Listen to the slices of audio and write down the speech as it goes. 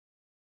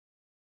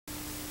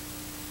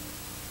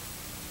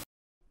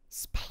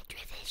Spank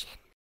Revision.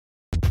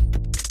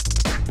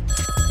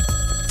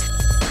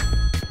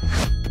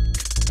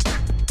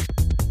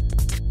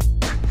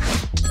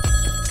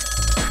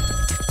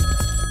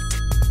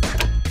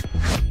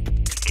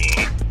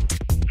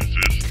 Is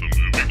this the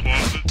movie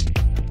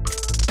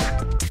closet?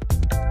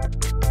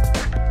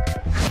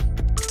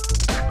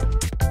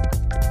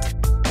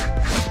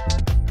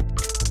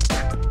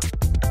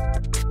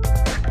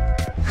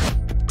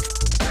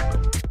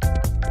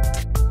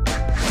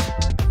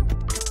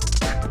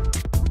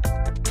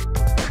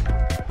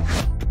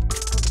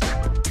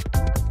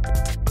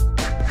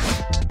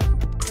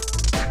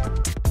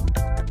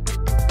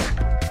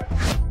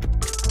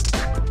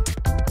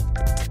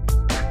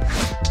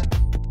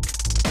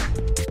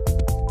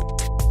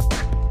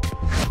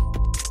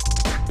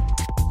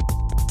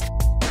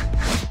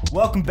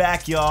 Welcome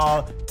back,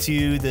 y'all,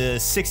 to the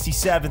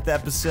 67th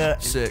episode,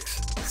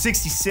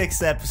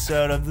 66th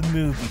episode of the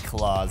Movie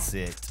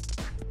Closet.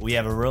 We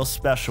have a real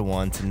special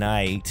one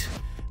tonight.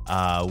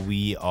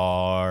 We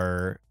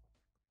are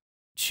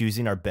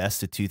choosing our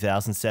best of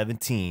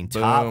 2017.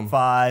 Boom. Top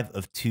 5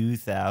 of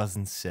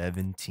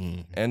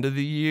 2017. End of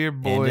the year,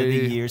 boy. End of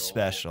the year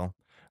special.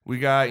 We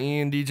got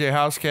Ian DJ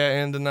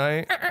Housecat in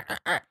tonight.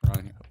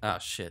 Oh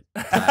shit.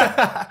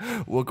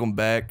 Welcome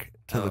back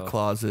to the Oh.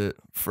 closet,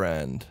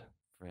 friend,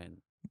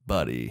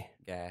 buddy,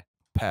 Guy.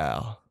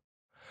 pal.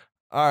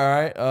 All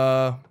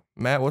right,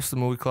 Matt, what's the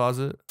movie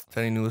closet? To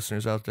any new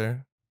listeners out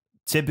there?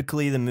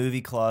 Typically, the Movie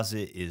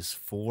Closet is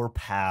 4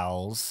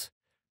 pals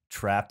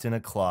trapped in a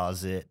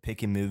closet,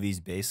 picking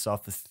movies based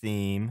off a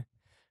theme.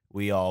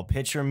 We all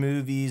pitch our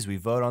movies, we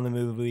vote on the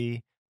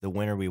movie. The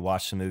winner, we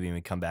watch the movie and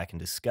we come back and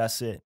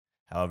discuss it.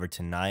 However,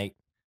 tonight,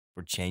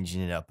 we're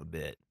changing it up a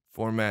bit.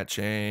 Format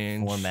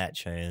change. Format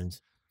change.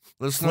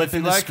 Let us know if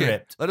you Flipping the like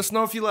script. it. Let us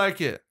know if you like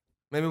it.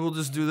 Maybe we'll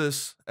just do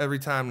this every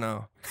time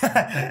now.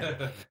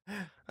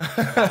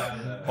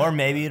 Or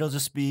maybe it'll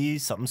just be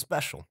something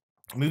special.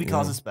 Movie Yeah.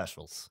 Closet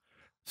specials.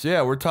 So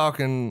yeah, we're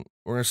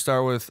gonna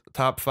start with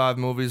top 5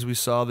 movies we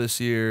saw this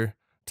year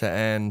to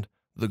end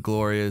the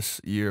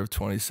glorious year of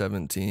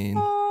 2017. I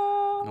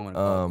want to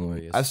call it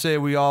glorious. I say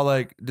we all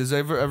like. Does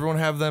everyone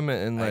have them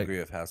in I like? agree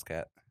with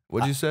Housecat.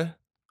 What'd you say?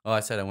 Oh,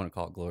 I said I want to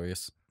call it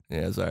glorious.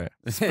 Yeah, it's all right.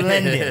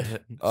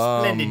 Splendid.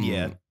 Splendid,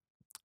 yeah.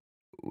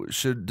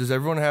 Does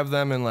everyone have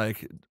them in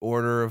like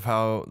order of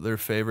how their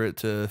favorite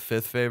to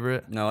 5th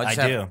favorite? No, I I just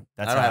have, do.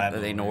 That's I don't how I have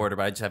have it it in ordered. order,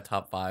 but I just have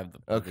top 5. of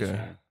this Okay.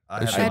 year.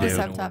 I should I do just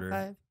it have in top order.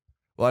 5.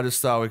 Well, I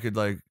just thought we could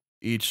like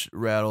each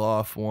rattle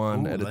off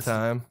one Ooh, at a let's-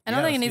 time. I don't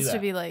Yeah, think it let's do needs to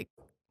that. be like.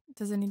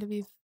 Does it need to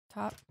be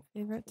top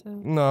favorite to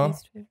No.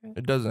 least favorite?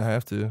 It doesn't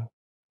have to.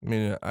 I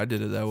mean, I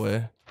did it that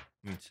way.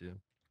 Me too.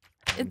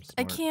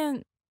 I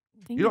can't.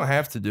 Think You don't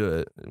have to do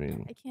it. I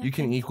mean, I can't you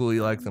can think. equally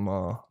like them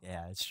all.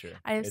 Yeah, it's true.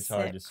 I have It's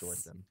hard to 6.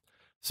 sort them.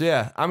 So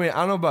yeah, I mean, I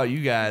don't know about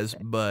you guys,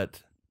 6.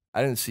 but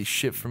I didn't see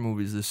shit for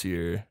movies this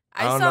year.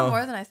 I don't saw know.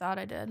 more than I thought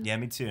I did. Yeah,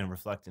 me too. And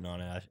reflecting on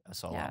it, I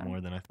saw a lot Yeah.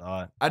 more than I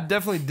thought. I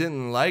definitely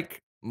didn't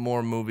like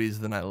more movies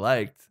than I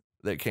liked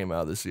that came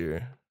out this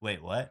year.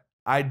 Wait, what?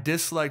 I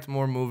disliked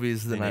more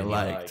movies than Than I you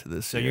liked liked.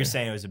 this So year. you're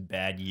saying it was a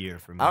bad year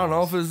for me? I don't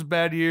know if it was a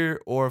bad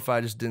year or if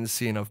I just didn't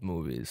see enough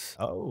movies.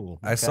 Oh,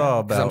 I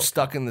saw Because I'm about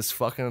stuck in this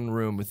fucking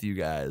room with you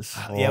guys.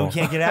 Yeah, we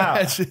can't get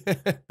out.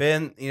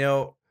 Ben. You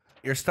know,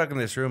 you're stuck in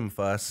this room with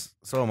us.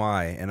 So am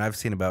I, and I've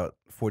seen about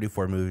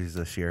 44 movies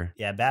this year,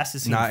 Yeah, Bass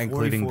has seen not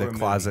including the 44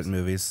 closet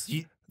movies.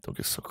 movies. Don't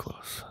get so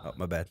close. Oh,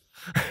 my bad.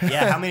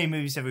 Yeah, how many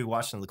movies have we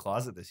watched in the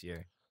closet this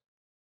year?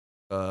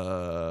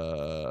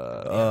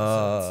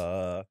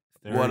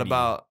 What 30.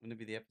 about Wouldn't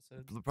it be the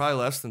episode? probably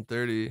less than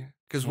 30?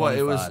 Because what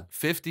it was 25.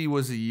 50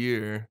 was a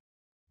year,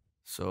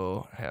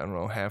 so I don't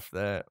know, half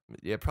that.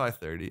 Yeah, probably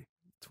 30,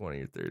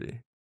 20 or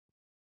 30,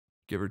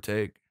 give or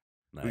take.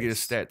 We get a Nice.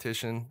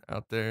 statistician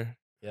out there.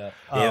 Yeah.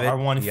 David, Our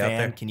one you out fan,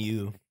 there? can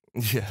you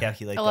Yeah,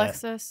 calculate that?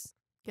 Alexis,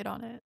 get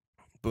on it.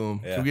 boom.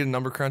 Can Yeah. we get a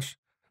number crunch?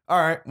 All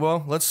right.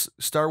 Well, let's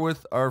start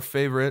with our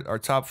favorite, our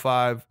top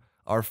 5,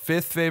 our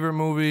 5th favorite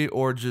movie,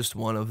 or just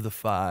one of the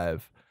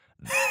 5.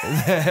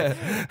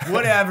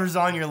 Whatever's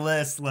on your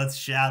list, let's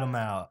shout them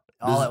out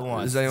all at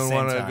once. Does anyone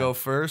want to go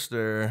first,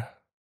 or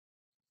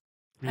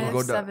I wanna have go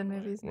down- 7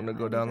 movies. wanna now.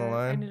 go I down need the to-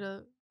 I line? need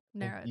to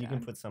narrow it You down.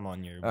 can put some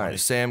on your. all right?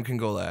 Sam can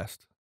go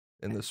last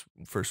in this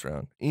first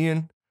round.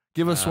 Ian,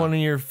 give us Uh, one of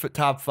your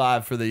top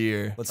 5 for the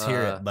year. Let's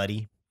hear Uh, it,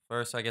 buddy.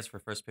 First, I guess for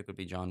first pick would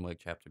be John Wick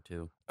Chapter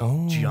 2.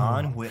 Oh,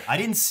 John Wick. I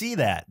didn't see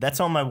that. That's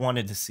on my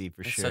wanted to see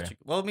for It's sure.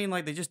 well, I mean,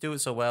 like they just do it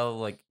so well.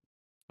 Like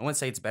I wouldn't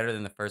say it's better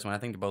than the first one. I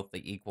think they're both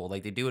like equal.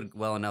 Like they do it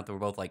well enough that we're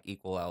both like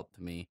equal out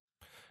to me.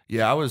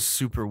 Yeah, I was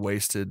super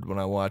wasted when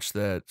I watched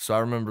that, so I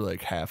remember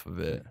like half of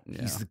it.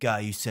 Yeah. He's the guy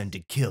you send to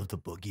kill the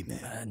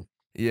boogeyman.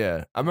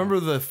 Yeah, I remember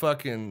the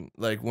fucking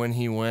like when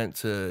he went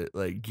to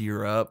like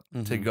gear up to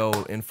Mhm. go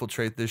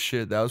infiltrate this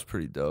shit. That was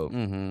pretty dope.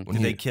 Mm-hmm. When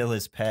Did they he- kill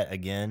his pet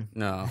again?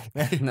 No,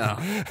 no.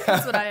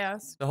 That's what I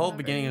asked. The whole whenever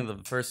beginning you- of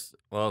the first,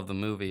 well, of the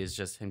movie is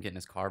just him getting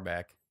his car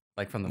back,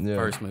 like from the Yeah.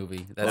 first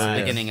movie. That's Nice.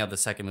 the beginning of the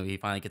second movie. He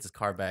finally gets his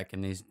car back,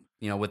 and he's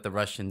with the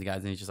Russian guys,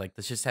 and he's just like,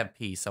 let's just have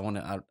peace. I want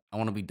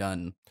to be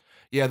done.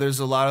 Yeah, there's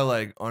a lot of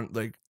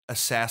like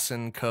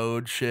assassin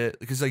code shit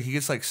because like he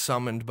gets like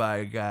summoned by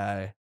a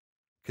guy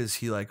because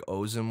he like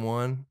owes him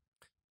one.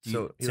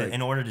 So he, like,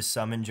 in order to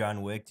summon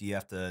John Wick, do you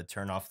have to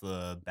turn off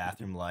the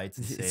bathroom lights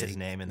and say Say- his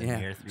name in the yeah,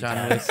 mirror 3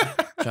 John times?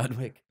 Wick. John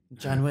Wick.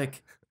 John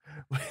Wick.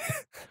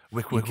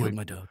 Wick You Wick killed Wick.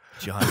 my dog.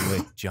 John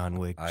Wick. John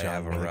Wick. I John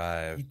have Wick.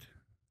 arrived.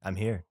 I'm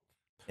here.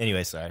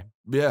 Anyway, sorry.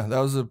 Yeah, that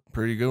was a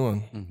pretty good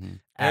one. Mm-hmm.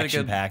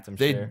 Action packed. I'm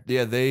They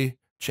sure. they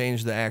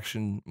changed the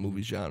action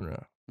movie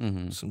genre.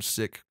 Mm-hmm. Some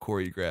sick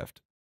choreographed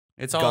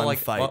It's all gun like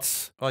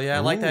fights. Well, yeah, I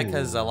like that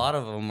because a Ooh. lot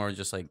of them are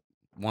just like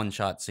one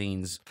shot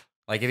scenes.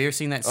 Like, have you ever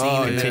seen that scene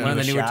Oh, in yeah. one of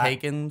the Continuous newer shot.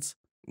 Takens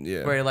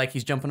Yeah. where like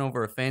he's jumping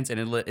over a fence and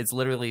it's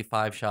literally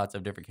 5 shots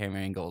of different camera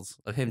angles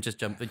of him just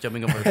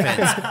jumping over a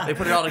fence. They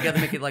put it all together,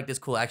 make it like this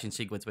cool action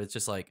sequence, but it's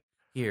just like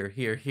here.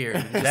 And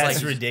just That's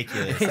like,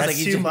 ridiculous. it's That's like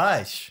you too just-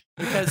 much.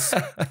 because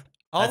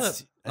all That's-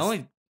 the that's-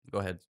 only go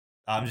ahead.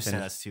 I'm just saying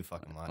finish. that's too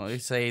fucking much. Well, you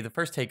say the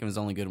first Taken was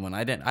the only good one.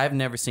 I've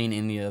never seen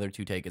any other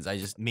 2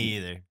 Takens. Me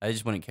either. I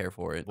just wouldn't care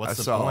for it. What's I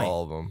the saw point?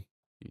 all of them.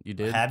 You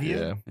did? Have you?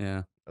 Yeah,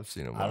 Yeah. I've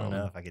seen them. I don't all.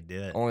 know if I could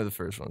do it. Only the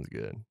first one's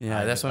good.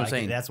 Yeah, that's what I'm I-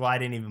 saying. That's why I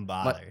didn't even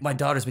bother. My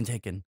daughter's been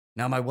taken.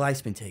 Now my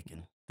wife's been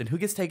taken. Then who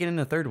gets taken in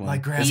the third one? My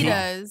grandma. He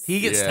does. He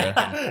gets Yeah.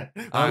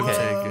 taken. I'm Okay.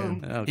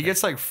 taken. Okay. He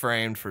gets like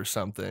framed for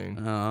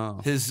something.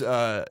 Oh. His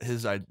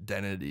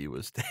identity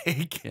was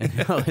taken.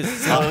 Yeah, no,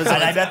 it's- Oh, it was and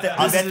like- I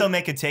this bet is- they'll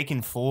make a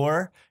Taken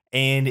 4,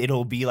 and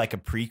it'll be like a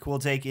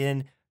prequel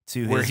Taken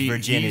to Where his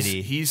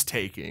virginity. he's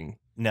taking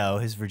No,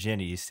 his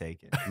virginity is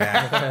taken.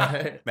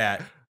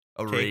 Matt,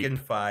 a Taken rape.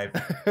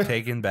 5,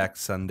 Taken Back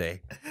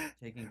Sunday.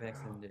 Taking Back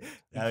Sunday.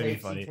 That would be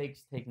funny. He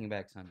takes Taking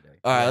Back Sunday.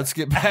 All right, let's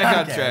get back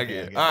on Okay, track okay,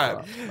 here. okay. All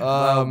right.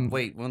 Well,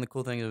 wait, one of the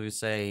cool things I would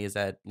say is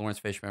that Lawrence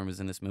Fishburne was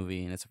in this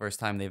movie, and it's the first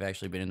time they've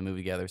actually been in the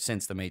movie together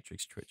since the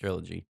Matrix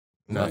trilogy.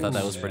 So I thought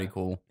that was pretty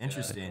cool.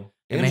 Interesting.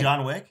 Yeah. And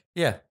John Wick?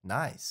 Yeah.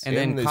 Nice. And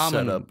And then they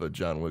Common- set up a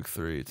John Wick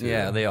 3 too.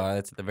 Yeah, they are.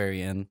 That's at the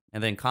very end.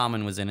 And then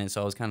Common was in it,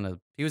 so I was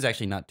he was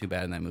actually not too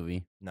bad in that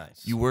movie.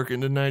 Nice. You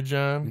working tonight,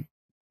 John?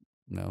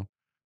 No.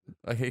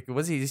 Okay, what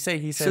does he say?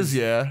 He He says, says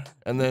yeah,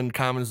 and then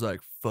Common's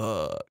like,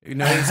 "Fuck." You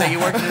know, he's like, you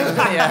working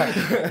the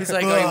yeah. He's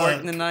like, oh, you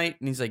working the night?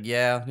 And he's like,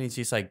 yeah. And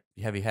he's like,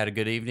 have you had a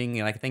good evening?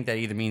 And I think that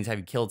either means have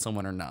you killed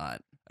someone or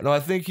not. No, I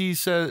think he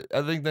said.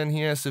 I think then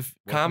he asked if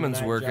Working Common's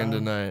tonight, working John?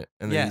 tonight,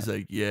 and then Yeah. he's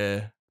like,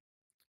 "Yeah,"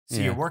 So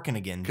Yeah. you're working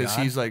again, because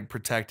John? he's like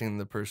protecting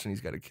the person he's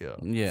got to kill.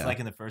 Yeah. It's like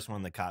in the first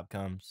one, the cop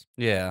comes.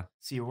 yeah.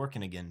 See, you're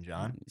working again,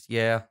 John.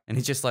 Yeah. And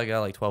he's just like got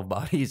like 12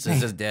 bodies.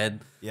 He's just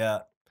dead. Yeah.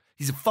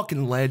 He's a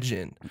fucking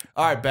legend.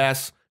 All right,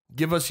 Bass,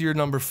 give us your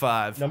number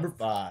 5. Number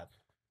 5.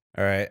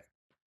 All right.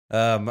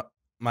 My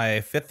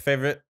 5th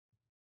favorite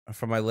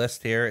from my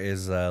list here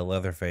is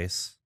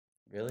Leatherface.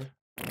 Really?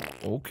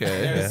 Okay.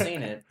 never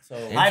seen it. So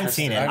I haven't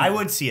seen it. I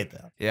would see it,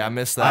 though. Yeah, I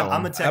missed that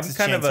I'm one. a Texas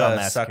I'm kind of Chainsaw a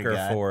Massacre sucker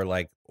guy. for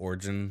like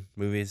origin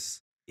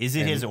movies. Is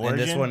it his origin?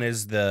 And this one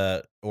is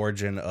the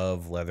origin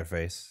of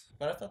Leatherface.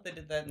 But I thought they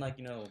did that in like,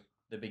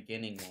 the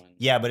beginning one.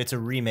 Yeah, but it's a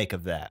remake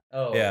of that.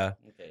 Oh. Yeah.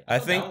 Okay. I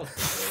think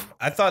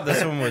I thought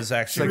this one was It's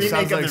actually like, remake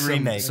sounds of like the some,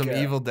 remake. some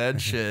Yeah. Evil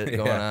Dead shit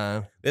going Yeah.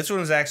 on. this one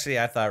was actually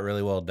I thought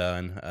really well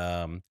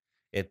done.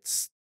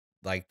 It's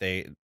like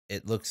it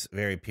looks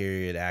very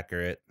period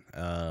accurate.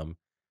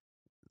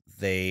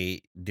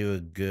 They do a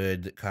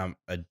good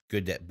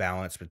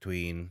balance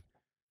between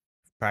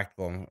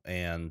practical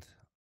and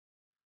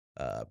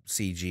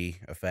CG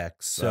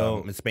effects.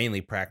 So- it's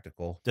mainly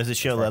practical. Does it as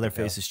show far as I can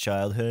Leatherface's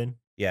childhood?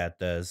 Yeah, it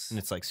does. And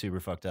it's like super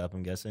fucked up,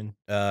 I'm guessing.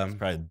 It's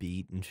probably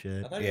beat and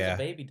shit. thought Yeah. it was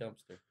a baby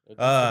dumpster.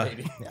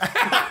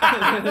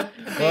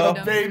 Well,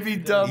 baby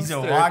He's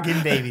a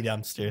walking baby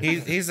dumpster.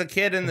 he's a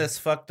kid in this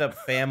fucked up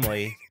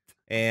family,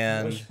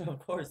 and of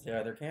course they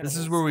are. They're This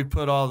is where we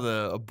put all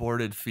the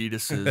aborted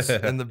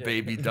fetuses in the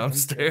baby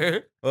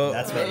dumpster. well,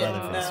 That's what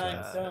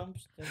Leatherface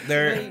was.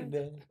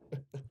 They're-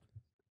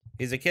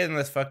 he's a kid in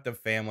this fucked up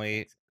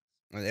family,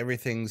 and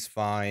everything's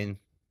fine.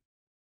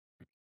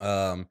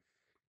 I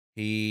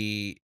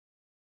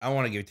don't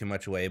want to give too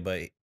much away,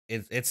 but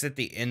it's at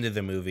the end of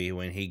the movie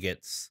when he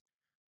gets,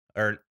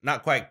 or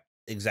not quite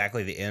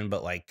exactly the end,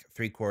 but like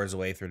 3/4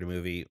 away through the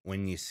movie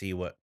when you see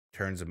what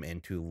turns him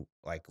into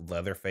like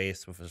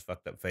Leatherface with his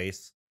fucked up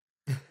face,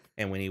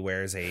 and when he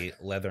wears a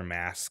leather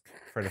mask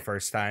for the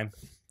first time,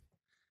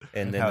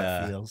 and then how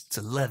it feels. It's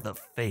a leather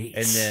face.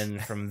 and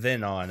then from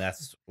then on,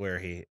 that's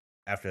where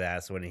after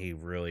that's when he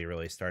really,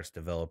 really starts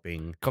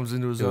developing comes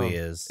into his who own. he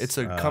is. It's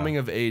a coming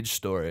of age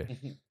story.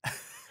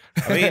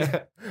 I mean,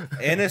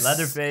 in a,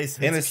 Leatherface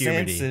in a hits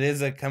puberty. sense, it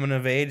is a coming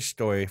of age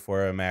story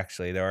for him.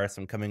 Actually, there are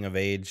some coming of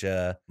age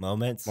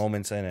moments.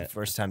 moments in The it.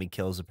 first time he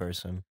kills a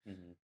person.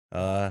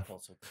 I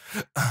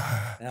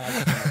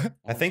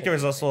think there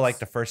was also like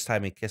the first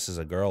time he kisses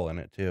a girl in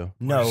it too.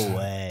 No Where's-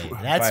 way.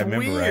 I That's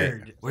remember right.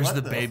 weird. Where's What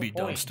the baby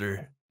point?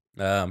 dumpster?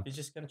 He's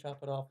just gonna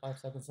chop it off 5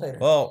 seconds later.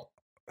 Well,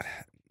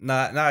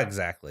 not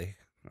exactly.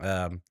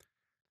 Give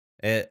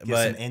But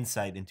some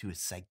insight into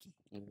his psyche.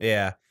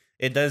 yeah,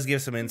 it does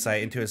give some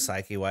insight into his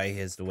psyche, why he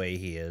is the way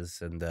he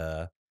is, and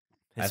I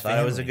His thought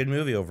it was a family. good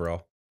movie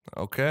overall.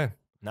 Okay.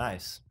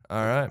 Nice.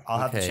 All right. I'll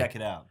have to Okay. check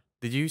it out.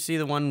 Did you see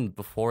the one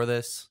before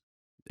this?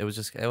 It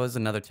was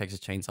another Texas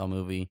Chainsaw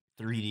movie.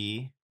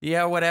 3D.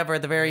 Yeah, whatever.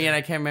 At the very end,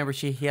 I can't remember.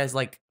 He has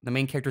like the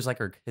main character's like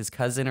his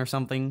cousin or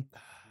something,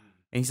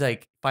 and he's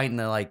like fighting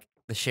the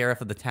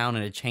sheriff of the town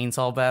in a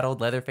chainsaw battle.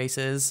 Leatherface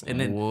is, and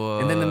then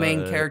the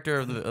main What? character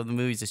of the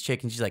movie is this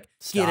chick, and she's like,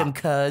 "Get him,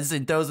 cuz,"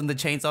 and throws him the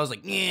chainsaw. I was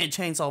like, "Yeah,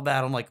 chainsaw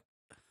battle." I'm like,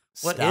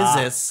 "What is Stop.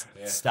 this?"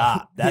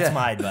 Stop. That's Yeah.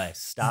 my advice.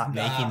 Stop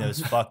making those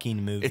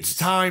fucking movies. It's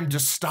time to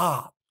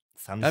stop.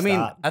 It's time to I mean,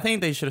 stop. I think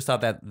they should have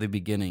stopped at the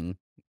beginning.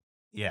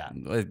 Yeah.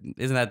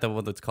 Isn't that the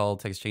one that's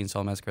called Texas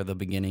Chainsaw Massacre? The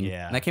beginning.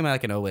 Yeah. And that came out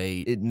like in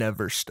 08. It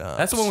never stops.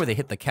 That's the one where they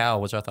hit the cow,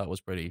 which I thought was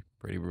pretty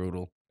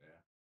brutal.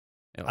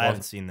 Yeah, I well,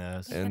 haven't seen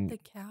those. Hit And- the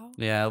cow.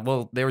 yeah,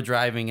 well, they were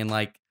driving and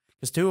like,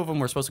 because two of them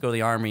were supposed to go to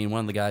the army, and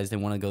one of the guys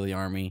didn't want to go to the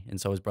army, and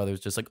so his brother's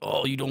just like,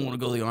 "Oh, you don't want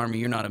to go to the army,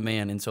 you're not a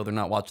man," and so they're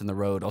not watching the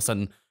road. All of a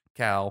sudden,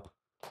 cow.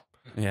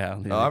 Yeah.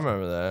 Oh, I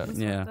remember that. That's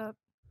Yeah. fucked up.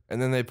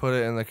 And then they put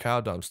it in the cow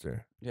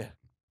dumpster.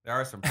 There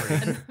are some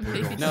pretty. And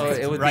brutal baby No, scenes.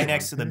 it would right be-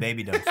 next to the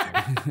baby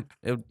dumpster.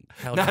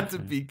 Cow Not to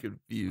dumpster. be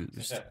confused.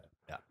 It's a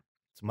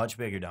much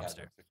bigger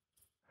dumpster.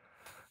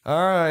 All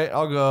right,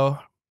 I'll go.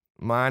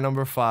 My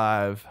number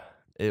 5.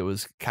 It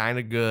was kind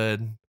of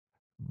good,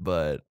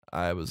 but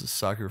I was a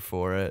sucker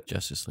for it.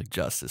 Justice League.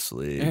 Justice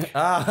League.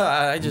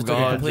 I just took a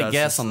Gone complete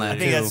guess Justice on I that League.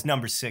 think too. that's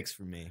number 6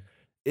 for me.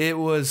 It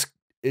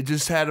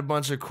just had a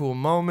bunch of cool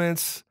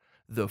moments.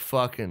 The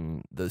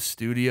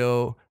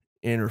studio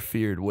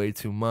interfered way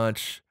too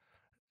much.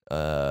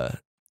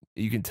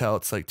 You can tell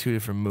it's like 2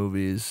 different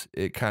movies.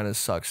 It kind of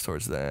sucks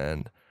towards the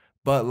end.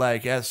 But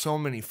like it has so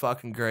many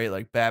fucking great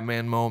like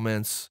Batman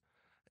moments,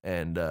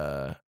 and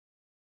the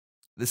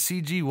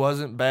CG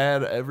wasn't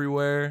bad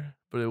everywhere,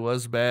 but it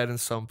was bad in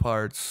some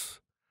parts.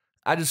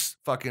 I just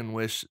fucking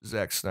wish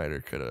Zack Snyder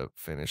could have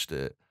finished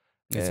it.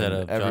 Instead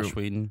And of Josh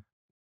Whedon.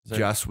 Is that-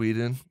 Joss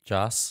Whedon.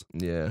 Joss?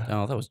 Yeah.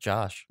 No, that was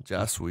Josh.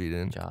 Joss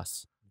Whedon.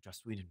 Joss.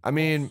 Just Whedon. I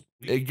mean,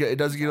 it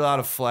does get a lot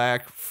of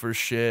flack for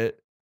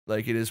shit.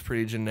 Like it is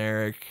pretty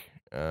generic.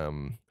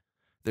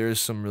 There is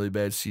some really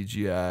bad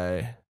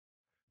CGI,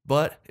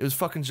 but it was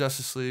fucking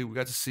Justice League. We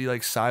got to see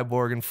like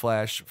Cyborg and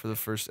Flash and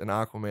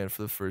Aquaman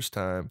for the first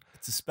time.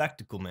 It's a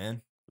spectacle,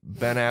 man.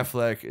 Ben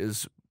Affleck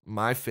is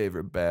my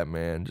favorite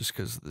Batman just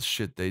because of the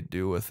shit they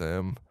do with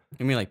him.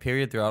 You mean like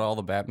period throughout all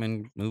the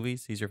Batman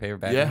movies? He's your favorite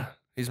Batman? Yeah,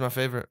 he's my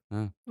favorite.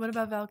 What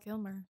about Val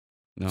Kilmer?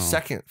 No.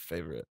 Second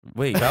favorite.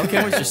 Wait, Val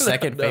Kilmer's your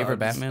second No, favorite I'm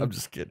just- Batman? I'm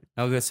just kidding.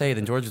 I was gonna say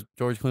then George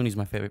Clooney's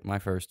my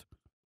first.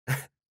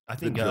 I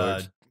think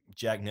George.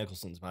 Jack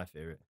Nicholson's my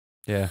favorite.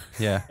 Yeah,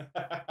 yeah.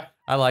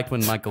 I liked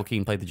when Michael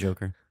Keaton played the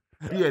Joker.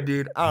 Yeah,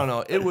 dude. I don't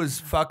know. It was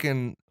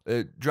fucking.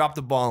 It dropped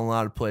the ball in a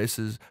lot of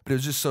places, but it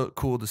was just so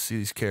cool to see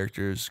these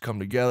characters come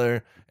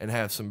together and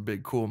have some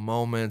big cool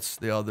moments.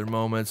 The other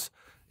moments,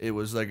 it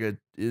was like a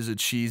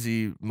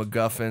cheesy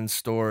MacGuffin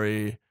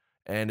story,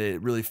 and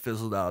it really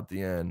fizzled out at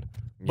the end.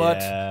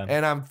 But Yeah.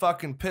 and I'm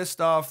fucking pissed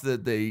off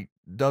that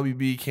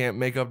WB can't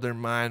make up their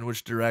mind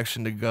which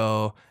direction to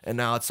go, and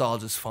now it's all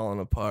just falling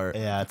apart.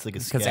 Yeah, it's like a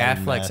Because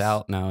scattered Affleck's mess.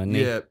 out now, and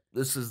Yeah,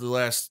 this is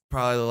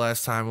probably the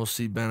last time we'll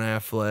see Ben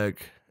Affleck.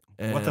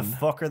 And What the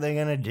fuck are they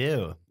gonna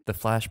do? the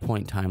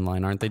Flashpoint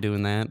timeline, aren't they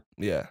doing that?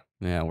 Yeah.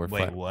 Yeah, where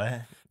Wait,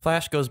 what?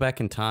 Flash goes back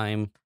in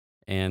time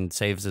and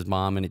saves his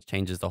mom, and it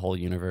changes the whole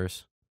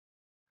universe.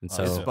 And Oh,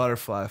 so, It's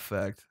butterfly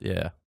effect.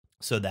 yeah,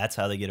 So that's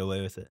how they get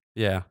away with it.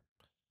 yeah,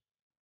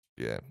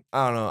 Yeah.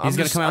 I don't know. he's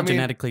gonna come out I mean,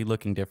 genetically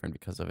looking different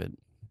because of it.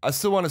 I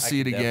still want to I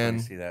see it could definitely again.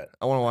 See that.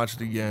 I want to watch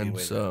it again.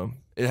 way So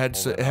to it had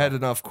pull that it had off.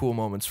 enough cool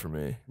moments for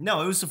me.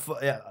 No, it was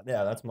yeah,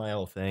 that's my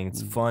whole thing.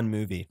 It's a fun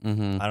movie.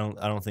 Mm-hmm.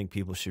 I don't think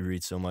people should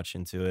read so much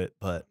into it,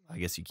 but I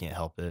guess you can't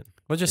help it.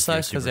 Well, it just if you're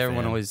a sucks because super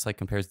everyone fan. always like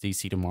compares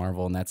DC to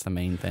Marvel, and that's the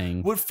main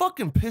thing. What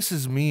fucking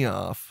pisses me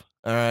off,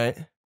 all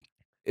right,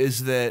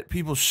 is that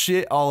people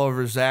shit all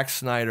over Zack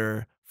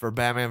Snyder for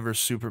Batman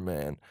vs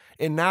Superman,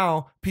 and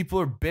now people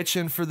are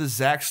bitching for the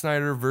Zack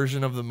Snyder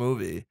version of the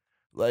movie.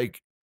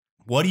 Like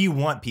What do you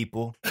want,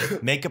 people?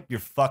 Make up your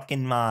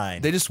fucking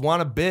mind. they just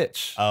want to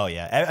bitch. Oh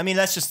yeah, I mean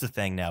that's just the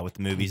thing now with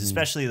the movies, Mhm.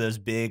 especially those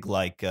big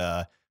like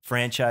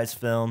franchise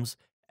films.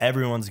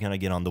 Everyone's gonna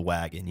get on the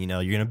wagon. You know,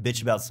 you're gonna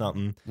bitch about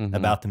something Mhm.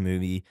 about the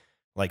movie.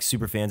 Like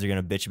super fans are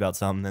gonna bitch about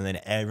something, and then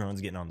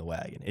everyone's getting on the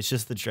wagon. It's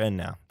just the trend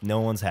now. No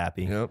one's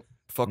happy. Yep.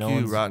 Fuck No you,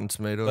 one's- Rotten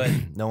Tomatoes.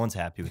 No one's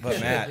happy with But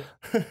that.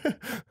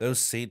 Matt, those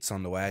seats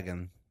on the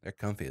wagon, they're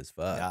comfy as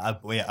fuck.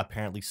 Yeah,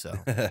 apparently so.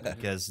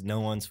 Because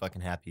no one's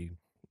fucking happy.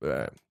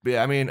 Right. But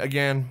yeah, I mean,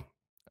 again,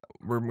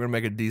 we're gonna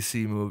make a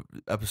DC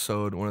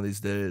episode one of these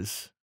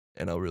days,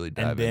 and I'll really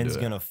dive And Ben's into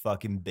it. gonna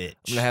fucking bitch.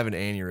 I'm gonna have an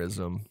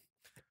aneurysm.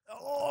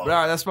 Oh. But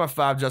all right, that's my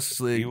 5 Justice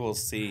League. You will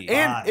see.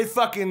 And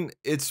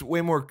it's way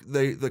more.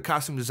 The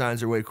costume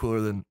designs are way cooler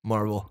than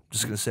Marvel.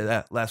 Just gonna say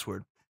that. Last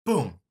word.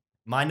 Boom.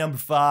 My number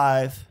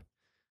 5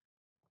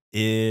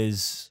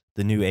 is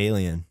the new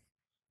Alien.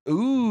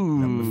 Ooh.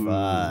 Number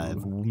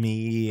 5.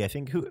 Me. I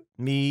think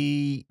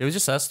me. It was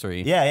just us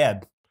three. Yeah.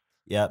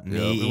 Me. we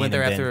Ian, went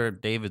there and Ben. after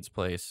David's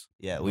place.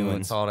 Yeah, We went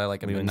and saw it at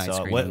like a we went and midnight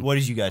saw it. screening. What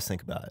did you guys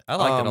think about it? I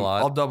liked it a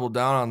lot. I'll double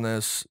down on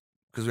this.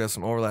 because we have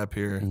some overlap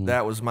here. Mhm.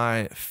 That was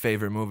my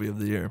favorite movie of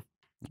the year.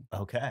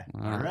 Okay.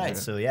 All Alright. right.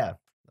 So yeah.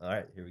 All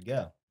right. Here we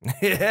go.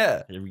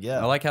 Yeah. Here we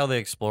I go. like how they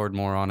explored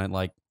more on it,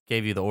 like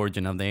gave you the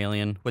origin of the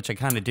alien, which I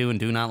kind of do and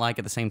do not like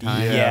at the same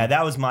time. Yeah.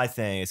 That was my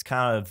thing. It's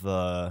kind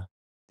of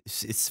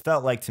it's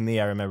felt like to me.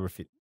 I remember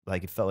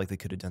like it felt like they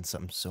could have done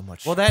something so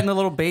much. Well, that and the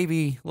little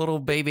baby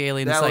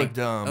alien. That it's looked like,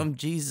 dumb.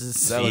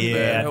 Jesus. That looked Yeah,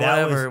 bad. Or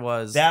that whatever it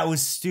was. that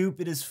was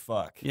stupid as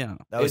fuck. Yeah.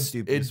 That was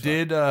stupid. It as fuck.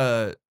 did,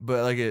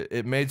 but like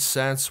it made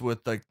sense with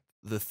like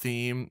the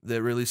theme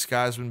that really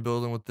Sky's been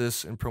building with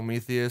this in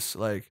Prometheus,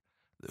 like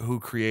who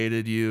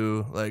created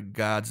you, like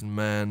gods and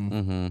men.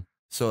 Mm-hmm.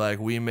 So like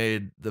we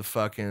made the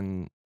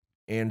fucking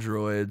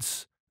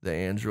androids. The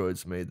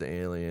androids made the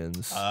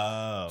aliens.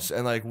 Oh.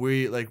 And like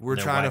we're They're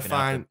trying to wiping out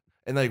find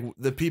and like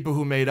the people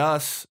who made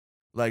us,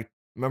 like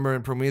remember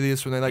in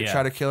Prometheus when they like Yeah.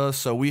 try to kill us,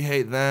 so we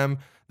hate them.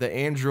 The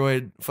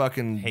android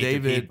fucking Hate the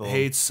David people.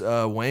 hates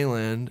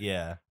Wayland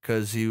Yeah.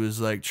 because he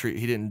was like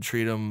he didn't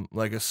treat him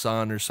like a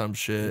son or some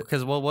shit.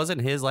 Because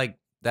wasn't his like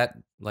that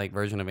like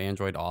version of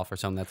Android off or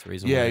something? That's the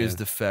reason. Yeah, why he was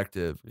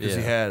defective because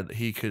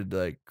he could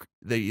like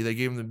they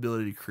gave him the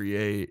ability to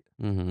create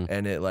Mm-hmm.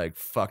 and it like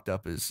fucked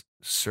up his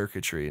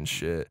circuitry and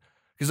shit.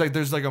 Because like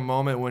there's like a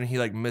moment when he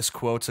like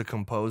misquotes a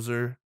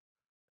composer,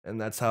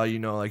 and that's how you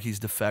know like he's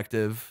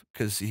defective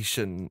because he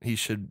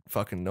should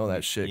fucking know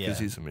that shit because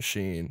Yeah. he's a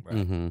machine. Right.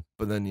 Mm-hmm.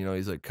 But then you know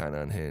he's like kind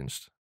of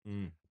unhinged.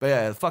 Mm. But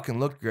yeah, it fucking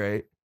looked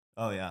great.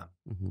 Oh yeah.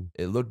 Mm-hmm.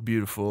 It looked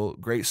beautiful.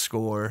 Great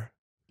score.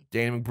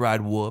 Danny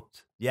McBride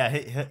whooped. Yeah.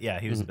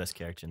 He was the best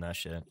character in that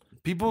shit.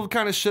 People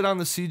kind of shit on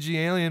the CG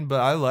alien, but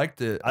I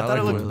liked it. I thought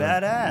it liked looked what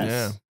badass.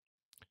 Yeah.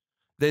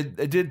 They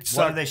did Why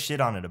suck. did they shit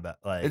on it about?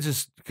 Like, It's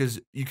just because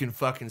you can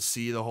fucking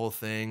see the whole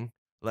thing.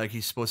 Like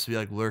he's supposed to be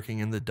like lurking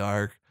in the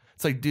dark.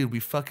 It's like, dude, we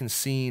fucking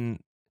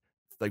seen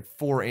like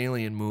 4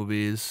 alien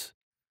movies.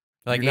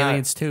 Like You're not-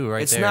 Aliens 2,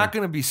 right it's there. not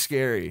gonna be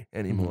scary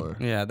anymore.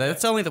 Mhm. Yeah,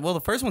 that's only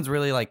the first one's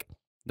really like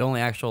the only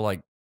actual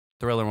like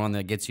thriller one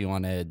that gets you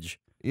on edge.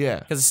 Yeah.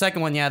 Because the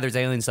second one, yeah, there's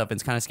alien stuff. And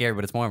it's kind of scary,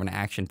 but it's more of an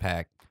action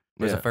pack.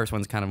 Whereas Yeah. the first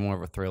one's kind of more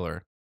of a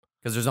thriller.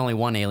 Because there's only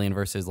one alien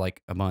versus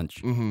like a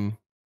bunch. Mm-hmm.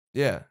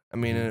 Yeah. I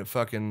mean, Mhm. and it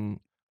fucking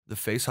the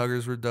face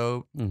huggers were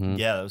dope. Mm-hmm.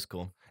 yeah, that was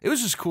cool. It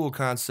was just cool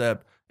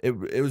concept.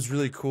 It was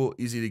really cool,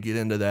 easy to get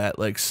into that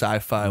like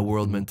sci-fi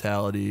world Mhm.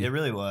 mentality. It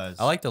really was.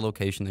 I like the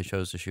location they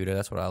chose to shoot it.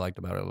 That's what I liked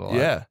about it a lot.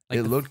 Yeah, Like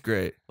it the- looked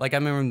great. Like I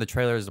remember in the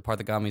trailers, the part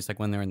that got me is like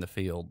when they're in the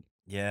field.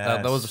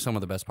 Yeah. Those are some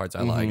of the best parts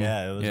I Mhm. like.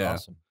 Yeah, it was Yeah.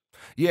 awesome.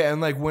 Yeah,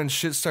 and like when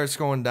shit starts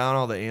going down,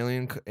 all the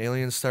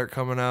aliens start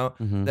coming out.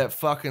 Mhm. That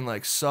fucking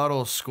like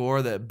subtle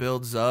score that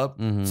builds up.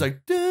 Mhm. It's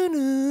like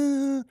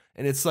doo-doo,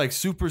 and it's like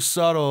super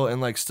subtle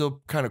and like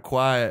still kind of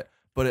quiet,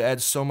 but it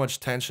adds so much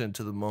tension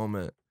to the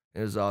moment.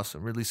 It was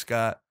awesome. Ridley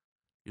Scott,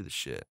 you're the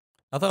shit.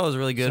 I thought it was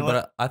really good, So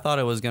but I thought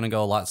it was gonna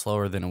go a lot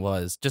slower than it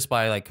was, just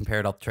by like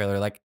compared off the trailer.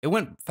 Like it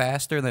went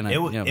faster than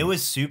It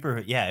was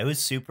super. Yeah, it was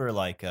super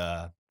like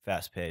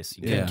fast paced.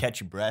 You couldn't Yeah.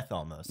 catch your breath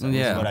almost. That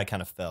Yeah. was what I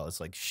kind of felt. It's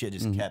like shit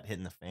just Mhm. kept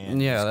hitting the fan.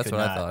 Yeah, Just that's could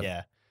what I not- thought.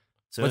 Yeah.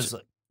 So Which- it's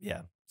like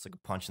it's like a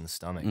punch in the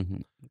stomach.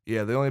 Mhm.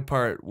 Yeah, the only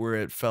part where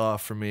it fell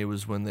off for me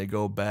was when they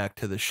go back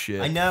to the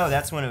shit. I know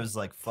that's when it was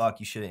like fuck.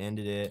 You should have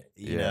ended it.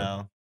 You Yeah.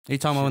 know. Are you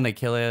talking about when they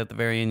kill it at the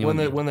very end? When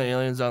the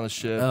aliens on the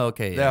ship. oh,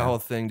 okay, That yeah. whole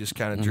thing just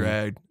kind of Mhm.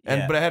 dragged,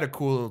 Yeah. but it had a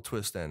cool little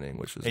twist ending,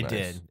 which was It nice.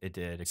 did. It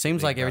did. It-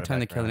 Seems they like every brought it time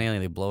they back kill an around.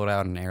 alien, they blow it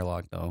out in an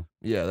airlock, though.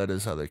 Yeah, that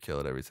is how they kill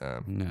it every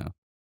time. Yeah,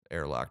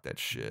 Airlock that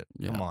shit.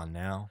 yeah. Come on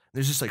now.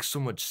 There's just like so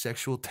much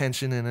sexual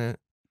tension in it.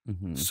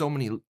 Mhm. So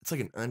many. It's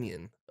like an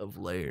onion of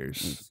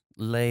layers.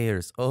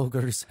 Layers.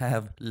 Ogres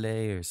have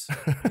layers.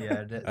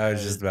 Yeah. I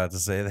was just about to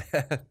say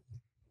that.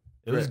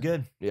 It was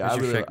good. Yeah, Where's I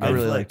your really, Shrek I meme?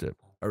 really Good liked it.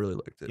 I really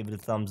liked it. Give it a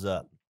thumbs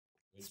up,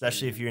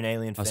 especially if you're an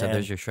alien I fan. said,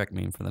 "There's your Shrek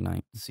meme for the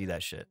night." See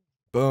that shit.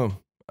 Boom.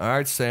 All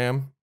right,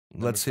 Sam.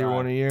 Let's hear 5.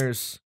 one of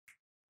yours.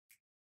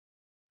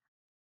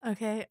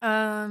 Okay.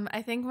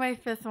 I think my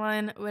 5th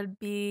one would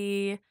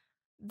be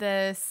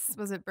this.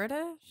 Was it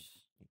British?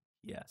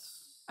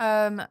 Yes.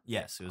 Um,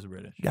 Yes, it was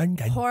British.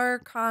 horror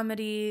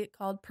comedy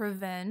called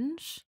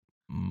Prevenge.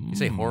 You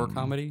say horror Mm.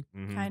 comedy?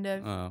 Mhm. Kind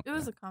of. Oh, It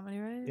was a comedy,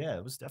 right? Yeah,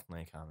 it was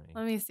definitely a comedy.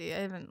 Let me see. I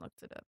haven't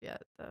looked it up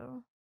yet,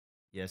 though.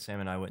 Yeah, Sam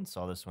and I went and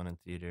saw this one in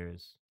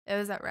theaters. It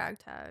was at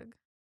Ragtag.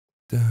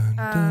 Dun,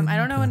 I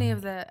don't know dun, any dun.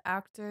 of the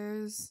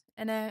actors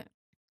in it,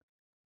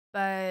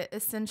 but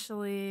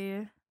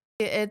essentially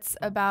it's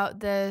about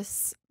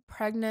this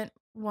pregnant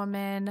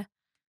woman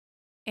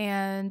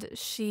and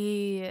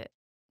she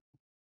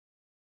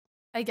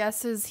I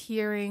guess is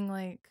hearing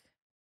like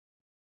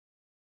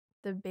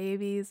the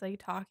babies like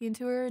talking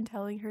to her and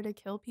telling her to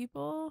kill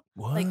people,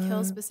 like kill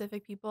What?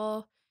 specific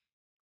people.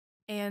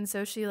 And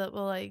so she will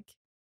like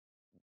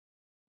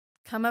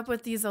come up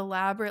with these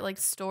elaborate like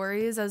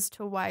stories as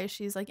to why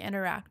she's like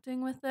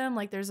interacting with them.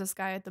 Like there's this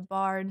guy at the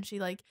bar and she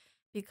like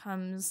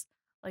becomes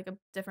like a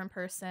different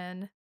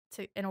person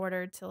to in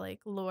order to like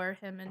lure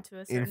him into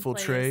a certain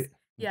Infiltrate. place.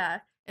 Yeah.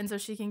 And so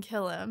she can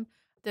kill him.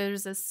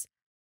 There's this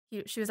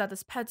she was at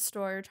this pet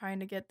store trying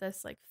to get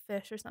this like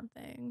fish or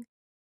something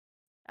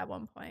at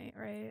one point,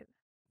 right?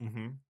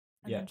 Mm-hmm.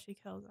 and Yeah. then she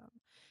kills him.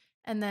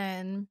 And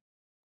then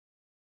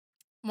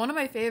one of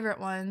my favorite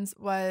ones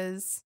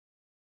was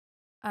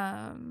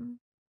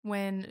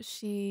when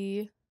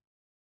she,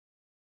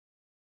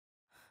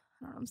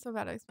 I don't know, I'm so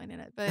bad at explaining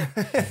it, but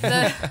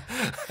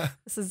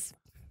this is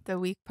the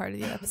weak part of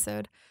the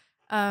episode.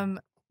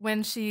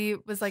 When she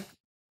was like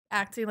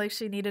acting like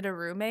she needed a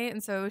roommate,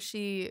 and so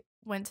she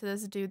went to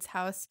this dude's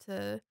house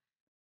to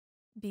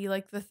be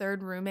like the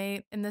third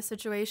roommate in this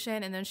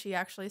situation, and then she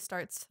actually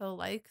starts to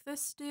like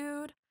this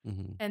dude,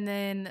 Mhm. and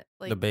then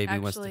like The baby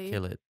wants to actually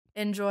kill it.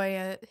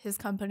 enjoy his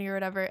company or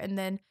whatever, and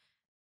then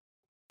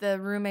the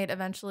roommate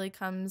eventually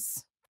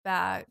comes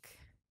back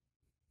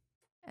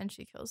and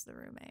she kills the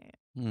roommate.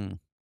 Hmm.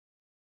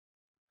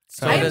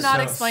 So I am does- not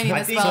so- explaining I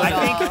this think, well at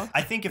I all. think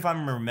I think if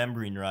I'm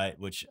remembering right,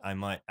 which I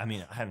might, I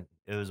mean, I haven't.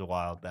 It was a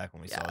while back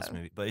when we saw this Yeah.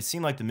 movie, but it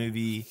seemed like the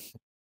movie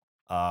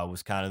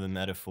was kind of the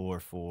metaphor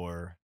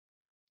for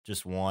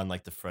just one,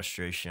 like the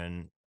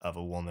frustration of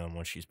a woman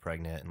when she's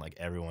pregnant and like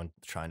everyone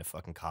trying to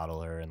fucking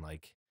coddle her and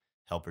like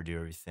help her do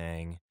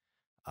everything.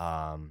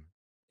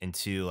 And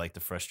two, like the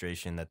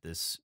frustration that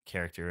this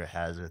character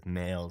has with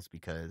males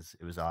because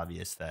it was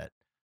obvious that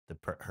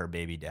her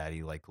baby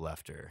daddy like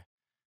left her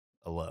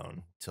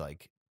alone to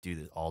like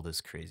do all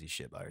this crazy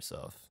shit by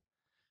herself.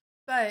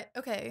 But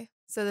okay,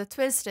 so the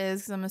twist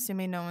is, because I'm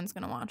assuming no one's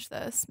gonna watch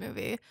this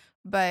movie,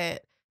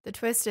 but the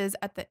twist is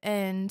at the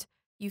end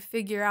you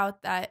figure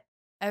out that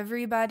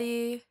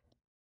everybody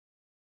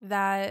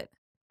that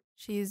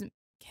she's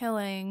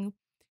killing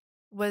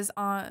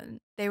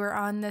they were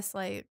on this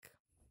like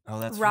Oh,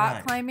 that's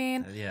rock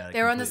climbing. Yeah,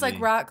 They were on this like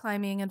completely. rock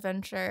climbing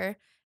adventure,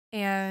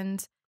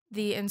 and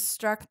the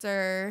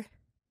instructor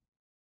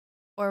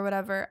or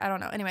whatever, I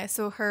don't know. Anyway,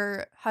 so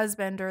her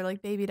husband or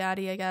like baby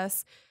daddy, I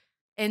guess,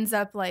 ends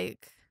up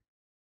like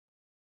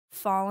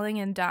falling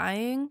and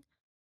dying.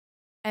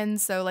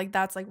 And so like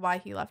that's like why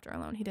he left her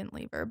alone. He didn't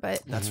leave her,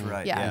 but That's Mhm.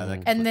 right. Yeah. Yeah. that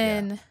Mhm. and compl- yeah,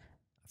 then I forgot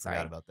sorry.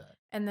 about that.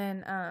 And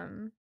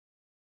then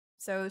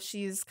so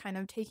she's kind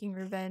of taking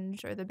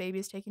revenge, or the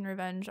baby's taking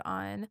revenge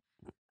on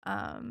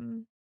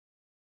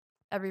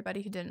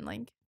everybody who didn't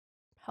like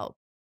help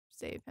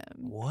save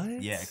him.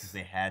 What? Yeah, because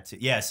they had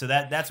to. Yeah, so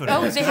that's what it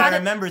Oh, was. they 'Cause had I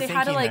remember they thinking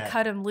had to like that,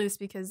 cut him loose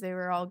because they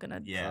were all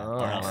gonna Yeah, Oh,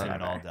 or else they would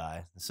whatever. all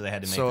die. So they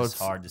had to make So this it's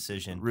hard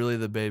decision. Really,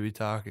 the baby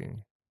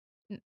talking.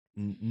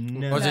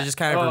 No, Was it just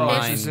kind of Oh,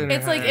 remind? it's just in her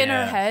It's like in her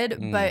Yeah. head,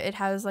 Mm. but it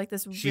has like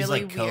this She's,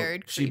 really like,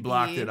 weird. She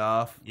blocked creepy- it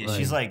off. Yeah,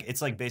 she's like,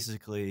 it's like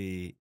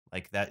basically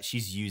like that.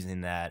 She's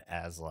using that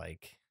as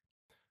like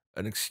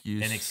an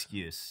excuse. an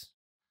excuse.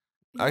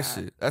 I Yeah.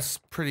 see. That's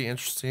pretty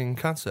interesting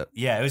concept.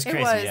 Yeah, it was It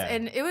crazy. was, yeah.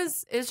 and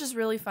it's just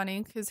really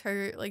funny because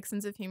her like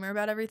sense of humor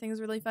about everything is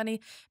really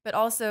funny, but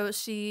also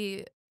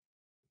she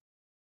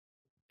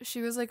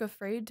was like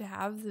afraid to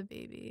have the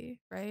baby,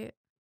 right?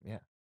 Yeah.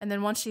 And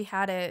then once she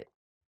had it,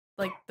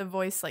 like the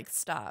voice like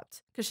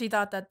stopped because she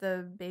thought that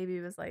the baby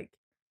was like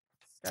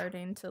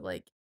starting to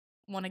like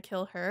want to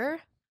kill her,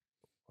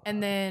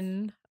 and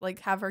then like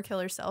have her kill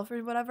herself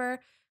or whatever.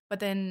 But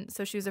then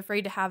so she was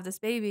afraid to have this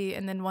baby,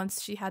 and then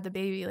once she had the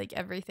baby, like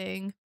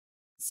everything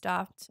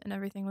stopped and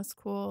everything was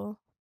cool.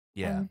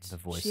 Yeah, and the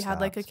voice. she had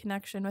like a stopped.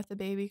 connection with the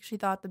baby. She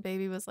thought the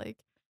baby was like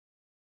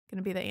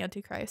gonna be the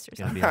Antichrist or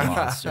Gonna something. be a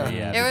monster.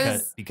 Yeah, It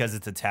because, was- because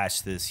it's attached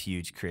to this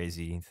huge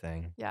crazy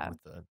thing. Yeah.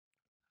 with the-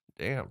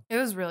 Damn. It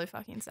was really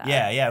fucking sad.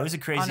 yeah, it was a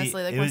crazy.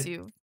 Honestly, like it once was,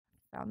 you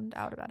found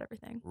out about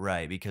everything.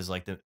 Right, because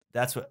like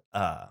that's what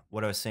I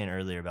was saying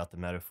earlier about the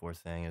metaphor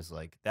thing is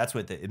like that's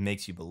what it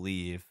makes you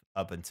believe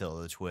up until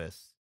the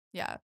twist,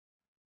 Yeah.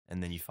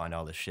 and then you find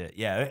all the shit.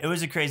 Yeah, it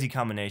was a crazy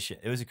combination.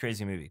 It was a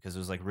crazy movie because it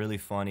was like really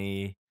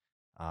funny,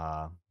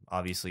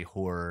 obviously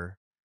horror,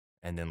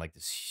 and then like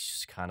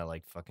this kind of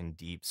like fucking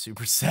deep,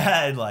 super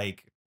sad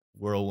like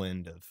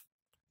whirlwind of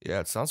Yeah,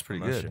 it sounds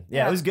pretty emotion. good.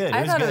 Yeah, it was good. I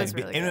It was thought it good. was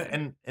really and,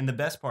 good. and the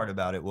best part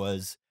about it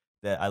was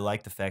that I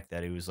liked the fact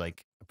that it was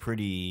like a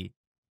pretty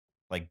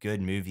like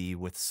good movie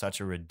with such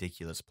a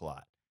ridiculous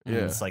plot. Yeah.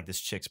 It's like this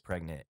chick's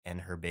pregnant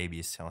and her baby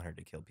is telling her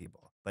to kill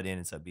people, but it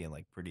ends up being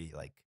like pretty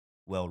like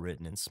well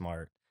written and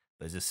smart.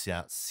 But it just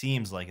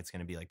seems like it's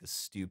gonna be like this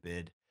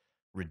stupid,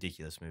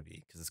 ridiculous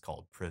movie because it's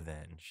called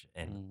Prevenge.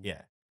 And Mm.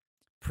 yeah,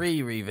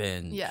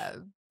 Pre-revenge. Yeah.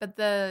 But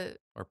the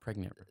Or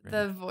pregnant revenge.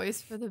 the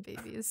voice for the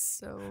baby is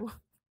so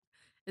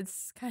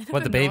it's kind of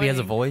What, the baby has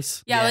a annoying.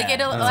 voice? Yeah, like Yeah,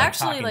 it'll it's like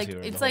actually talking like to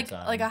her the it's whole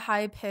like a time.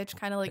 high pitch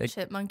kind of like It-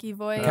 chipmunky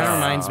voice. It kind of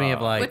reminds me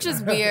of like which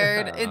is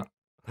weird. It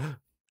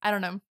I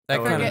don't know. That I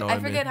would forget, annoy I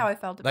me. forget how I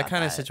felt about that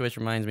kind of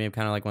situation reminds me of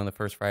kind of like one of the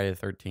first Friday the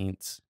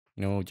 13th.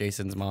 You know,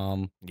 Jason's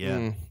mom. yeah,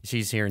 Mm,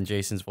 She's hearing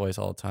Jason's voice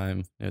all the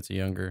time. It's a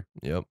younger.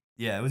 yep.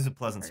 yeah. It was a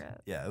pleasant.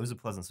 Forget. Yeah, it was a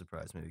pleasant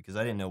surprise movie because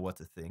I didn't know what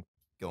to think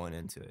going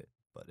into it,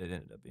 but it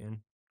ended up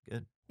being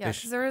good. Yeah, Fish.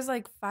 because there was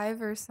like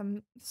 5 or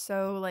some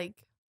so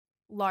like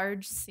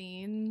large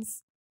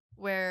scenes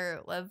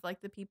where of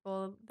like the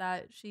people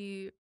that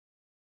she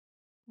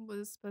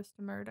was supposed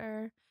to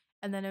murder,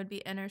 and then it would be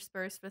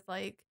interspersed with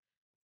like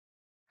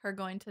her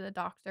going to the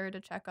doctor to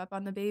check up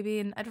on the baby,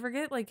 and I'd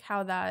forget like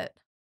how that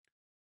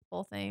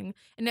whole thing,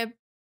 and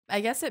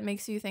I guess it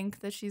makes you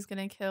think that she's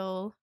gonna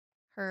kill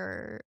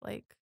her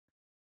like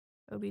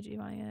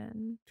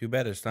OBGYN. Too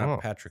bad it's not Oh.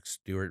 Patrick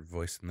Stewart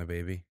voicing the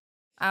baby.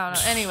 I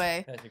don't know.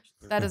 Anyway,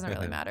 that doesn't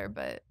really matter,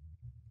 but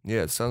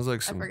Yeah, it sounds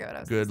like some forget what I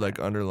was good gonna like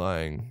say.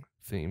 underlying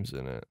themes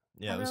in it,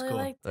 Yeah, I it was really cool.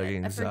 liked like it.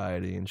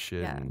 anxiety and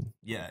shit, yeah. and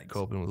Yeah,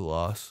 coping with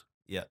loss.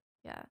 yeah,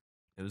 Yeah.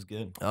 it was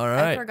good. All I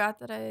right, forgot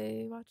that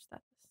I watched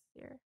that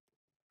this year,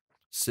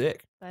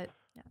 sick. but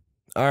yeah.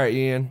 All right,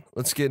 Ian,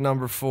 let's get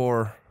number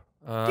 4.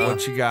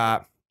 What you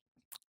got?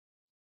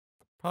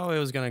 Probably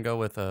was gonna go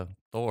with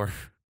Thor.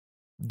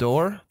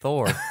 Door?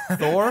 Thor.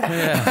 Thor?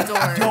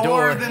 Yeah.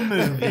 Door the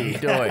movie.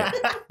 Door.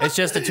 It's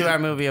just a 2-hour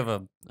movie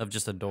of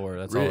just a door.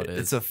 That's all it is.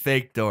 It's a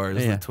fake door,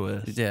 is Yeah. the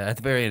twist. Yeah, at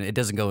the very end, it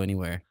doesn't go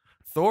anywhere.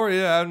 Thor,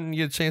 yeah, I didn't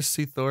get a chance to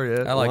see Thor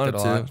yet. I liked it a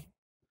Wanted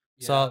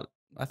lot. to.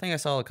 I think I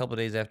saw a couple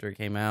days after it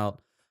came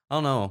out. I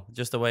don't know,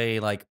 just the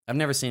way like I've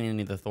never seen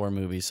any of the Thor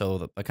movies,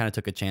 so I kind of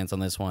took a chance on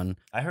this one.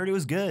 I heard it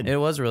was good. It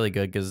was really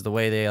good because the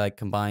way they like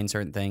combine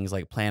certain things,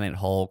 like Planet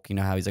Hulk, you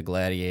know how he's a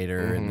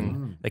gladiator, and then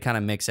Mhm. they kind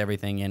of mix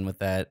everything in with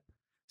that,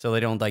 so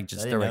they don't like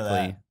just I didn't know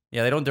directly. that.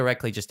 Yeah, they don't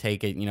directly just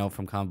take it,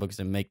 from comic books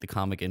and make the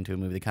comic into a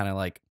movie. They kind of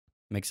like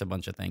mix a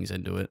bunch of things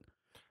into it.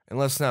 And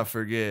let's not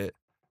forget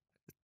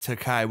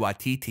Takai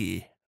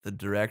Waititi, the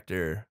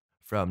director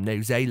from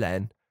New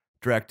Zealand,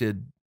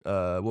 directed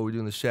What We Do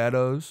in the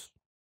Shadows,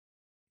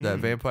 that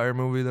Mm. vampire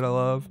movie that I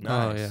love. Nice.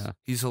 Oh yeah,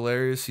 He's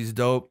hilarious. He's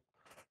dope.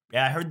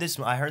 Yeah, I heard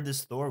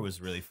this Thor was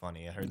really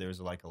funny. I heard there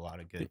was like a lot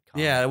of good.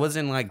 yeah. It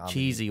wasn't like comedy.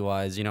 cheesy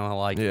wise, how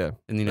like Yeah,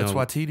 and that's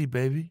Waititi,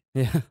 baby.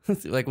 Yeah,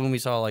 like when we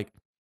saw like,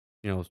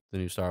 the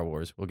new Star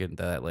Wars. We'll get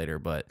into that later,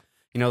 but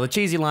the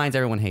cheesy lines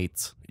everyone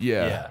hates.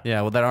 Yeah.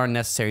 Yeah, well, that aren't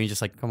necessary. You're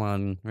just like, come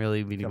on,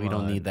 really, we Come don't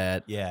on. need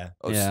that. Yeah.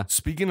 Oh, Yeah.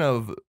 Speaking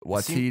of seem-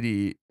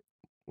 Waititi,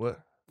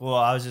 what? Well,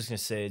 I was just gonna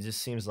say, it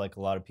just seems like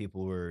a lot of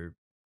people were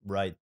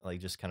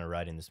just kind of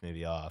writing this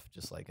movie off,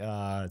 just like,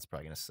 it's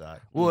probably gonna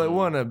suck. Well, it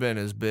wouldn't have been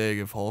as big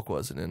if Hulk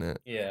wasn't in it.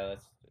 Yeah,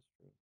 that's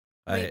true.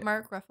 Wait,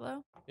 Mark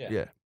Ruffalo?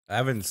 Yeah. I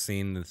haven't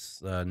seen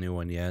this new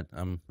one yet.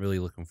 I'm really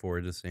looking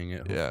forward to seeing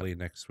it. Yeah. Hopefully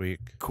next week.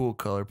 Cool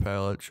color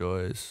palette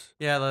choice.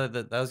 Yeah,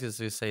 I was just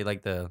gonna say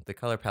like the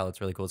color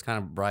palette's really cool. It's kind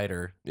of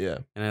brighter, Yeah.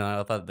 and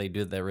I thought they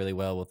did that really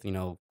well with kind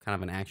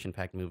of an action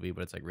packed movie,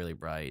 but it's like really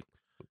bright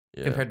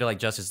Yeah. compared to like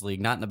Justice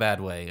League, not in a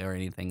bad way or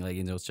anything. Like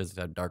it's just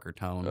a darker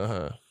tone,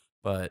 Uh-huh.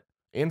 but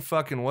And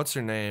fucking what's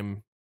her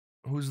name?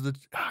 Who's the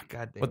God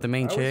damn What, the it.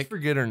 main I always chick?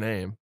 forget her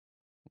name.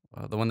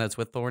 the one that's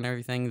with Thor and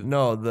everything.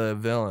 No, the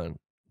villain.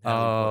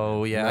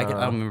 Oh yeah, I No.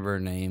 don't remember her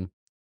name.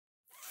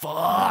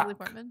 Natalie Fuck.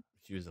 Portman?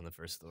 She was in the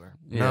first Thor.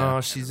 Yeah.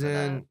 No, she's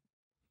remember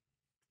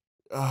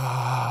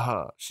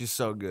in. She's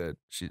so good.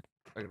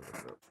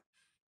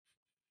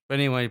 But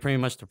anyway, pretty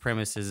much the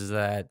premise is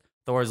that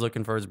Thor's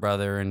looking for his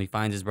brother, and he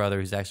finds his brother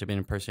who's actually been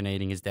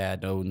impersonating his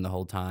dad, Odin, the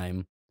whole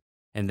time.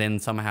 And then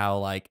somehow,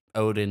 like,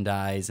 Odin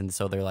dies, and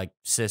so their, like,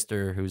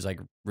 sister, who's, like,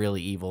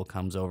 really evil,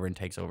 comes over and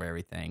takes over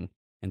everything.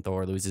 And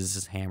Thor loses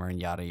his hammer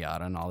and yada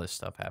yada, and all this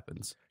stuff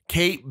happens.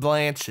 Kate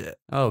Blanchett.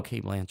 Oh,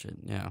 Kate Blanchett,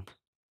 yeah.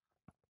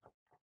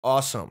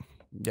 Awesome.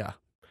 Yeah.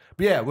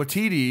 But yeah,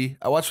 Waititi,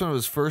 I watched one of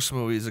his first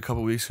movies a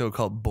couple weeks ago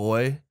called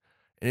Boy,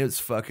 and it was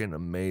fucking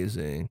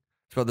amazing.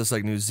 It's about this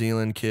like New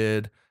Zealand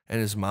kid, and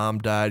his mom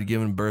died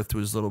giving birth to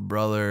his little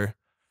brother,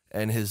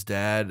 and his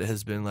dad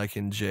has been like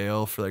in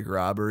jail for like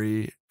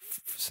robbery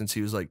since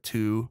he was like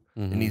 2,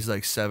 Mhm. and he's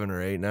like 7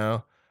 or 8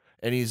 now.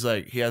 And he's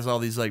like, he has all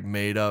these like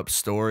made up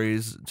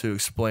stories to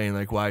explain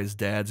like why his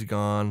dad's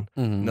gone,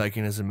 Mhm. like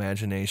in his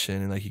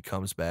imagination, and like he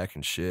comes back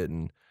and shit,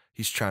 and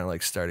he's trying to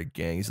like start a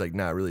gang. He's like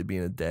not really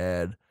being a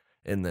dad,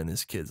 and then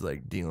his kid's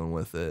like dealing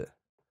with it.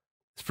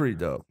 It's pretty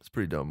dope. It's a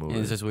pretty dope movie.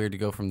 And it's just weird to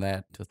go from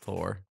that to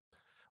Thor.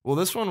 Well,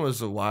 this one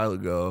was a while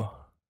ago.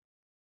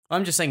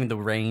 I'm just saying the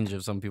range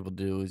of some people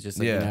do is just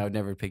like, Yeah. I would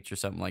never picture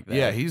something like that.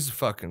 Yeah, he's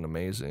fucking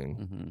amazing.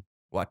 hmm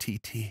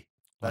Waititi,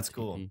 That's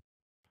cool. he's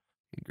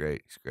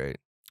great. He's great.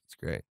 It's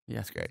great. Yeah,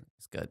 It's great.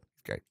 It's good.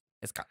 It's great.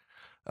 It's good.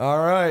 All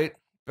right,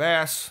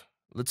 Bass.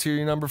 Let's hear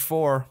your number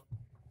 4.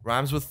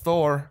 Rhymes with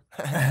Thor.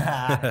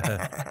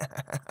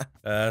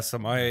 So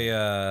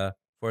my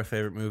fourth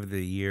favorite movie of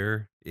the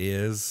year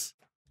is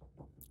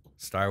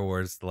Star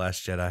Wars: The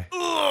Last Jedi.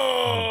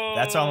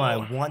 That's on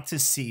my want to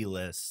see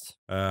list.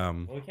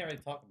 Well, we can't really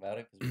talk about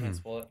it because we can't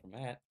spoil it for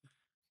Matt.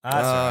 That's Oh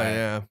all right.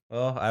 yeah,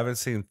 Well, I haven't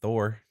seen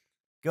Thor.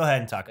 Go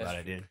ahead and talk That's about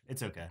it, dude.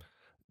 It's okay.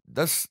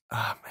 that's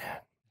man.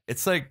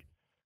 It's like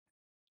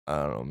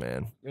I don't know,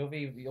 man. You'll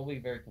be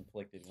very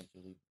conflicted once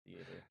you leave the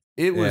theater.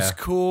 It was Yeah.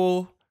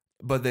 cool,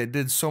 but they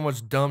did so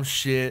much dumb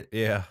shit.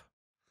 Yeah,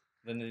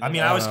 I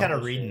mean, I was know. kind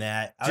of reading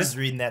that. I was Just-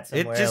 reading that it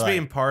somewhere. just like,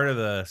 being part of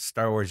the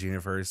Star Wars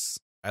universe.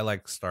 I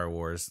like Star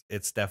Wars.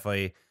 It's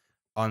definitely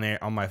on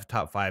there on my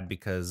top 5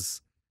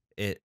 because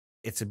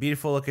it's a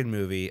beautiful looking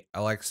movie. I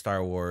like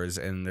Star Wars,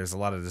 and there's a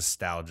lot of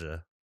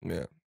nostalgia.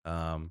 Yeah,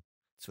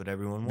 That's what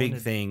everyone Big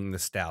wanted. thing,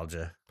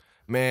 nostalgia.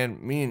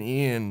 man. Me and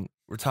Ian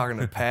were talking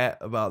to Pat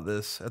about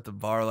this at the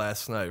bar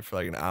last night for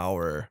like an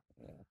hour.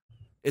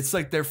 It's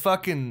like they're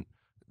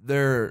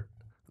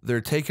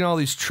taking all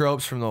these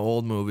tropes from the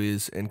old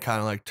movies and kind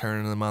of like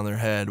turning them on their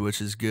head,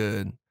 which is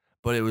good.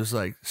 but it was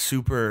like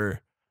super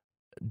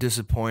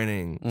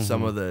disappointing.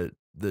 Some of the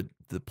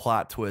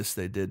plot twists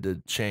they did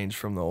to change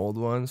from the old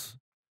ones,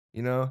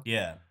 you know?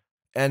 Yeah.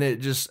 And it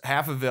just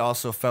half of it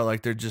also felt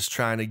like they're just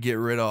trying to get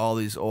rid of all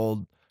these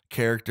old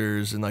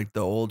characters and like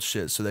the old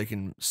shit so they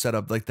can set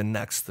up like the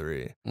next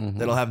 3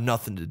 that'll have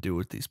nothing to do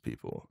with these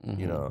people,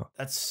 you know?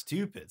 That's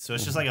stupid. So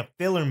it's just like a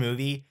filler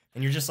movie,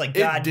 and you're just like,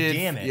 God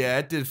damn it. Yeah,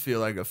 it did feel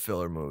like a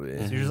filler movie.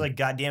 So you're just like,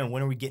 God damn it,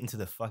 when are we getting to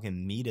the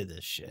fucking meat of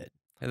this shit?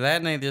 That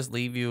and they just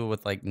leave you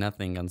with like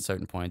nothing on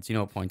certain points. You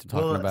know what points I'm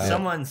talking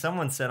about?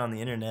 Someone said on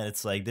the internet,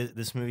 it's like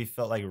this movie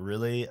felt like a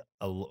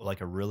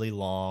really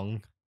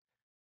long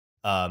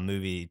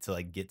movie to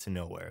like get to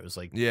nowhere. It was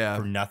like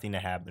for nothing to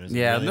happen. It was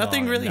really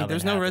nothing long, really. nothing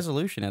There's no happened.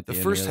 resolution at the The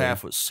end. first really.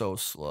 half was so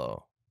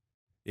slow.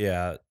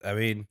 Yeah, I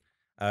mean,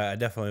 I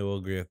definitely will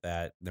agree with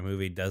that. The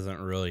movie doesn't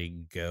really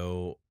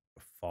go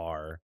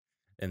far,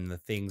 and the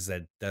things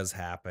that does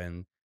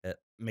happen that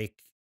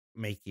make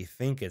you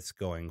think it's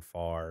going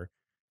far,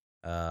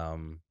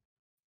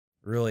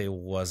 really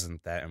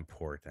wasn't that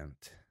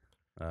important.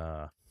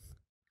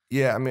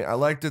 Yeah, I mean, I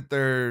like that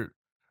they're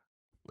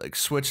like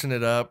switching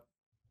it up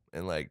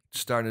and like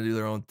starting to do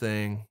their own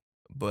thing,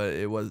 but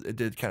it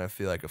did kind of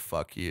feel like a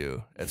fuck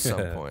you at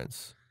some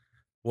points.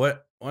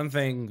 One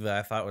thing that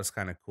I thought was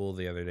kind of cool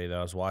the other day that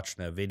I was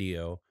watching a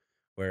video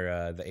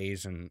where the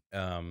Asian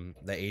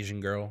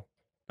girl,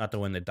 not the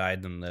one that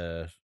died in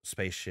the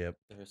spaceship,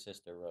 Her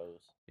sister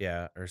Rose.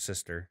 yeah, her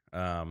sister.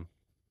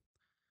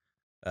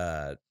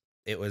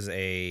 It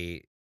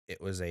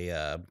was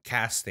a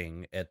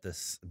casting at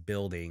this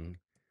building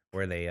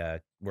where they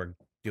were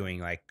doing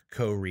like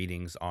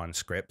co-readings on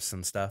scripts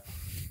and stuff,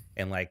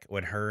 and like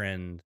when her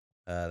and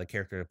the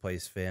character that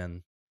plays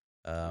Finn,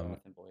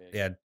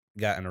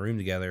 got in a room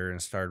together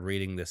and started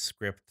reading the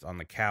script on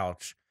the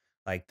couch,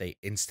 like they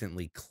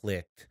instantly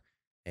clicked,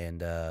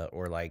 and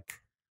or like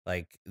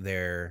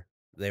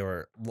they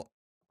were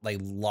like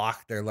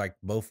locked. They're like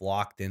both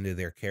locked into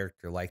their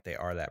character, like they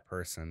are that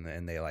person,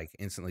 and they like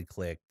instantly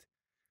clicked.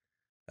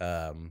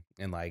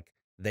 And like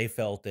they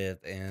felt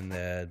it, and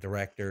the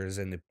directors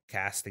and the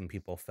casting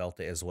people felt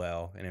it as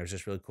well. And it was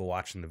just really cool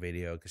watching the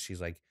video because she's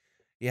like,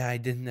 "Yeah, I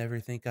didn't ever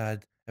think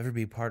I'd ever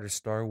be part of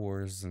Star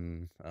Wars,"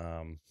 and I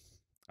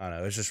don't know.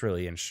 It was just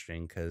really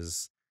interesting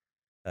because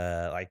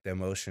like the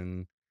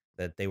emotion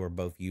that they were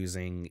both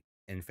using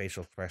and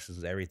facial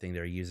expressions, everything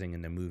they're using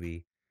in the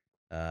movie,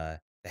 they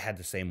had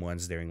the same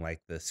ones during like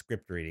the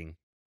script reading,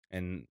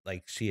 and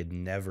like she had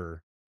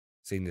never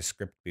seen the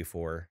script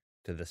before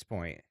to this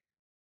point,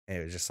 and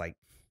it was just like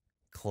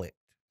clicked.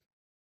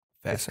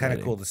 It's kind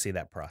of cool to see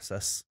that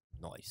process.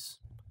 Nice.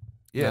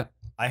 Yeah.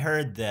 I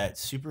heard that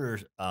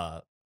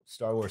Star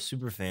Wars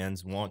super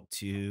fans want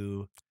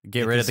to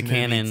Get rid of this the movie-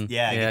 canon.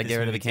 get this get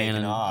rid of movie the taken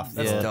canon. off.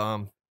 That's yeah.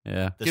 dumb.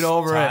 Yeah. The Get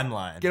over it.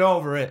 timeline. Get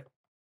over it.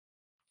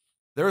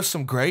 There were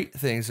some great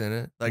things in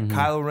it. Like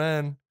Kylo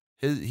Ren,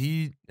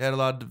 he had a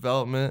lot of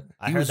development.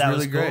 I He heard was that really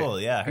was great. cool.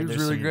 Yeah, I He heard was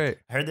there's really some- great.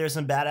 I heard there's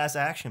some badass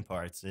action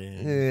parts.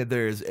 Yeah,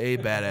 there's a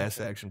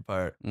badass action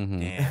part. Mm-hmm.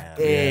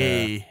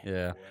 Damn.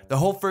 Yeah. The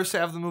whole first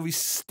half of the movie's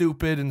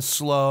stupid and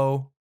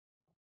slow,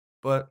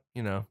 but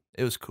you know,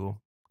 it was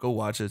cool. Go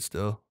watch it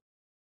still.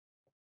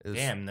 It was-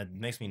 Damn, that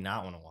makes me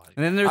not want to watch it.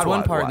 And then there's I'd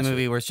one part of watch the it.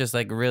 movie where it's just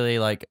like really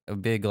like a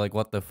big like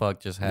what the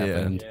fuck just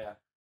happened.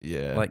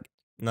 Yeah. Like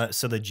No,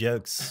 so the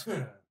jokes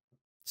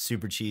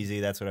super cheesy.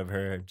 That's what I've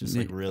heard. Just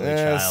like really Eh,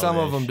 childish. some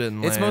of them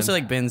didn't. it's mostly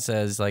land. like Ben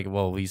says like,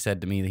 well, he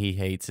said to me that he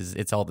hates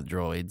it's all the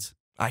droids.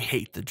 I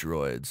hate the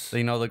droids. So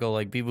you know they go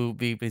like beep boop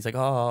beep. He's like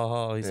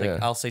oh. He's Yeah.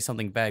 like I'll say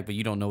something back, but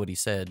you don't know what he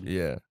said.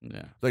 Yeah.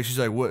 Yeah. Like she's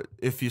like, what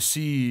if you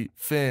see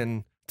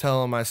Finn?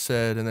 Tell him I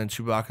said, and then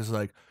Chewbacca's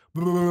like,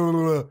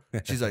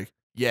 she's like,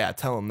 yeah,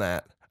 tell him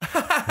that.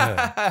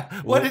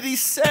 What did he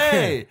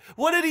say?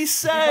 What did he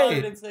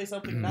say? say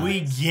something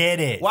We get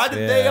it. Why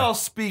did they Yeah. all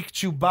speak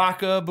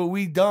Chewbacca, but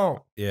we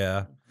don't?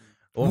 Yeah.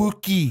 Well,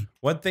 Wookiee.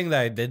 one thing that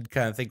I did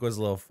kind of think was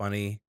a little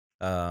funny,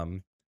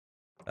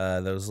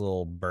 those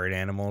little bird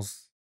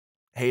animals.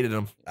 Hated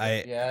him.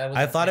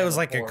 I thought it was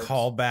like a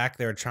callback.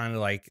 They were trying to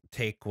like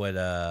take what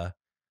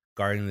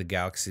Guardian of the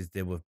Galaxy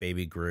did with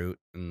Baby Groot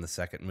in the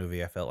second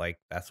movie. I felt like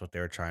that's what they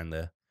were trying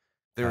to.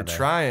 They were Kinda.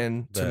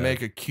 trying to The-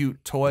 make a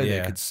cute toy they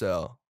Yeah. could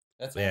sell.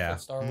 That's Yeah.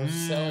 what Star Wars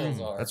cells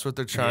are. That's what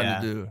they're trying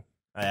Yeah. to do.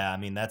 Yeah, I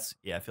mean that's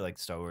I feel like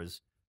Star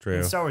Wars. True.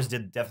 And Star Wars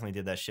definitely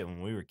did that shit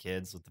when we were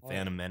kids with the Oh.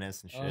 Phantom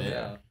Menace and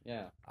shit.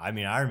 yeah. I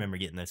mean, I remember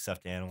getting that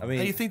stuffed animal. I mean,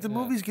 How do you think the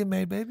movies get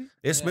made, baby?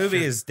 this Yeah. movie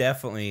Sure. is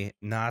definitely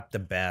not the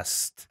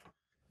best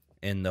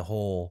in the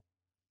whole.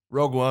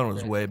 Rogue One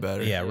was way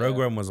better. Yeah, Rogue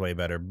One was way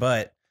better.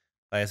 But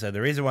like I said,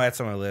 the reason why it's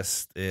on my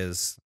list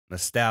is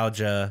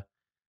nostalgia.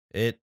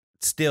 It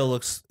still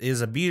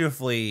is a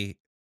beautifully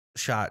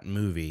shot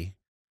movie.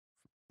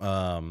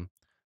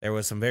 There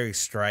was some very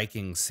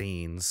striking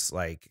scenes,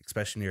 like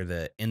especially near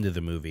the end of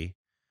the movie.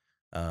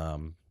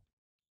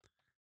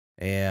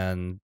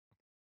 And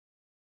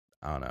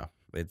I don't know.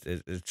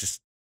 It's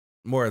just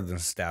more of the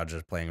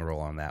nostalgia playing a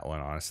role on that one,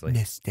 honestly.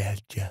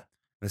 Nostalgia.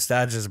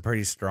 Nostalgia is a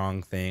pretty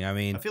strong thing. I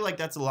mean, I feel like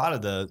that's a lot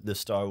of the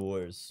Star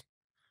Wars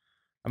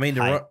I mean,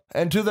 Hype.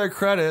 And to their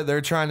credit,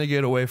 they're trying to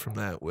get away from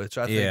that, which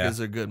I think Yeah. is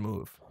a good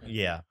move.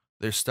 Yeah.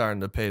 They're starting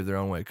to pave their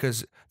own way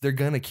because they're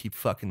gonna keep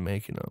fucking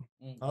making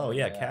them. Oh,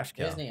 yeah, cash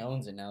cow. Disney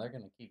owns it now. They're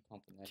gonna keep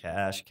pumping that.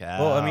 Cash cow.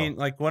 well, I mean,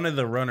 like one of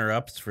the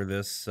runner-ups for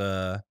this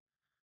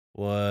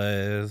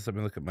was. Let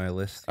me look at my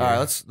list. All Here.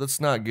 right, let's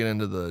not get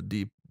into the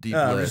deep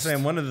No, I'm list. just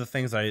saying one of the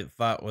things I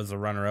thought was a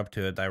runner-up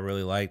to it that I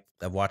really liked.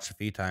 I've watched a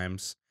few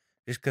times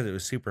just because it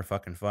was super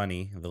fucking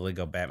funny. The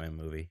Lego Batman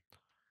movie.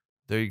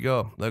 There you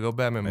go, Lego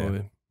Batman Yeah.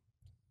 movie.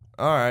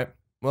 All right,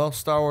 well,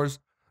 Star Wars,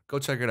 go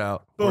check it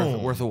out.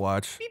 Boom. Worth a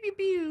watch.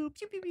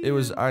 It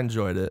was. I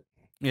enjoyed it.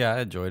 Yeah, I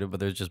enjoyed it, but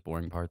there's just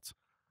boring parts.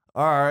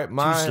 All right,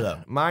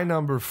 slow. my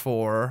number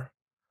 4.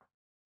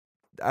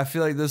 I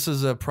feel like this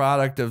is a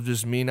product of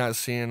just me not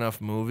seeing enough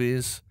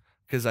movies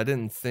because I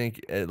didn't think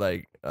it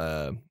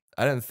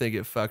I didn't think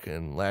it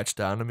fucking latched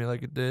on to me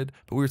like it did.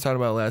 But we were talking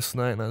about it last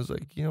night, and I was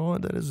like, you know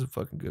what? That is a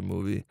fucking good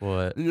movie.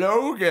 What?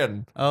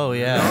 Logan. Oh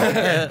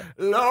yeah.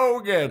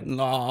 Logan.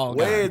 No.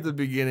 Way at the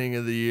beginning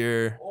of the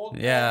year.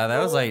 Yeah, that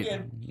was like.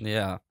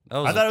 Yeah, that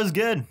was. I thought it was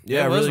good.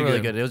 yeah, it was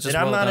really good. It was just.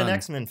 And I'm well not an done.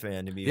 X-Men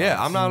fan, to be Yeah,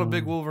 honest. I'm not a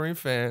big Wolverine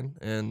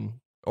fan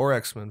or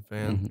X-Men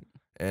fan, Mhm.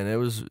 and it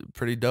was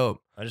pretty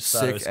dope. I just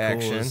thought it sick was cool.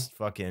 action. It was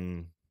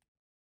fucking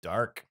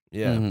dark.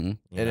 Yeah. Mhm.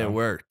 you And it know?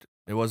 worked.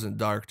 It wasn't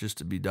dark just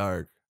to be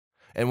dark.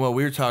 And what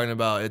we were talking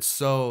about, it's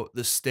so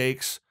the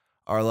stakes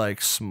are like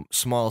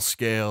small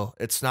scale.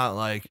 It's not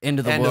like End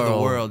of the end of the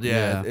world. world.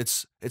 Yeah, Yeah.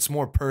 it's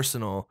more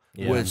personal,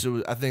 Yeah. which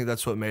I think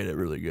that's what made it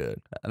really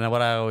good. And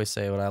what I always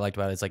say, what I liked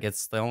about it is like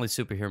it's the only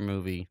superhero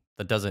movie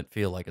that doesn't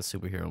feel like a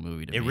superhero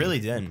movie to me. It really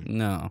didn't.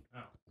 No.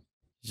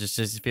 It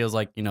just feels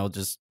like,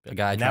 just a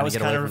guy And trying that was to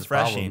get kind away of from his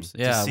refreshing problems. to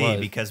Yeah, see it was.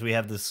 because we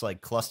have this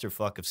like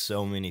clusterfuck of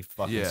so many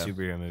fucking Yeah.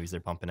 superhero movies they're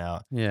pumping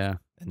out, Yeah.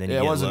 and then Yeah,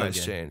 you it get was a Logan.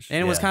 nice change. And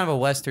it was Yeah. kind of a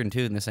Western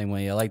too in the same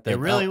way. I like the It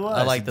really was.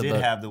 I like it did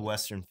the have the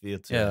Western feel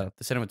to yeah, it.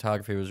 the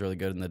cinematography was really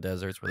good in the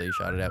deserts where they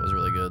shot it at was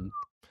really good.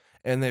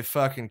 And they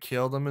fucking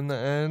killed him in the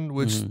end,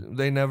 which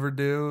they never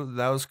do.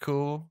 That was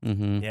cool.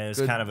 Mm-hmm. Yeah, it was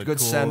Good- kind of a good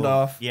cool,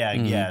 send-off. Yeah,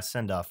 Mhm. yeah,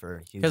 send off for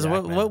Hugh Because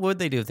Jackman. what would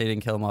they do if they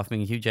didn't kill him off? I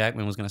mean, Hugh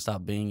Jackman was going to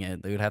stop being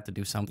it. They would have to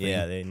do something.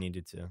 Yeah, they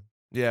needed to.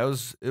 Yeah, it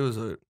was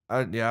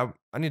I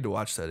need to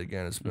watch that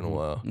again. It's been a Mhm.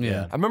 while.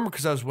 Yeah. I remember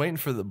because I was waiting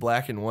for the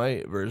black and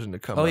white version to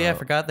come out. Oh yeah, I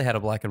forgot they had a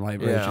black and white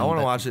version. Yeah, I want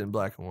to that- watch it in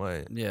black and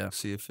white. Yeah.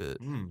 See if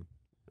it Mm.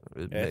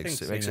 it Yeah, I makes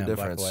think it makes a seeing that in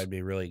black and difference. white would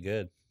be really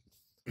good.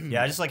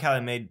 Yeah, I just like how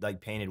it made like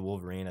painted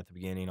Wolverine at the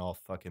beginning, all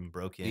fucking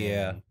broken,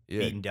 Yeah. and Yeah.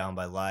 beaten down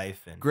by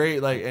life, and Great,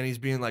 like, and he's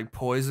being like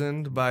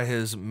poisoned by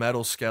his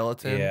metal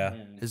skeleton. Yeah.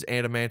 His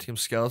adamantium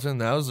skeleton.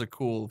 That was a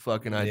cool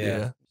fucking Yeah.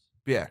 idea.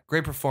 Yeah,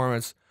 great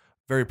performance.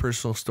 Very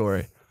personal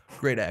story.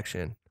 Great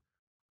action.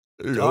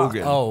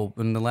 Logan. Oh,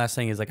 and the last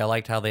thing is like I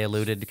liked how they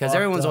alluded because Fucked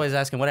everyone's up. always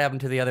asking what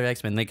happened to the other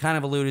X-Men. They kind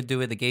of alluded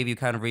to it. They gave you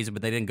kind of reason,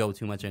 but they didn't go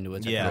too much into it.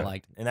 Which I yeah, kind of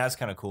liked. and that's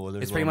kind of cool.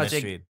 There's It's a pretty little much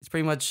mystery. it's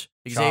pretty much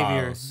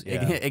Charles,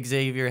 Xavier. yeah.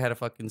 Xavier had a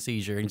fucking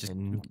seizure and just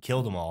and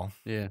killed them all.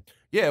 yeah.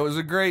 Yeah, it was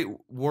a great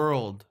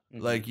world.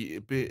 Mhm.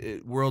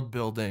 Like world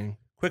building.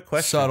 Quick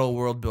question. Subtle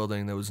world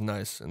building that was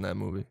nice in that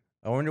movie.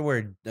 I wonder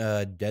where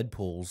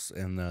Deadpool's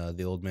in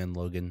the Old Man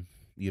Logan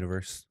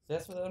universe.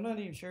 That's what I'm not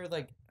even sure.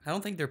 Like I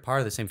don't think they're part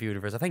of the same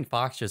universe. I think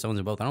Fox just owns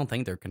them both. I don't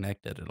think they're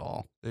connected at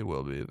all. They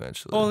will be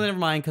eventually. Oh, never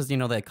mind, because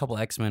that couple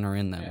X-Men are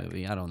in that Yeah.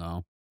 movie. I don't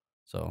know,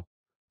 so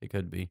it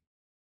could be.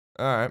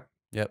 All right.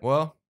 Yep.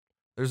 Well,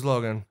 there's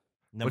Logan.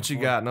 Number What you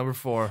 4. got? Number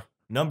 4.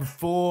 Number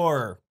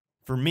 4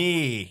 for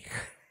me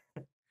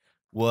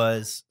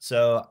was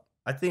so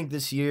I think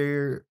this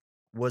year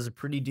was a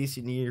pretty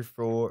decent year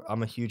for.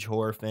 I'm a huge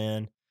horror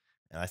fan,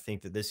 and I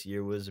think that this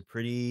year was a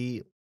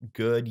pretty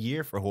good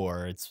year for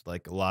horror. It's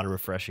like a lot of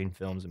refreshing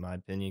films, in my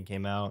opinion,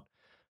 came out,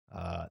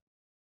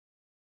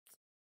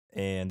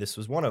 and this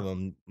was one of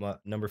them.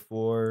 Number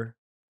 4,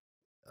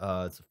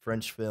 it's a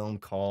French film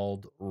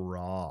called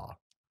Raw.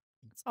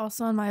 It's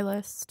also on my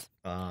list.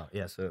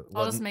 Yeah, so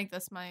I'll just make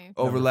this my.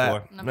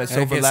 Overlap. four. Number Let's I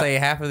can overlap. say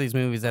half of these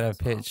movies that I've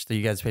pitched that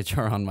you guys pitch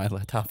are on my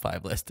top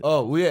 5 list.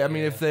 Oh, I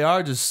mean, if they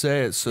are, just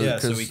say it. So, Yeah,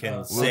 so 'cause we can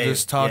we'll say-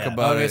 just talk yeah. I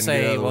about was it. gonna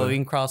and get say, out of the well, way. we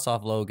can cross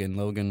off Logan.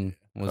 Logan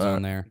was Alright.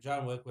 on there.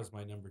 John Wick was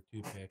my number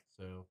 2 pick,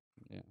 so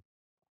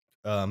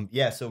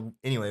Yeah, so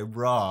anyway,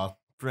 Raw,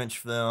 French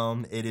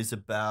film. It is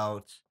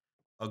about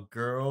a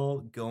girl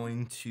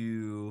going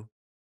to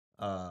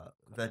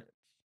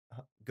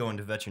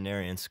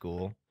veterinarian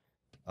school.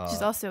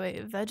 She's also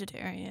a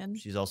vegetarian.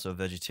 She's also a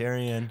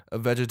vegetarian. A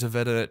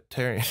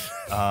vegetarian.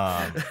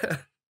 Um,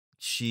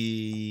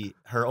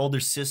 her older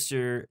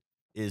sister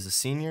is a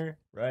senior,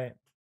 right?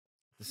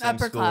 The same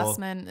school.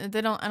 Upperclassmen.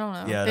 They don't. I don't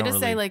know. Yeah, they don't just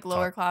say really like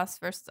lower talk- class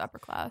versus upper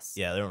class.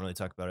 Yeah, they don't really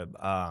talk about it.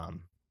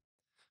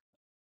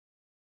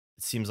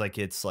 It seems like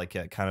it's like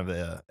a kind of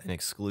an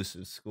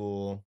exclusive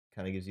school.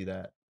 Kind of gives you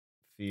that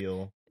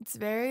feel. It's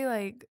very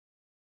like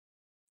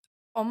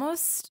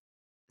almost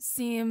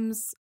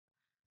seems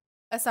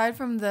aside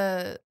from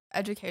the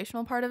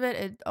educational part of it,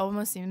 it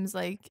almost seems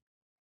like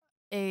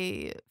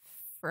a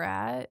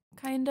frat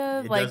kind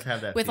of It does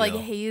have that with like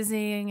feel.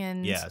 hazing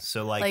and Yeah,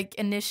 so like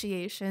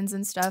initiations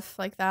and stuff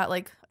like that,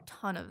 like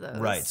ton of those.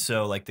 Right.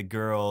 So like the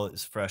girl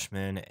is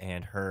freshman,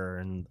 and her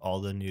and all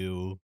the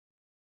new,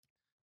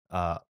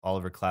 all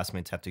of her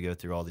classmates have to go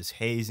through all these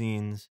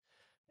hazings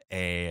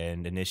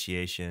and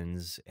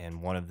initiations,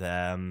 and one of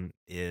them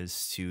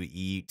is to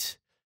eat.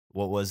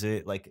 What was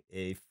it? Like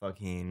a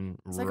fucking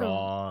It's like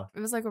raw.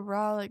 It was like a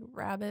raw like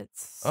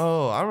rabbits.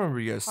 Oh, I remember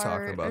you guys Heart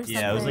talking or about this.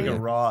 Yeah, it was like a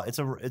something. raw.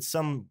 It's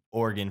some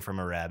organ from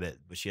a rabbit,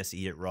 but she has to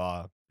eat it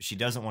raw. She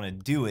doesn't want to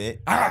do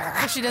it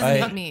But she doesn't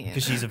I- eat meat.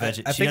 because she's a I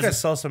vegetarian. think I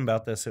saw something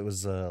about this. It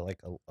was like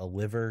a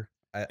liver.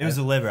 It was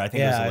a liver. I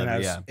think it was a liver.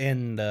 Yeah.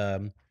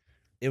 and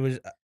it was.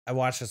 I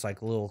watched this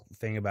like little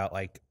thing about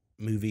like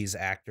movies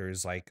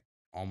actors like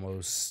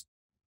almost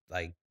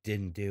like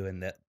didn't do,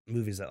 and that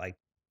movies that like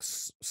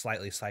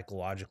slightly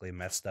psychologically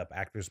messed up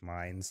actors'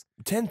 minds.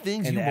 10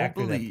 things And you the won't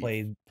actor believe.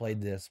 that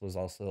played this was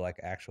also like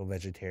actual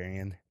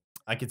vegetarian.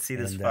 I could see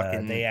this And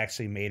fucking. they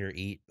actually made her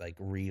eat like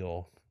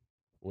real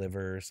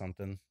liver or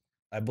something.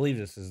 I believe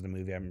this is the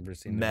movie I remember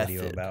seeing the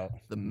video Method. about.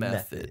 The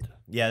method.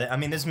 Yeah, I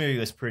mean, this movie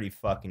was pretty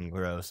fucking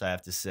gross. I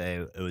have to say,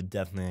 it would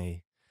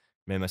definitely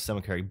made my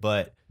stomach hurt.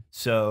 But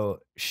so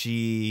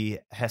she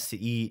has to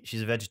eat.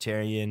 She's a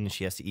vegetarian.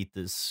 She has to eat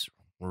this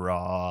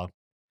raw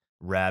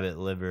rabbit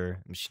liver.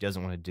 And she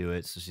doesn't want to do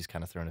it, so she's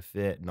kind of throwing a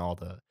fit. And all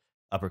the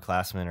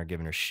upperclassmen are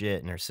giving her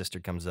shit. And her sister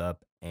comes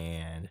up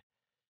and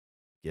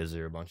gives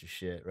her a bunch of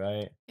shit.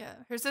 Right? Yeah,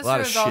 her sister lot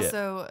of was shit.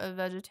 also a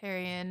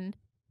vegetarian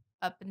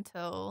up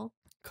until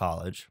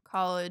College.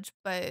 college,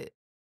 but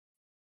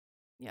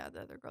yeah,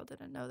 the other girl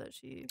didn't know that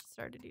she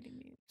started eating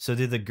meat. So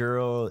did the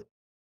girl?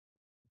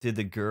 Did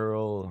the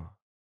girl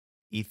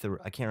eat the?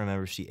 I can't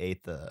remember if she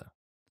ate the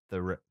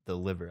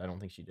liver. I don't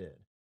think she did.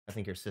 I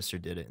think her sister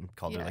did it and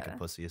called her like a Yeah.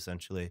 pussy,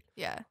 essentially.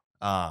 Yeah.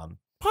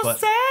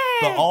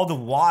 But all the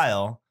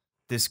while,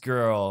 this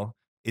girl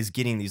is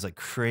getting these like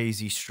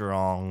crazy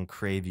strong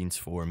cravings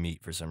for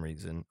meat for some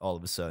reason. All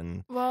of a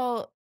sudden,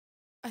 Well,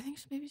 I think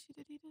maybe she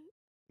did eat it.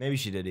 maybe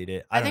she did eat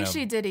it. I don't think know.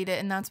 she did eat it,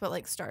 and that's what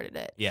like started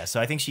it. Yeah, so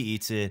I think she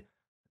eats it.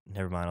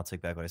 Never mind. I'll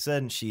take back what I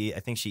said. I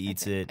think she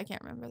eats I it.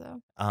 can't remember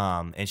though.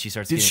 And she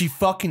starts. Did she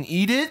fucking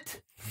eat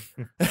it?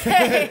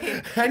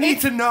 Hey, I need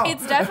to know.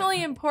 It's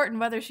definitely important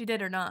whether she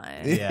did or not.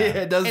 Yeah.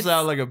 It does It's-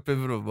 sound like a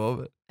pivotal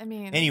moment. I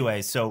mean,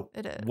 Anyway, so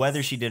it is.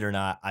 whether she did or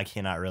not, I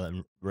cannot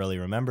really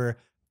remember.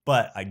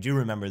 But I do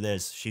remember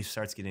this. She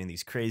starts getting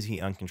these crazy,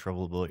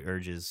 uncontrollable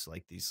urges,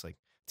 like these, like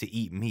to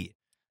eat meat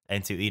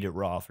and to eat it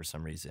raw for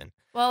some reason.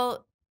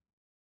 Well,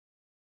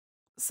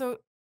 so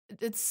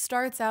it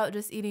starts out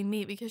just eating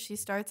meat because she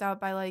starts out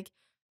by like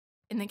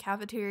in the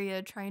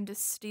cafeteria trying to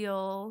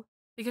steal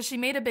because she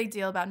made a big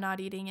deal about not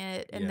eating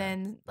it, and Yeah.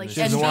 then like She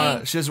She and doesn't being-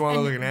 want. She doesn't want to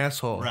and- look like an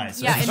asshole. Right,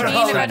 so Yeah, and she's being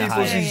trying a to hide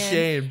people it. she's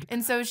vegetarian. shamed.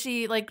 and so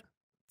she like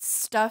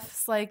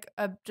stuffs like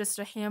just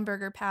a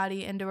hamburger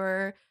patty into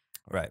her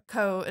Right.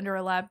 coat, into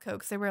her lab coat,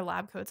 because they wear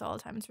lab coats all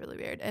the time. It's really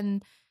weird.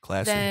 And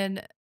Classy.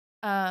 then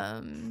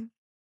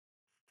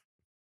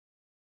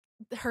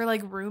her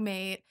like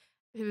roommate,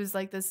 who's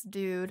like this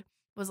dude,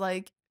 was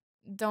like,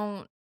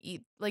 don't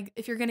eat, like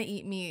if you're gonna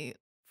eat meat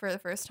for the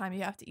first time,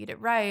 you have to eat it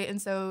right.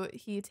 And so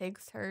he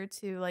takes her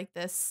to like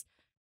this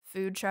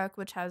food truck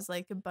which has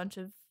like a bunch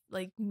of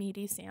like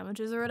meaty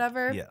sandwiches or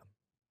whatever. Yeah.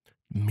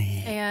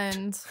 Meat.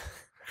 And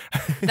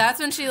that's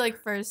when she like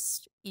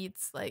first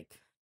eats like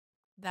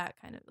that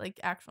kind of like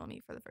actual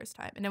meat for the first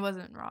time. And it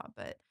wasn't raw,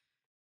 but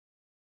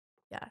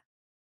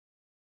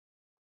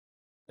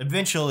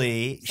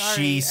Eventually, Sorry,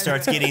 she I-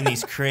 starts getting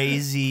these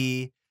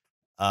crazy.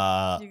 you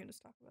can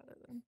just talk about it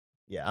then.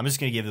 Yeah, I'm just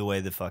gonna give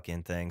away the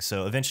fucking thing.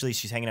 So eventually,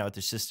 she's hanging out with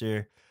her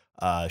sister.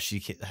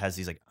 She has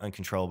these like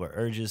uncontrollable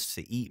urges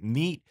to eat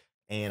meat,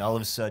 and all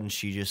of a sudden,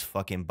 she just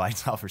fucking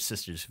bites off her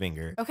sister's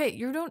finger. Okay,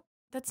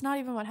 that's not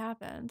even what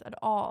happened at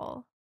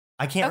all.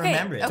 I can't Okay,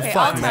 remember it. okay, That's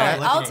I'll fucking tell bad. it.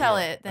 Looking I'll at tell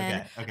you. it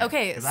then. Okay,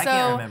 Okay, 'cause I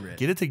can't so- remember it.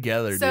 Get it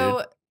together, So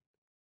dude.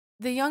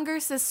 the younger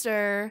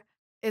sister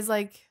is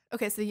like,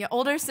 okay, so the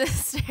older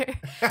sister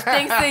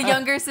thinks the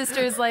younger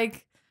sister is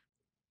like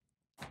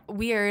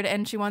weird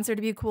and she wants her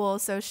to be cool.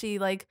 So she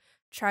like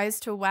tries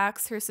to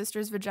wax her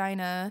sister's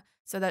vagina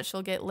so that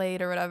she'll get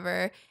laid or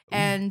whatever.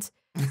 And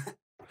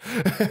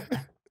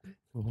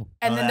Oh,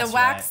 then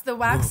that's the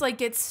wax like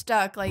gets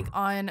stuck like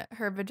on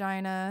her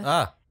vagina.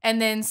 Ah,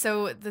 And then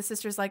so the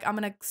sister's like, I'm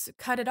gonna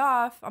cut it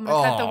off. I'm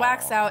gonna cut the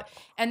wax Oh. out.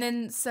 And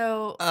then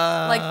so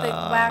like the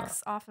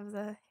wax off of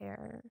the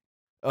hair.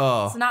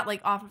 Oh. It's not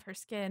like off of her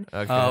skin.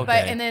 Okay. Oh,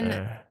 But okay.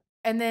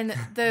 and then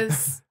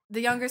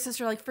the younger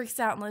sister like freaks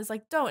out and is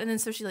like, don't. And then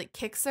so she like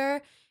kicks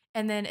her,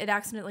 and then it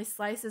accidentally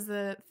slices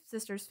the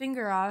sister's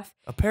finger off.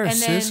 A pair of and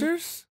then-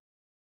 scissors?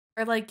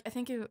 Or like I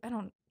think I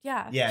don't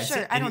Yeah,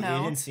 sure, I don't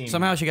know. It didn't seem,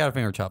 somehow she got her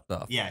finger chopped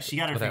off. Yeah, she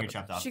got her Without- finger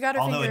chopped off. She got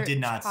her although finger it did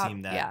not chopped,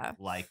 seem that yeah.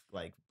 like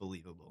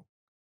believable.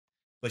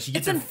 But she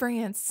gets It's her in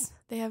France.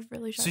 They have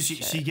really sharp so she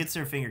shit. gets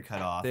her finger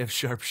cut off. They have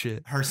sharp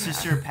shit. Her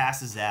sister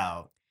passes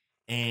out,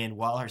 and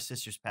while her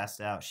sister's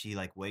passed out, she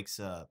like wakes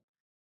up.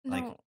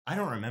 Like No. I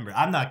don't remember.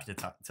 I'm not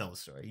gonna tell the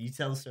story. You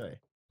tell the story.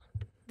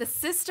 The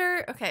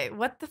sister, okay,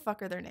 what the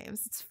fuck are their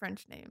names? It's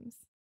French names.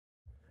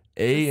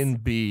 A This-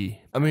 and B.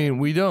 I mean,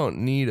 we don't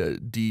need a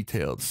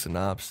detailed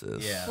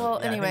synopsis. Yeah. Well,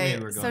 I think anyway,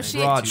 we were so going she-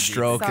 into Broad too deep.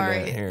 stroke. Stroking Sorry,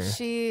 it here.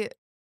 she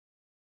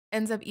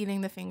ends up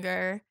eating the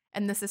finger,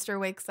 and the sister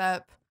wakes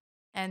up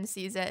and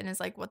sees it and is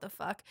like, "What the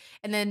fuck?"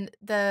 And then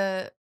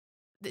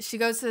she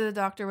goes to the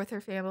doctor with her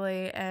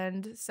family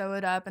and sew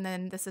it up, and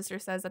then the sister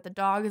says that the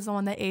dog is the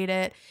one that ate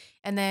it,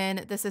 and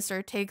then the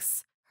sister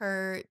takes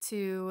her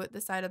to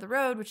the side of the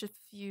road, which, if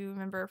you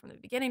remember from the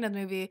beginning of the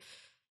movie,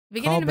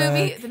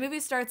 Callback. the movie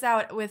starts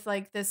out with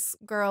like this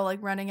girl like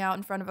running out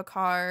in front of a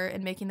car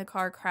and making the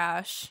car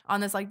crash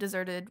on this like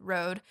deserted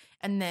road,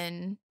 and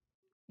then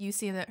you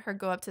see that her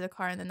go up to the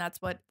car, and then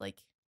that's what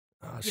like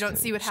Oh, you don't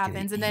see what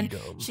happens, and then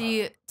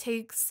she. she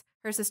takes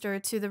her sister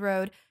to the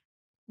road,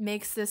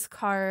 makes this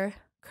car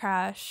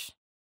crash,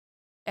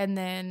 and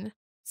then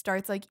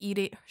starts like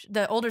eating.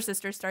 The older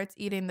sister starts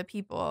eating the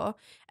people,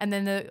 and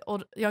then the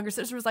younger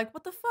sister was like,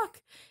 "What the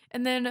fuck?"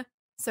 And then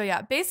so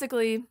yeah,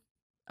 basically,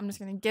 I'm just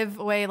gonna give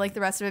away like the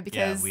rest of it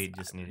because Yeah, we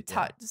just need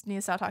to. just need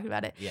to stop talking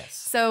about it. Yes.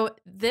 So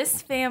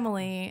this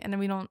family, and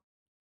then we don't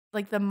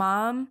like the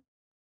mom,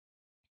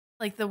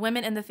 like the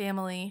women in the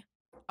family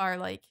are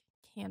like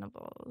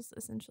cannibals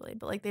essentially,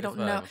 but like they That's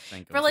don't what I know was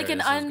thinking for, like, where an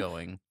this is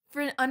going.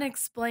 for an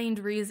unexplained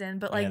reason,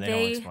 but Yeah, like they don't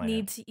they explain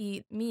need it. to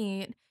eat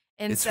meat,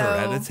 and It's so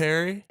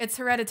hereditary. it's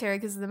hereditary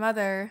because the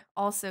mother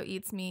also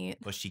eats meat.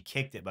 But she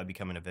kicked it by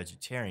becoming a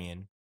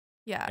vegetarian,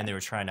 Yeah, and they were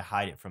trying to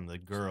hide it from the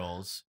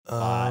girls. They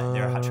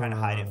were trying to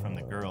hide it from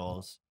the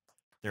girls.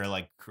 They're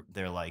like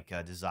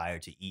desire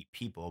to eat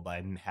people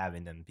by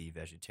having them be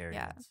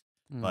vegetarians.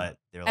 Mm. But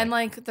they're and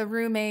like the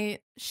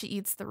roommate, she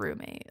eats the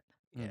roommate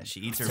yeah, she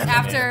eats her So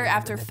roommate.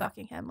 after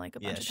fucking him like a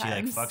Yeah, bunch of she like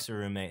times. fucks her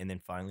roommate and then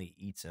finally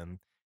eats him.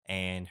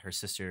 And her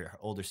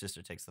older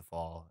sister, takes the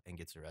fall and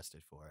gets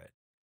arrested for it.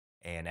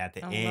 And at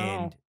the Oh,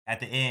 end,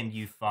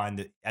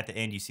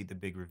 no. you see the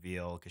big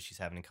reveal because she's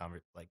having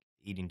like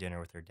eating dinner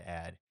with her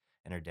dad,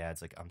 and her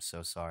dad's like, "I'm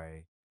so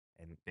sorry,"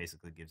 and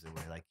basically gives it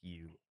away like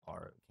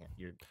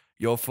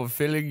You're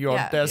fulfilling your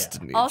Yeah.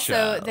 destiny. Also,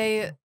 child.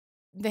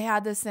 they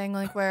had this thing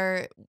like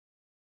where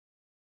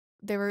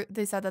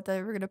they said that they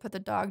were gonna put the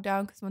dog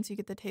down because once you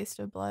get the taste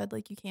of blood,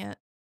 like you can't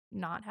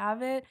not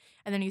have it,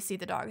 and then you see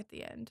the dog at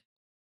the end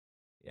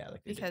yeah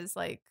like because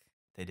like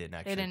they didn't they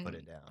actually didn't put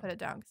it down. put it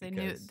down because they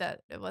knew because-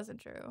 that it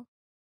wasn't true.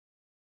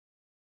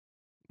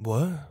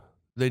 What?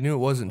 They knew it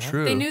wasn't What?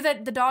 true. They knew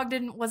that the dog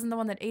wasn't the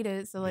one that ate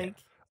it, so Yeah. like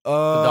The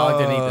dog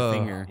didn't eat the Oh,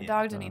 finger. the Yeah.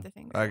 dog didn't eat the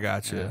finger. I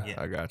got you.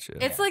 Yeah. I got you.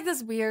 It's like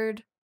this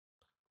weird.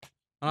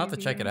 I'll have to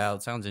check it Reviews.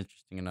 out. Sounds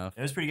interesting enough.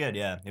 It was pretty good.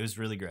 Yeah, it was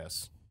really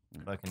gross.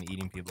 Fucking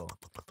eating people.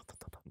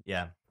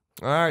 Yeah.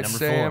 All right, Number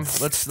Sam.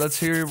 4. Let's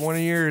hear one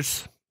of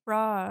yours.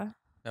 Raw.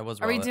 That was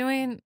Are we raw.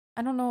 doing?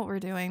 I don't know what we're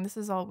doing. This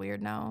is all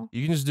weird now.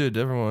 You can just do a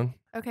different one.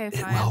 Okay, It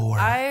fine. will work.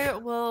 I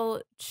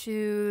will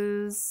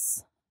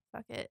choose.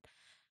 Fuck it.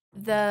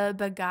 The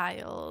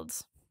Beguiled,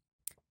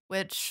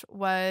 which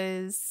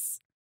was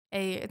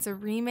it's a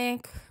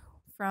remake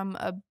from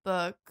a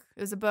book.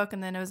 It was a book,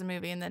 and then it was a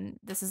movie, and then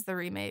this is the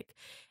remake.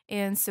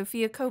 And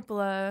Sofia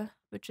Coppola,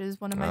 which is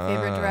one of my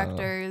favorite Ah.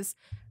 directors,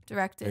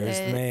 directed There's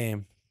the it.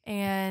 name.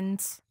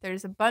 And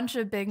there's a bunch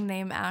of big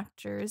name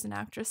actors and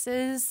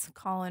actresses: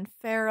 Colin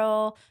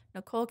Farrell,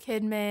 Nicole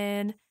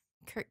Kidman,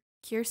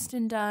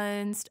 Kirsten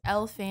Dunst,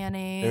 Elle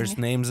Fanning. There's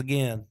names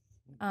again.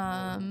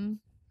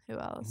 Who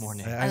else? More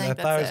names. I think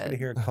thought I was that's going to it.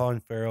 hear Colin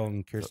Farrell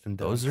and Kirsten Dunst.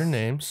 Those are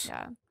names.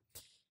 Yeah.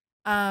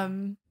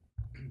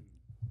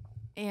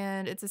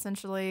 And it's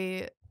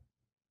essentially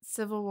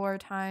Civil War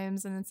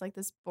times, and it's like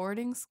this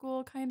boarding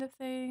school kind of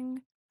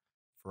thing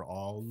For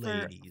all for-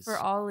 ladies. For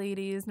all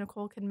ladies.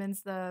 Nicole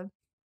Kidman's the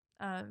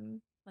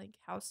like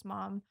house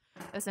mom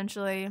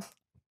essentially.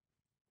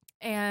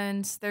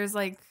 And there's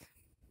like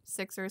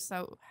 6 or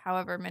so,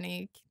 however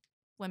many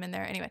women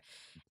there anyway.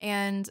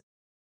 And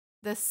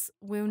this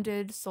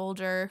wounded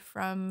soldier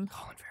from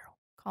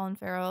Colin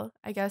Farrell,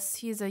 I guess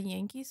he's a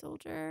Yankee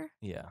soldier.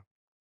 Yeah.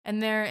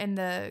 And they're in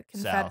the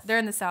South. they're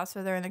in the South,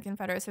 so they're in the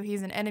Confederate. So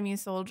he's an enemy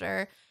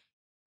soldier.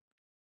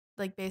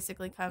 Like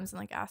basically comes and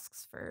like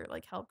asks for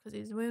like help because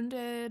he's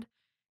wounded,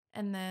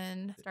 and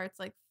then starts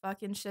like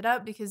fucking shit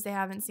up because they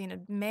haven't seen a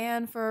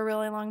man for a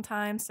really long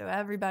time. So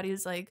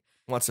everybody's like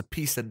Wants a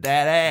piece of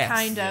that ass.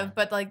 kind Yeah. of,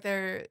 but like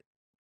they're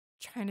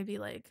trying to be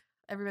like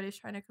everybody's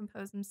trying to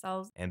compose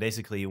themselves. And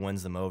basically, he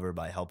wins them over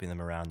by helping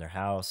them around their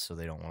house, so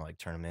they don't want to like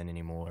turn them in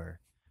anymore,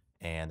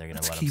 and they're gonna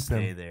Let's let him keep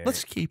stay him. there.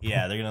 Let's keep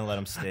Yeah, him. they're gonna let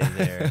him stay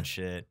there and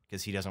shit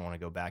because he doesn't want to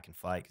go back and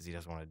fight because he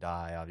doesn't want to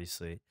die,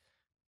 obviously.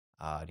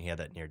 And he had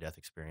that near-death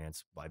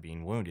experience by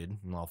being wounded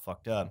and all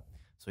fucked up,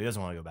 so he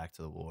doesn't want to go back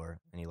to the war,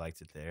 and he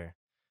likes it there.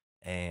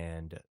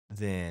 And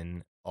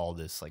then all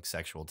this like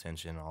sexual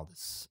tension, all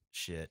this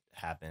shit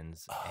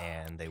happens,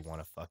 and they want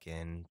to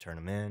fucking turn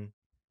him in.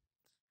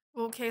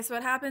 Okay, so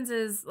what happens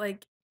is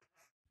like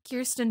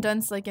Kirsten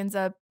Dunst like ends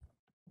up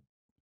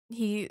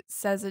he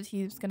says that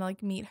he's gonna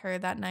like meet her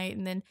that night,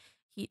 and then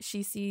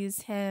she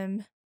sees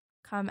him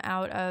come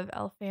out of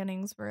Elle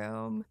Fanning's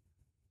room,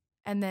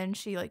 and then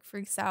she like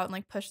freaks out and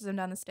like pushes him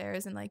down the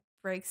stairs and like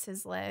breaks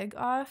his leg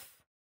off,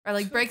 or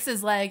like breaks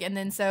his leg, and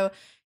then so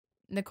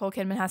Nicole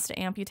Kidman has to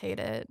amputate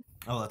it.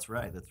 Oh, that's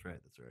right. That's right.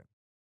 That's right.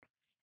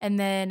 And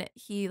then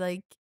he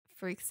like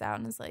freaks out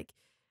and is like,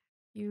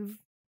 "You've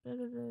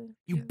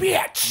You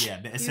bitch. Yeah,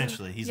 but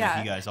essentially, he's yeah.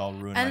 like, you guys all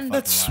ruined And my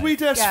That fucking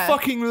sweet life. ass Yeah.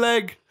 fucking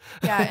leg.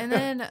 Yeah." And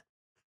then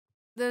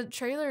the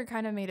trailer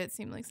kind of made it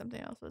seem like something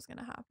else was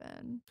gonna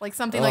happen, like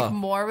something like Ugh.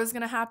 more was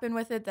gonna happen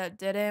with it that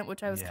didn't,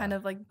 which I was Yeah. kind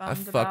of like I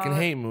bummed fucking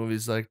about. hate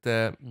movies like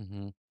that.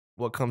 Mm-hmm.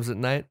 What comes at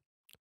night?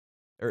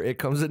 Or It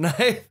Comes at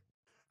Night?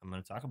 I'm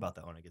gonna talk about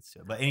that when it gets to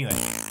it. But anyway,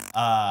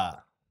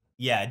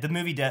 yeah, the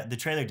movie, the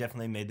trailer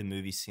definitely made the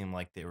movie seem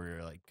like they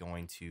were like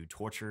going to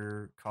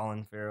torture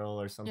Colin Farrell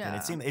or something. Yeah.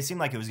 It seemed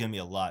like it was gonna be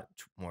a lot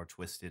more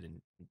twisted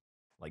and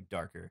like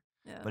darker,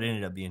 Yeah. but it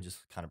ended up being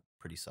just kind of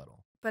pretty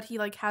subtle. But he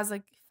like has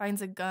like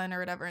finds a gun or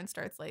whatever and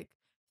starts like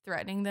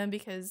threatening them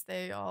because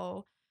they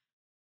all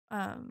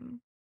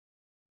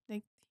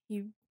like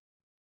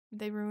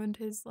they ruined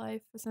his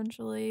life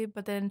essentially.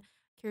 But then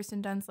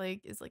Kirsten Dunst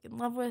like is like in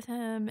love with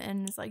him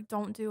and is like,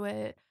 don't do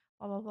it,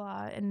 blah blah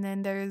blah. And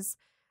then there's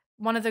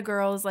one of the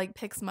girls like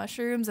picks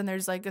mushrooms and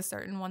there's like a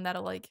certain one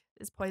that'll like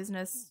is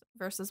poisonous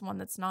versus one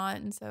that's not.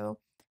 And so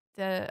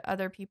the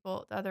other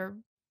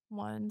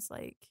ones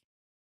like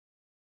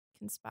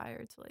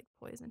conspire to like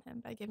poison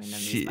him by giving them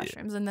Shit. these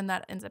mushrooms, and then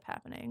that ends up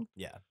happening,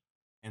 Yeah,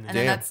 and then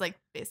then Damn. that's like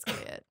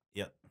basically it.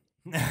 yep.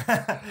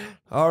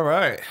 All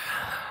right.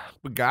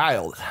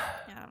 Beguiled.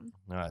 Yeah.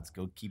 All right, let's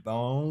go. Keep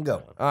on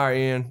going. All right,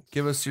 Ian,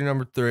 give us your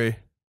number 3.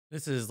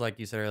 This is like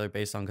you said earlier,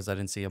 based on because I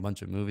didn't see a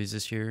bunch of movies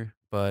this year.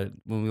 But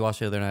when we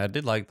watched the other night, I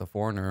did like The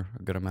Foreigner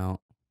a good amount.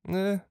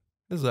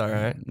 It's all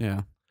right.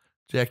 Yeah,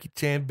 Jackie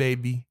Chan,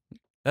 baby.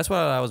 that's what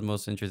I was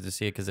most interested to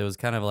see because it was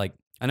kind of like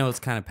I know it's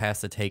kind of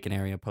past the Taken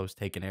era, post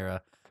Taken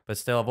era, but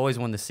still, I've always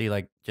wanted to see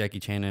like Jackie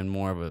Chan in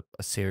more of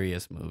a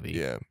serious movie.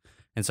 Yeah.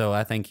 And so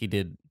I think he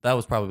did. That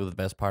was probably the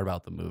best part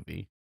about the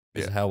movie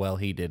is Yeah. how well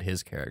he did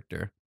his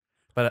character.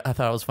 But I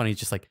thought it was funny,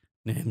 just like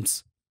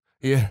Nims.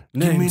 Yeah.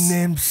 Give me Names.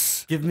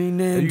 names. Give me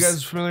Nims. Are you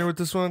guys familiar with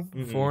this one?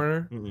 Mm-mm.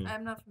 Foreigner? Mm-mm.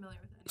 I'm not familiar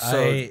with it.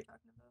 So-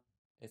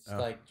 It's Oh.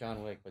 like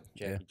John Wick with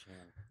Yeah. Jackie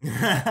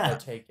Chan. Or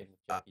Taken with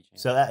Jackie Chan.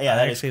 So that I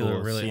that is actually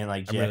cool. really- seeing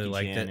like I Jackie really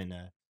liked Chan it. in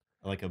a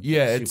like a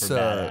Yeah, super it's,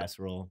 badass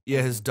role.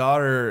 Yeah, his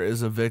daughter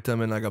is a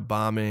victim in like a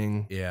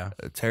bombing, Yeah.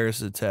 a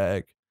terrorist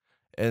attack,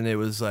 and it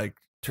was like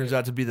turns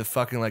out to be the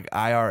fucking like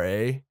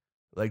IRA,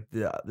 like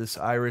this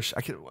Irish.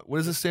 What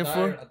does it stand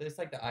for? It's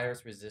like the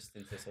Irish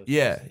Resistance Association.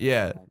 Yeah,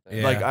 yeah.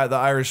 something like that. Yeah. Like the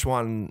Irish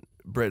wanting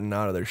Britain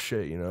out of their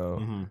shit, you know.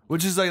 Mhm.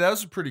 Which is like that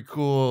was a pretty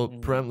cool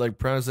Mhm.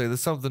 premise. Like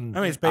that's something.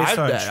 I mean, it's based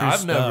on true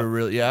I've never stuff.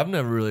 really, I've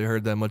never really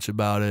heard that much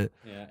about it.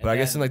 Yeah, But I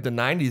guess in like the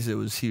 '90s, it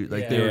was huge.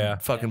 Like they Yeah. were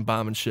fucking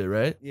bombing shit,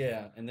 right?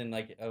 yeah, and then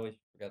like I always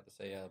forgot to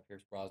say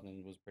Pierce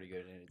Brosnan was pretty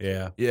good in it. too.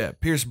 Yeah. Yeah,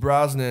 Pierce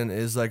Brosnan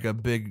is like a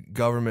big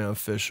government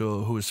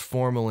official who is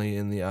formerly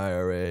in the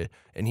IRA,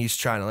 and he's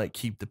trying to like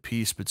keep the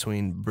peace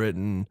between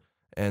Britain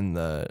and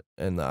the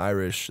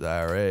Irish, the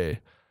IRA.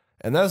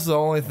 And that's the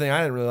only thing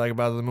I didn't really like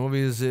about the movie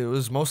is it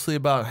was mostly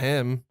about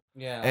him,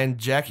 Yeah. and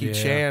Jackie Yeah.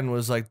 Chan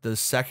was like the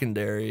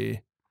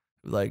secondary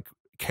like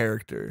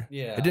character.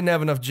 yeah. It didn't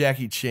have enough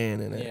Jackie Chan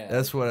in it. Yeah.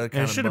 That's what I And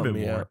kind it of should have bummed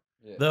been me more. out.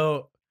 Yeah.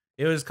 Though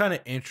it was kind of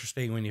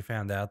interesting when you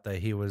found out that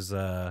he was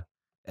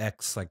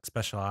ex like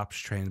special ops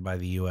trained by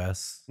the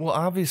U.S. Well,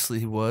 obviously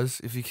he was.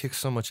 If he kicks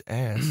so much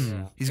ass,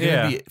 Yeah. he's gonna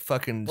Yeah. be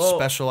fucking Well,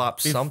 special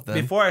ops something.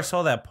 Before I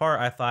saw that part,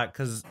 I thought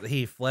because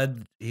he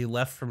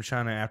left from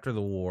China after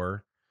the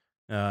war,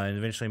 and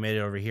eventually made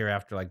it over here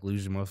after like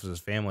losing most of his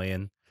family.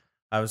 And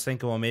I was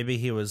thinking, well, maybe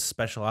he was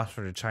special ops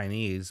for the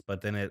Chinese,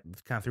 but then it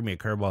kind of threw me a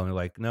curveball, and they're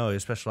like, no, he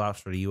was special ops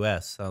for the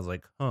U.S. I was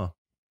like, huh.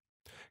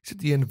 He's at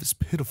the end of his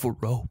pitiful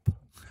rope.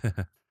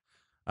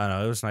 I don't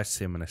know. It was nice to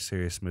see him in a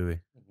serious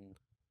movie. Mhm.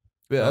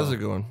 Yeah, that was Oh. a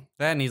good one.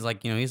 That and he's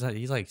like,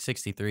 he's like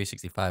 63,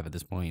 65 at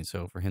this point.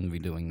 So for him to be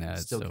doing that,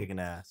 it's Still so, kicking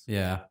ass.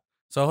 yeah.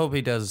 So I hope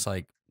he does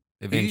like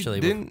eventually.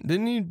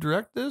 Didn't he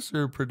direct this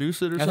or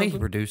produce it or I something? think he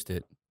produced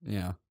it.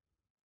 Yeah.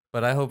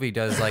 But I hope he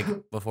does like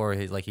before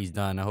he's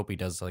done. I hope he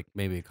does like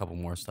maybe a couple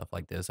more stuff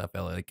like this. I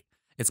feel like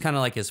it's kind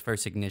of like his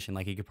first ignition.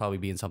 Like he could probably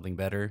be in something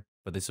better,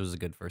 but this was a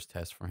good first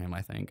test for him.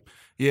 I think.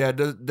 Yeah, it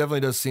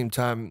definitely does seem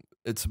time.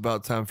 It's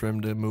about time for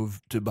him to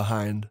move to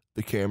behind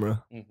the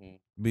camera.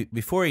 Mm-hmm.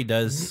 Before he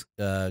does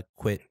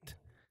quit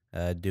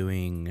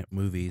doing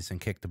movies and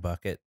kick the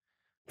bucket.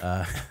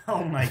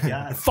 Oh my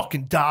god.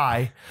 Fucking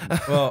die.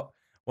 Well,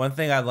 one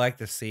thing I'd like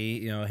to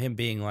see, him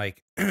being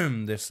like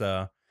this,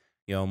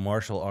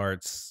 martial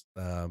arts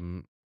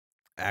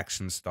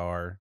action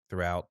star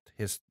throughout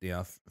his,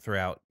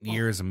 throughout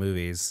years of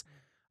movies.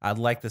 I'd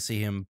like to see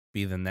him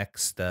be the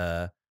next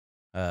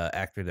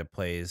actor that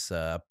plays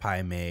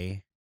Pai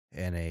Mei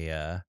in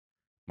a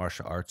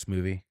martial arts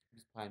movie.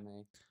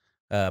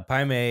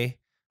 Pai Mei,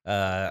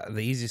 the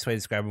easiest way to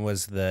describe him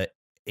was the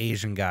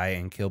Asian guy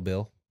in Kill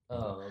Bill.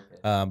 Oh,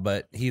 okay.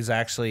 But he's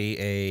actually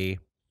a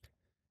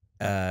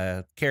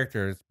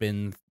character that's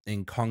been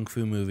in kung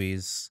fu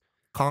movies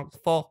Kung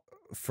Fu.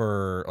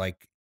 for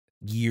like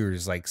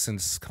years, like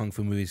since kung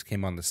fu movies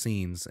came on the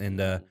scenes.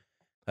 And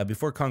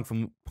before kung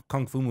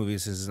fu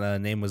movies, his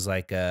name was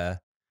like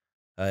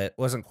It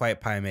wasn't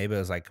quite Pi Mei, but it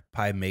was like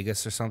Pi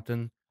Megas or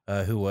something.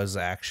 Who was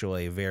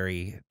actually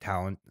very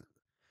talented.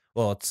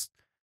 Well, it's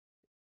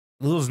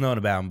little's known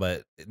about him,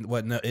 but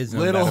what is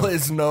known Little about him,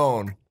 is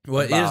known.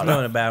 what is about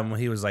known him. about him,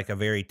 he was like a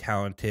very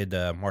talented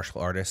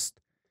martial artist.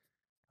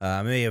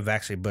 I may have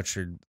actually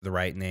butchered the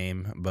right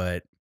name,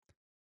 but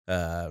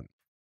I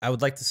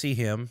would like to see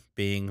him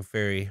being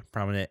very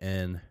prominent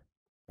in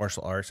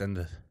martial arts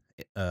and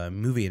the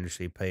movie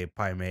industry. Play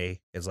Pai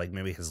Mei as like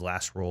maybe his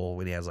last role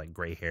when he has like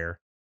gray hair.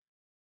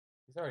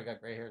 He's already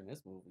got gray hair in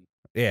this movie.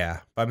 Yeah,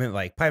 but I mean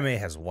like Pai Mei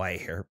has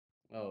white hair.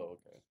 Oh,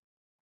 okay.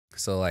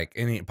 So like,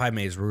 Pai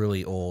Mei is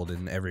really old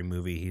in every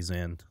movie he's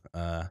in.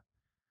 Well,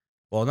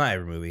 not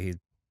every movie.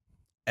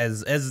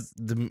 As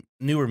the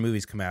newer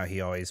movies come out,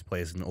 he always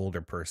plays an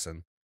older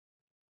person.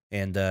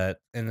 And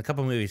in a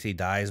couple movies he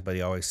dies, but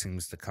he always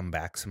seems to come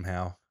back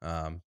somehow.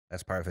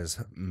 That's part of his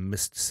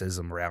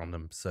mysticism around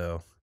him.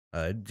 So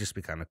it'd just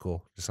be kind of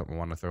cool. Just something I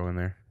want to throw in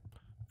there.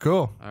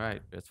 Cool. All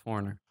right, it's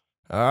Foreigner.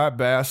 All right,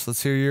 Bass.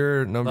 Let's hear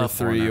your number Love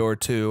 3 Foreigner. or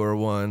 2 or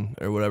 1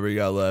 or whatever you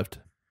got left.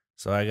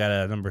 So I got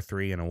a number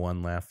 3 and a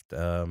 1 left.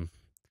 My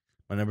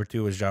number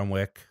 2 was John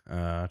Wick,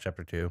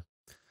 chapter 2.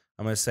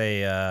 I'm gonna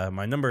say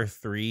my number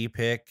 3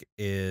 pick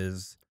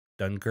is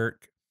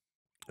Dunkirk.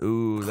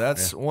 Ooh,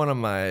 that's one of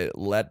my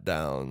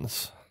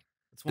letdowns.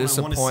 That's one I wanna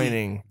see.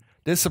 Disappointing.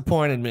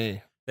 Disappointed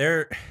me.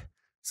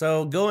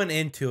 So going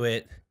into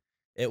it,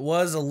 it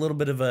was a little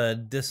bit of a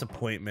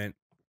disappointment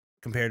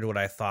compared to what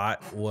I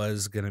thought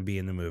was gonna be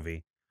in the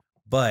movie,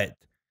 but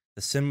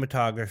the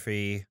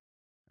cinematography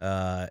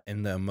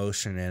and the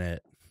emotion in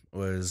it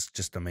was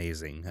just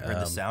amazing. I heard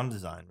the sound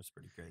design was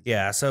pretty crazy.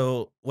 Yeah,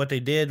 so what they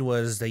did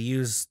was they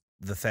used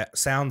the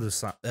sound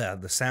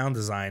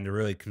design to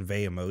really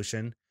convey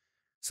emotion.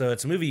 So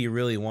it's a movie you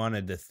really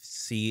wanted to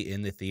see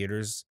in the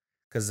theaters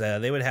because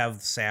they would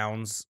have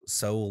sounds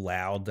so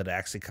loud that it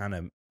actually kind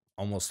of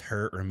almost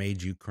hurt or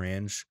made you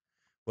cringe,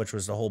 which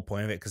was the whole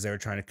point of it because they were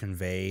trying to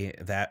convey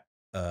that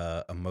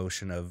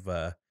emotion of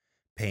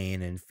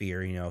pain and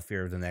fear,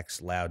 fear of the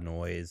next loud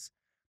noise.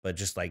 But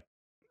just like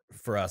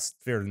for us,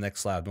 fear of the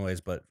next loud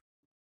noise, but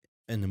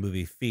in the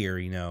movie Fear,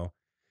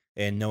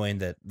 and knowing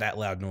that that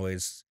loud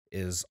noise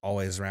is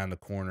always around the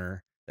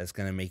corner, that's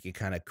going to make you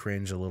kind of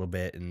cringe a little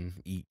bit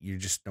and you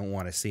just don't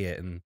want to see it.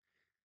 And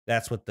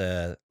that's what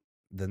the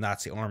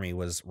Nazi army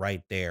was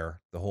right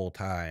there the whole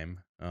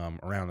time,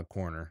 around the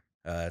corner.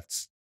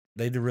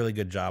 They did a really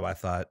good job, I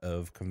thought,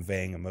 of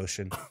conveying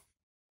emotion.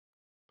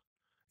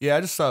 Yeah,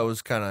 I just thought it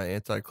was kind of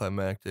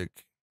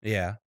anticlimactic.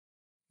 Yeah.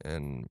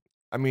 And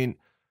I mean,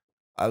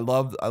 I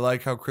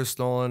like how Chris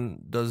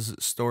Nolan does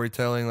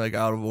storytelling like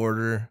out of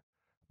order,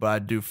 but I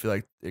do feel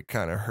like it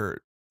kind of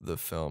hurt the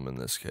film in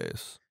this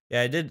case.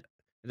 Yeah, I did.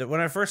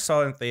 When I first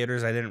saw it in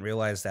theaters, I didn't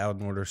realize the out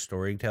of order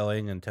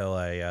storytelling until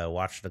I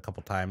watched it a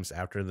couple times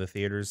after the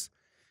theaters,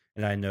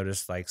 and I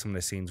noticed like some of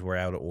the scenes were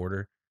out of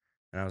order,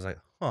 and I was like,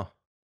 huh.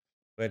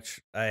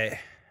 Which I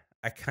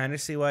kind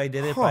of see why he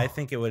did it, but I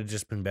think it would have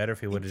just been better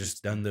if he would have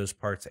just done those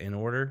parts in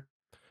order.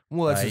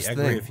 Well, that's I his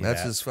agree thing. with you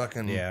That's that. his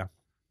fucking Yeah.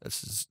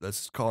 That's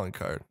his calling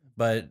card.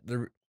 But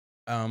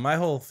my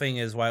whole thing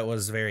is why it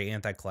was very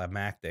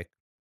anticlimactic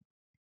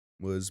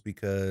was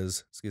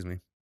because,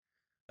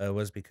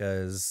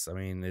 I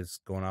mean, it's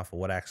going off of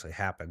what actually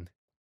happened.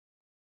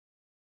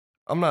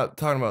 I'm not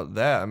talking about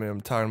that. I mean,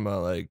 I'm talking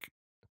about like,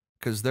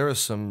 because there was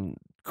some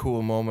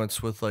cool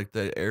moments with like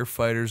the air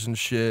fighters and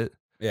shit,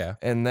 Yeah.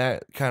 and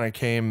that kind of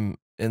came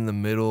in the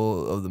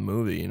middle of the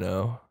movie. I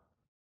don't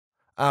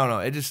know.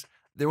 It just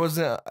there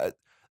wasn't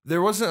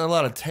a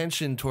lot of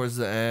tension towards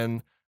the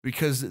end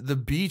because the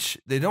beach,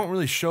 they don't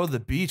really show the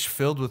beach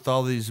filled with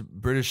all these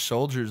British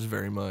soldiers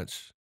very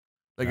much.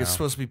 Like it's No.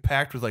 supposed to be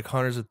packed with like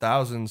hundreds of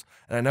thousands,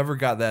 and I never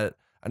got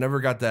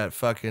that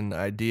fucking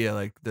idea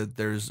like that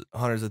there's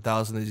hundreds of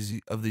thousands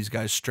of these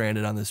guys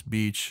stranded on this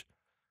beach.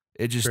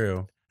 It just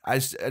True. I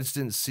just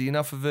didn't see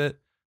enough of it,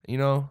 I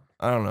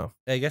don't know.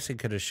 I guess he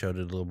could have showed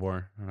it a little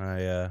more.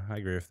 I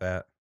agree with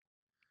that.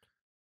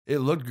 It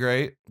looked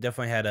great.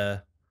 Definitely had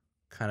a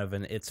kind of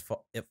an It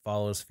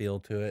Follows feel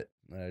to it,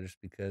 just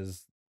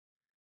because.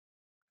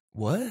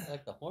 What?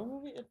 Like the horror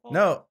movie?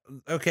 No,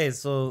 okay,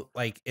 so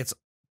like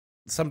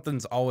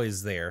something's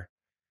always there.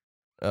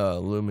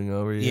 Looming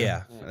over you.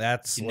 Yeah,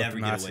 that's You what never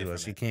the get away Nazi from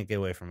was. it. You can't get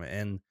away from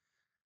it.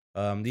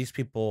 And these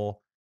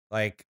people,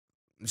 like,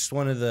 just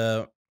one of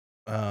the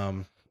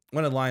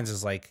lines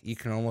is like, you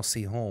can almost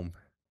see home.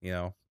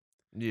 Yeah.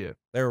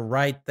 They're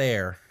right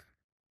there.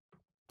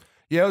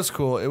 Yeah, it was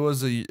cool. It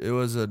was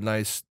a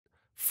nice.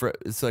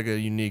 It's like a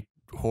unique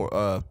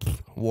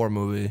war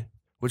movie,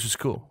 which is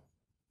cool.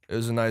 It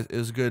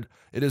was good.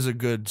 It is a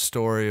good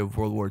story of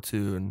World War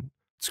II, and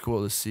it's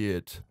cool to see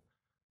it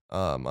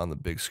on the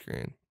big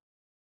screen.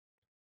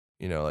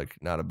 Like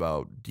not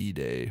about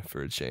D-Day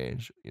for a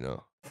change.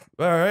 All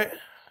right,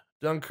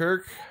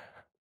 Dunkirk.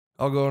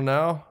 I'll go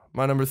now.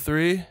 My number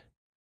 3,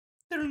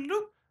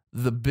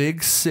 The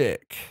Big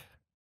Sick.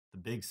 The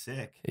Big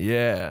Sick.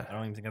 Yeah. I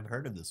don't even think I've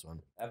heard of this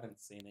one. I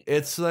haven't seen it.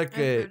 It's like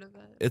I've heard of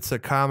it. it's a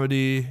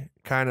comedy,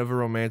 kind of a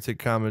romantic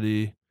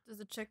comedy. Does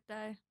the chick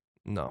die?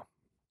 No,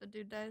 The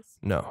dude dies.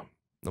 no,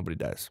 nobody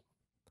dies.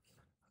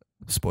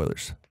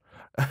 Spoilers.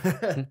 I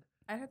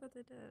heard that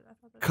they did. I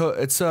thought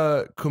that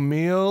It's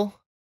Camille.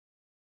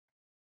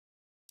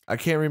 I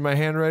can't read my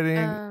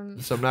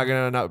handwriting, so I'm not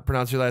gonna not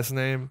pronounce your last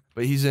name.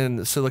 But he's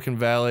in Silicon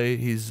Valley.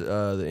 He's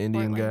the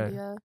Indian guy.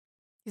 Portlandia.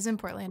 He's in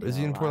Portlandia. Is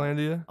he in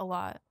Portlandia? A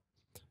lot.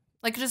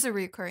 Like just a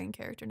recurring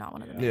character, not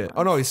one of the main Yeah. ones.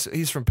 Oh no,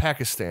 he's from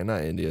Pakistan,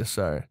 not India.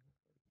 Sorry,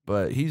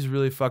 but he's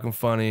really fucking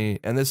funny.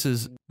 And this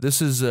is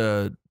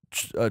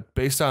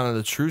based on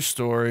the true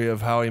story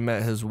of how he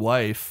met his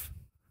wife.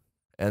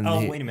 And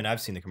Oh, wait a minute.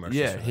 I've seen the commercial.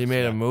 yeah, he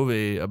made a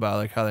movie about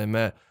like how they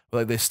met. But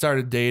like they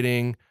started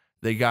dating.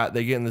 They get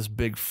in this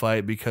big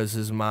fight because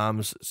his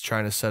mom's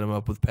trying to set him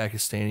up with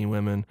Pakistani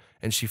women,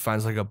 and she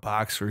finds like a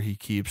box where he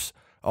keeps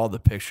all the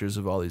pictures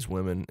of all these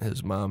women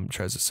his mom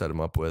tries to set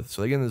him up with.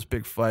 So they get in this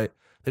big fight.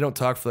 They don't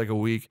talk for like a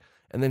week,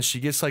 and then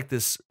she gets like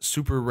this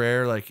super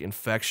rare like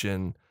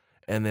infection,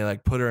 and they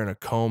like put her in a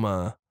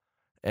coma,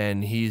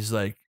 and he's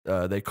like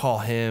they call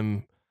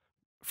him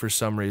for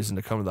some reason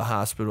to come to the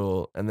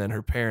hospital, and then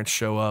her parents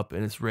show up,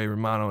 and it's Ray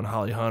Romano and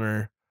Holly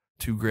Hunter,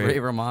 two great Ray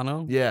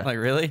Romano? Yeah. Like,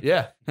 really?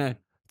 yeah.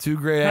 Two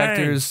great Hey.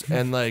 actors,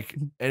 and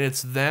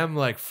it's them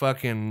like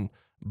fucking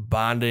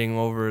bonding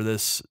over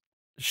this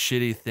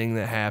shitty thing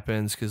that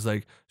happens because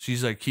like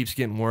she's like keeps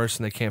getting worse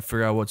and they can't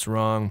figure out what's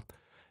wrong,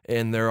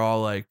 and they're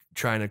all like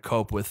trying to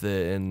cope with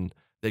it, and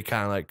they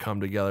kind of like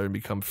come together and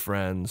become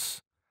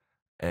friends,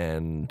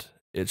 and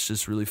it's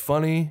just really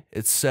funny.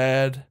 It's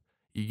sad.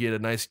 You get a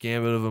nice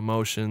gamut of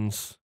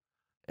emotions,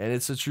 and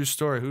it's a true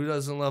story. Who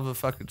doesn't love a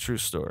fucking true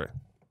story?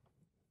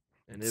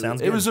 And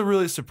Sounds it good. was a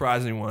really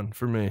surprising one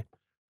for me.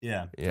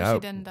 Yeah. Yeah, She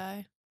didn't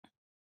die.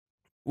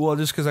 well,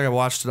 just because I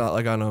watched it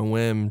like on a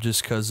whim,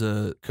 just because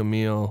of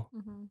Camille.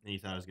 Mm-hmm. And you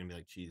thought it was going to be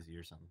like cheesy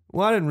or something.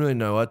 Well, I didn't really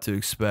know what to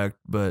expect,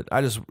 but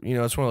I just,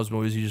 it's one of those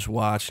movies you just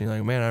watch and you're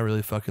like, man, I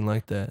really fucking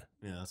like that.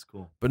 Yeah, that's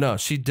cool. But no,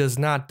 she does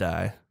not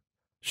die.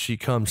 She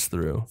comes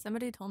through.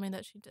 Somebody told me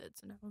that she did,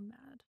 so now I'm mad.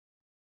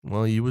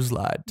 Well, you was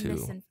lied to.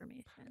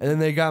 Misinformation. And then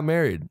they got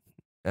married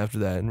after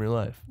that in real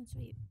life. That's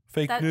sweet.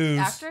 Fake That news.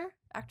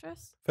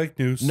 actress? Fake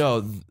news.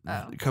 No,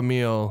 Oh.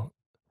 Camille,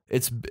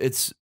 it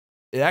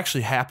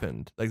actually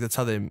happened. Like that's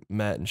how they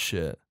met and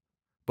shit.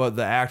 But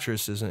the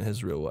actress isn't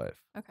his real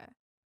wife. Okay.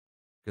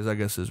 Because I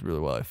guess his real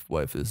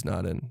wife is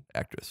not an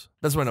actress.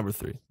 That's my number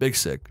 3. Big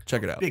Sick.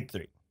 Check it out. Big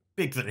 3.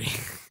 Big 3.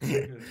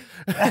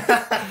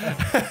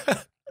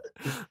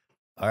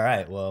 All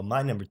right. Well,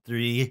 my number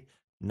 3,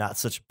 not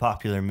such a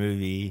popular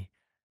movie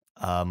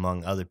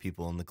among other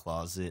people in the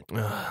closet.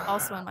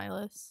 Also on my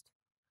list.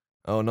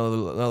 Oh,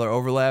 another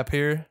overlap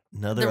here.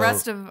 Another The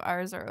rest of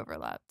ours are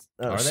overlapped.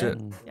 Oh Are they? shit!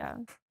 Yeah.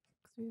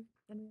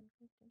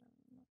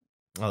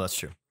 Oh, that's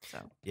true. So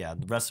Yeah,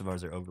 the rest of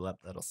ours are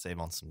overlapped. That'll save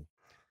on some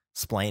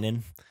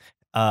splaining.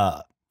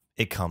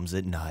 It Comes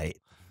at Night.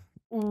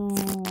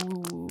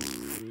 ooh.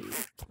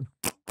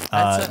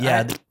 That's a- Yeah,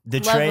 I- the Lovely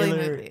trailer.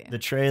 movie. The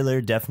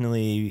trailer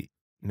definitely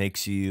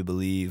makes you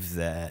believe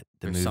that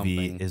the There's movie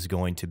something. is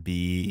going to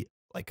be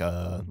like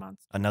Monster.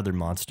 another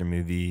monster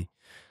movie,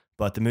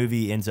 but the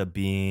movie ends up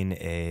being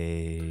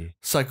a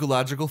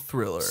Psychological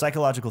thriller.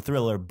 psychological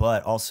thriller.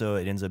 But also,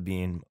 it ends up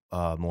being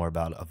more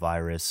about a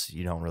virus.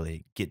 You don't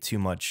really get too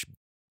much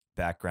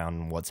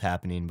background on what's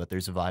happening, but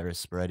there's a virus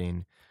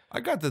spreading. I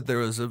got that there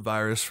was a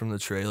virus from the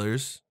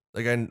trailers.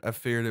 Like I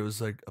figured it was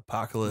like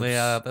apocalypse.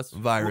 Yeah, that's-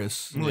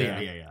 virus. Well,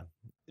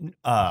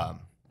 yeah.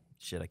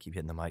 Shit, I keep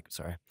hitting the mic.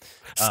 Sorry.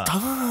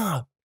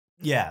 Stop.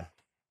 Yeah.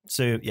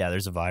 So yeah,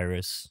 there's a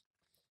virus.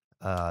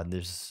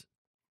 There's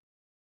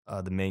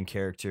the main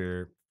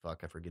character.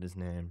 Fuck, I forget his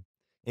name.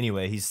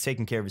 Anyway, he's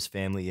taking care of his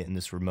family in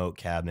this remote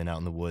cabin out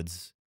in the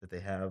woods that they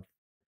have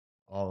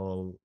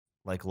all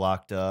like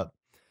locked up.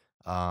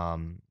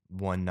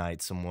 One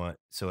night,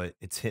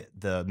 it's hit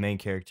the main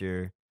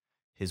character,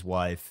 his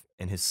wife,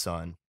 and his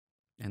son.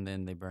 And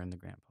then they burn the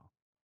grandpa.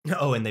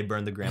 Oh, and they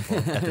burn the grandpa.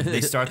 They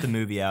start the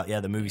movie out.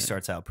 Yeah, the movie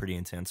starts out pretty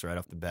intense right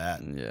off the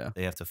bat. Yeah.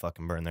 They have to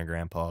fucking burn their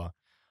grandpa.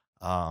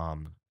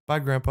 Bye,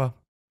 Grandpa.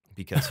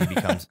 Because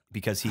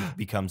he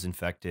becomes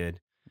infected.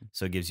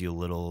 So it gives you a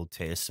little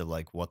taste of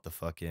like what the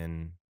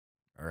fucking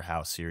or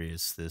how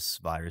serious this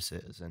virus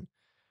is. And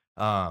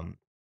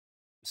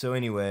so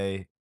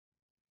anyway,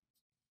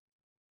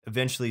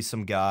 eventually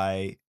some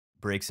guy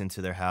breaks into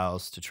their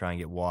house to try and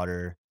get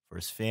water for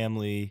his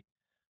family.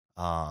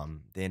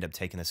 They end up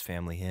taking this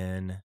family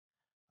in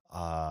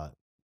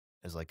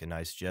as like a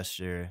nice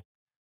gesture.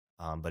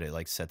 But it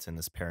like sets in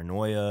this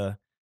paranoia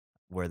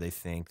where they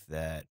think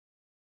that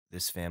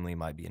this family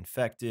might be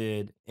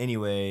infected.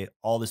 Anyway,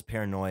 all this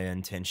paranoia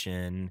and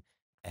tension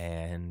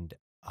and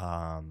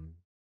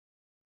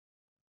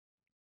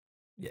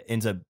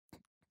ends up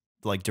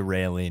like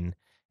derailing,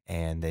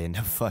 and they end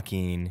up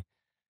fucking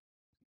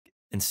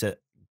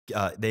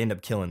they end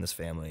up killing this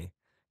family.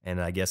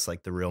 And I guess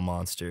like the real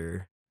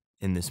monster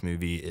in this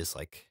movie is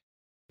like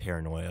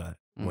paranoia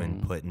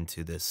when put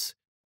into this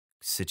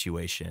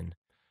situation.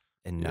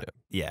 And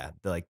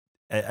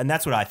and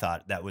that's what I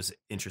thought that was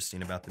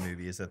interesting about the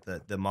movie, is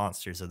that the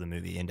monsters of the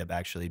movie end up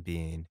actually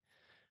being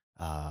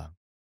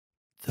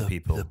the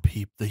people,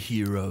 the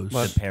heroes.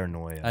 the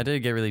paranoia. I did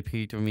get really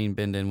peaked. I mean,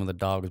 bend in when the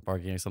dog was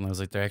barking or something. I was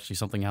like, there's actually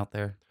something out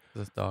there.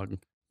 This dog.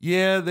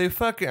 Yeah, they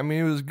fucking. I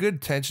mean, it was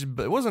good tension,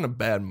 but it wasn't a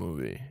bad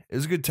movie. It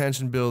was good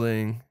tension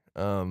building.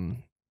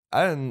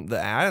 I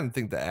didn't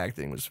think the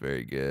acting was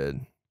very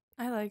good.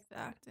 I liked the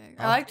acting.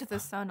 I liked the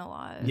son a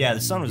lot. Yeah, the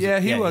son was. Yeah,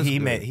 he was He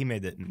good.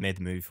 made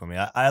the movie for me.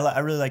 I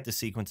really like the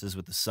sequences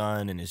with the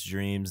son and his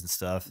dreams and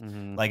stuff.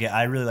 Mhm. Like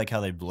I really like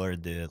how they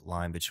blurred the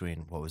line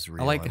between what was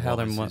real. like and how what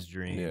they're was his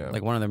dream. Yeah.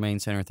 Like one of their main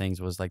center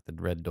things was like the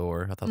red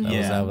door. I thought that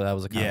Yeah. was that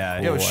was a kind Yeah,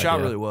 of Yeah, it was cool shot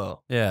idea. really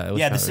well. Yeah, it was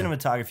Yeah, the shot really-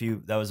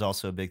 cinematography, that was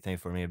also a big thing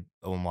for me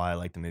on why I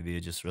liked the movie.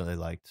 I just really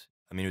liked.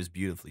 I mean, it was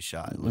beautifully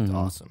shot. It looked Mhm.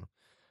 awesome.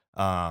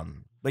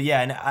 But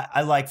yeah, and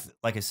I liked,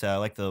 like I said, I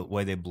like the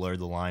way they blurred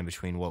the line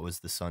between what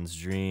was the son's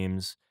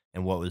dreams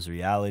and what was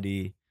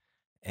reality.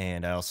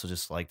 And I also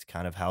just liked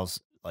kind of how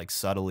like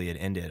subtly it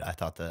ended. I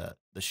thought the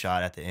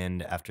shot at the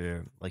end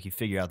after like you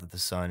figure out that the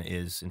son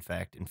is in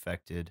fact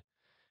infected.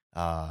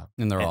 and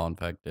they're and- all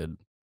infected.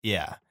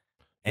 Yeah.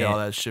 Yeah, all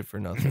And that shit for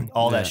nothing.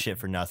 all Yeah. that shit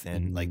for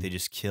nothing. Like Mhm. they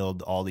just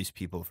killed all these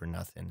people for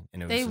nothing.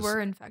 And it was They just- were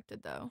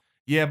infected though.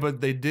 Yeah, but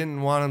they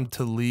didn't want them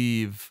to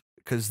leave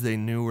because they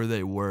knew where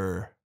they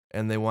were,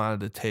 and they wanted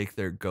to take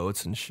their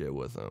goats and shit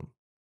with them.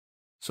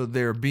 So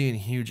they were being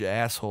huge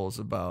assholes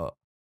about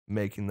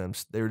making them.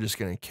 They were just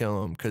gonna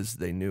kill them because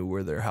they knew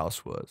where their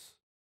house was.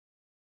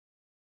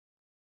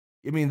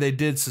 I mean, they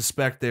did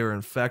suspect they were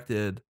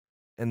infected,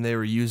 and they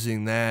were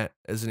using that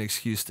as an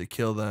excuse to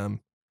kill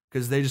them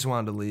because they just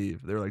wanted to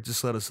leave. They were like,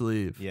 "Just let us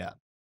leave." Yeah.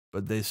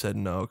 But they said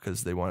no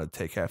because they wanted to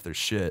take half their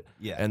shit,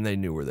 Yeah. and they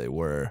knew where they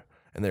were,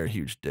 and they were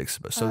huge dicks.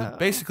 So Oh.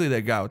 basically,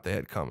 they got what they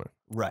had coming.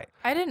 Right.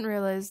 I didn't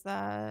realize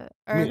that,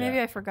 or Yeah. maybe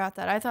I forgot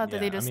that. I thought that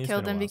Yeah, they I just mean, it's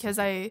killed been a him while because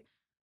since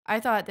I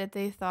thought that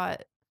they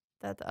thought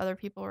that the other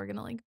people were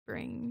gonna like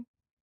bring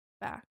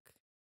back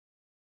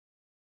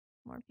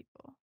more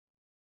people.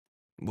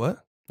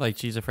 What? Like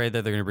she's afraid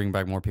that they're gonna bring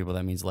back more people.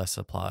 That means less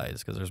supplies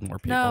because there's more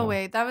people. No,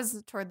 wait, that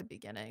was toward the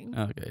beginning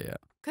Okay, yeah.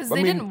 because I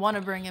they mean- didn't want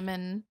to bring him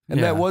in. And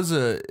Yeah. that was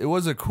it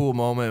was a cool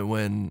moment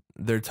when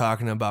they're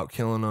talking about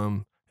killing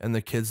them, and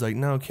the kid's like,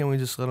 "No, can't we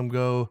just let them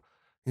go?"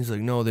 He's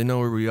like, "No, they know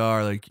where we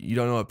are. Like, you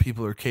don't know what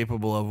people are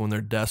capable of when they're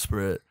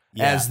desperate.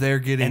 Yeah. As they're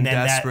getting And then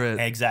desperate,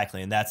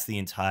 exactly. And that's the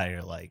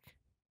entire like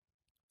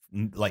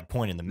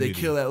point in the movie. they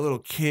kill that little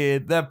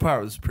kid. That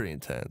part was pretty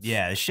intense.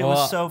 Yeah, the shit Well,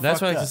 was so that's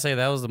fucked what I up. can say.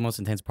 That was the most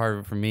intense part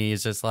of it for me.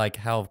 Is just like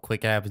how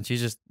quick it happened.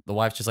 The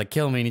wife's just like,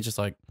 kill me, and he's just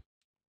like,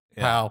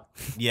 Yeah. how?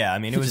 Yeah, I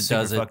mean, He it was just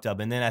super does it. fucked up.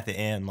 And then at the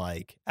end,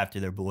 like after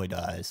their boy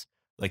dies,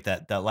 like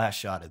that last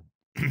shot of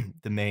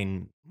the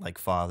main like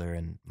father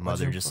and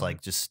mother your just father?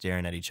 like just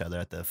staring at each other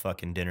at the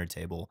fucking dinner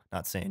table,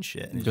 not saying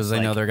shit. And it's Because just, they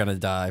know like- they're gonna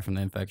die from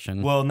the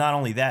infection. Well, not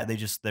only that,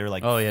 they were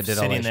like Oh, yeah, did all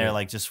sitting that there shit.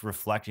 like just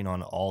reflecting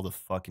on all the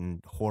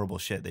fucking horrible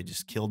shit. They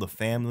just killed a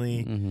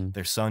family. hmm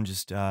Their son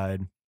just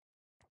died.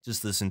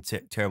 Just this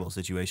terrible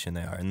situation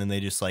they are. And then they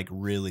just like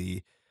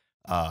really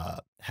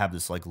have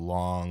this like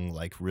long,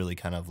 like really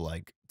kind of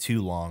like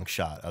too long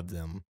shot of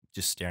them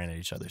just staring at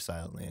each other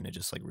silently, and it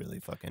just like really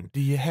fucking Do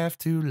you have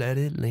to let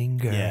it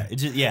linger?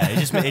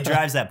 it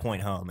drives that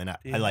point home, and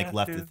Do I you like have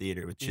left to? the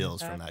theater with Do you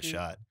chills from have that to?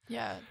 shot.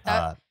 Yeah,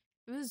 that Uh,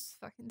 it was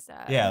fucking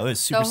sad. yeah, it was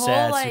super the whole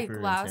sad, like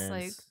super last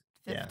intense.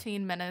 like Yeah.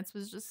 15 minutes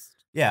was just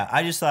Yeah,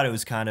 I just thought it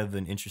was kind of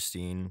an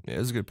interesting. Yeah, it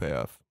was a good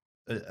payoff.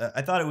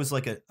 I thought it was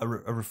like a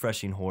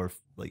refreshing horror,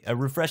 like a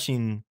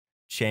refreshing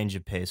change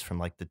of pace from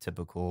like the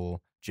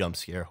typical jump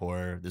scare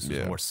horror. This was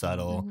Yeah. more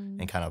subtle Mhm.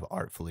 and kind of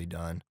artfully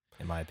done,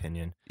 in my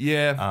opinion.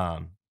 Yeah,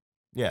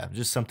 Yeah,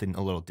 just something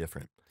a little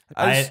different.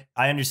 I just-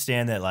 I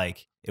understand that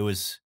like it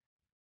was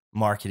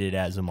marketed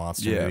as a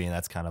monster Yeah. movie, and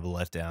that's kind of a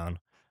letdown.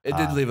 it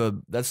did uh, leave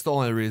a. That's the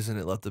only reason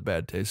it left a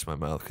bad taste in my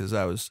mouth because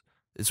I was.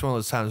 It's one of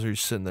those times where you're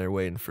sitting there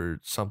waiting for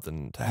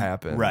something to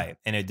happen. Right,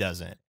 and it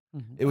doesn't.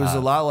 It was a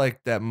Uh, lot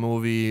like that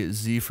movie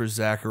Z for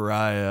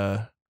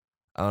Zachariah.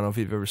 I don't know if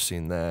you've ever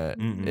seen that.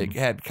 Mm-mm. It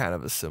had kind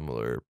of a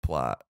similar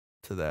plot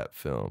to that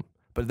film,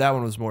 but that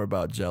one was more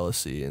about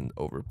jealousy and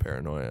over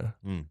paranoia.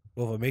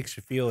 Well, if it makes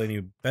you feel any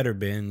better,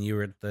 Ben, you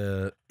were at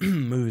the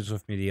movies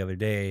with me the other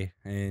day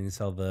and you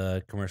saw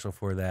the commercial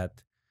for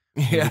that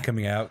movie Yeah,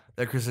 coming out.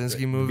 that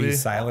Krasinski Be movie.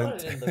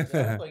 silent.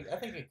 I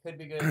think it could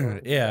be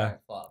good. Yeah.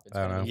 I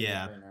don't know.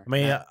 Yeah. I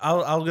mean,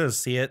 I'll go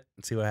see it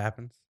and see what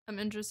happens. I'm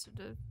interested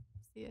to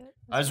see it.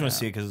 I just want to Yeah.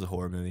 see it because it's a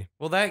horror movie.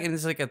 Well, that and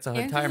it's like it's an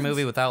And entire it's-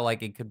 movie without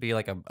like it could be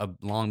like a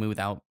long movie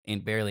without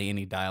barely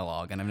any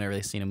dialogue, and I've never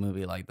really seen a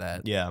movie like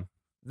that. Yeah,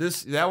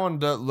 That one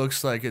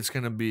looks like it's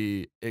gonna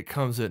be. It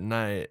comes at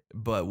night,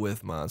 but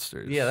with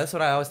monsters. Yeah, that's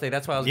what I always think.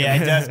 That's why I was. yeah, it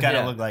gonna, does kind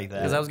of yeah. look like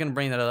Because that. I was gonna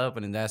bring that up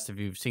and asked if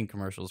you've seen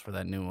commercials for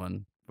that new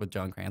one with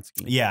John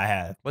Krasinski. Yeah, I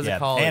have. What's yeah. it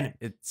called? And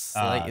It's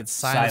uh, like it's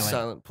silent.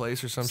 Silent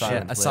Place or some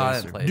Silent Yeah, shit. a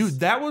silent or- place. Dude,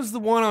 that was the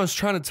one I was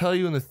trying to tell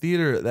you in the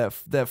theater.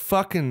 That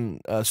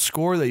fucking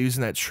score they use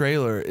in that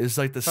trailer is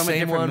like the From a same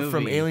different one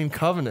from movie. Alien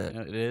Covenant.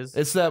 It is.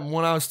 It's that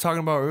one I was talking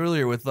about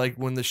earlier with like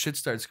when the shit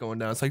starts going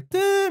down. It's like,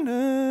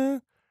 "Da-na."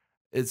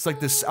 It's like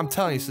this. I'm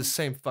telling you, it's the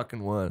same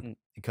fucking one.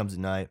 It comes at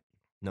night.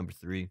 Number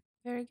 3.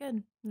 Very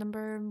good.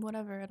 Number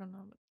whatever. I don't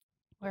know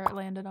where it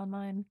landed on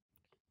mine.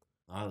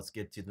 All right, let's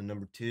get to the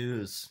number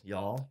 2s,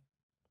 y'all.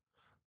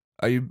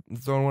 Are you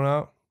throwing one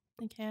out?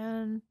 I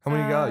can. How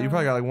many you got? You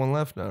probably got like one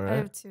left now, I right?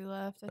 have 2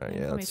 left. I Alright,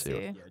 think. yeah, Let me let's see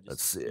see. what-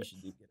 Let's see it.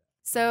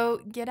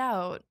 So Get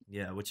Out.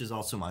 Yeah, which is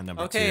also my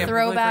number Okay, 2. I completely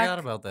Throwback. forgot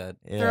about that.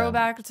 Yeah.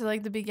 Throwback to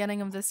like the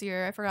beginning of this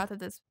year. I forgot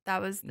that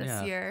was this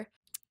Yeah. year.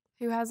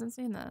 Who hasn't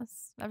seen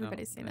this?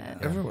 Everybody's seen it.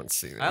 Yeah. Everyone's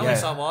seen it. I only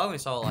Yeah.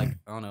 saw it like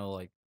I don't know,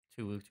 like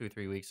 2 or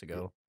 3 weeks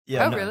ago.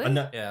 Yeah, Oh, really?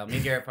 Yeah, me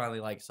and Garrett finally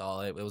like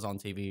saw it. It was on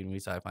TV,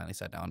 and finally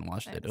sat down and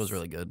watched it. It was Nice.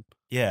 really good.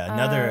 Yeah,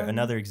 Um,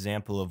 another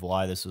example of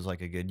why this was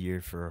like a good year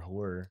for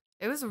horror.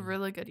 It was a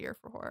really good year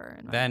for horror.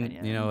 In my Then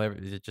opinion. you know,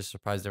 it just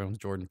surprised everyone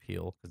with Jordan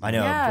Peele. 'Cause, I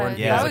know. Yeah, Jordan, that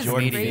yeah, was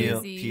Jordan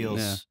crazy. Peele's.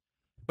 Yeah.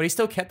 But he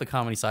still kept the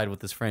comedy side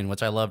with his friend,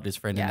 which I loved his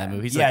friend in that Yeah.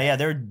 movie. He's Yeah, like, yeah,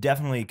 there are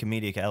definitely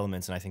comedic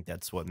elements, and I think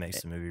that's what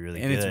makes the movie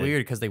really and good. it's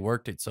weird because they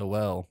worked it so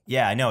well.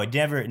 Yeah, I know. It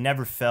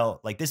never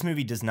felt like this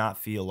movie does not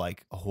feel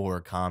like a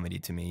horror comedy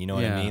to me. You know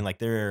what Yeah. I mean? Like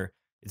they're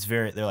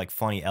like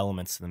funny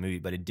elements to the movie,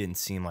 but it didn't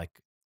seem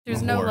like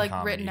there's a no horror like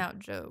comedy. written out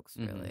jokes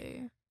Mhm.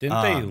 really.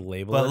 Didn't they Um,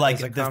 label But it like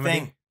as a the comedy?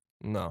 thing,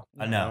 No.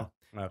 I know.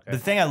 Okay. The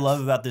thing I love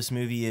about this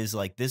movie is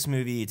like this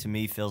movie to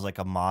me feels like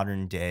a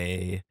modern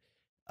day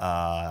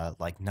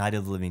like Night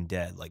of the Living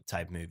Dead like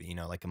type movie, you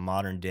know, like a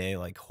modern day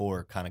like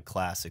horror kind of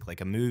classic,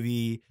 like a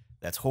movie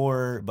that's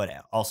horror but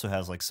also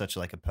has like such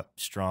like a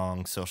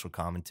strong social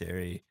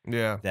commentary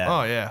Yeah. That-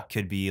 Oh yeah.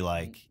 could be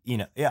like, you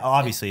know, yeah,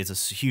 obviously it's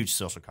a huge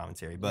social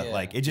commentary, but Yeah.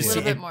 like it A just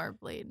little it- bit more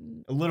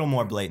blatant. a little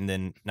more blatant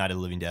than Night of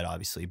the Living Dead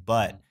obviously,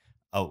 but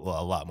a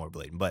lot more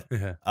blatant, but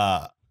Yeah.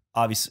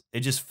 obviously it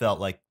just felt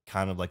like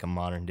kind of like a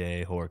modern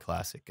day horror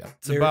classic.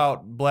 It's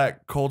about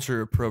black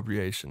culture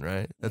appropriation,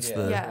 right? That's Yeah.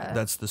 the Yeah.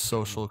 that's the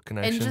social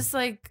connection. And just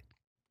like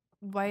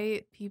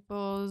white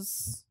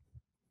people's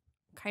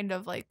kind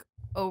of like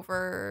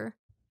over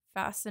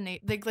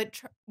fascinate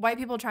white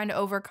people trying to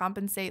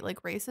overcompensate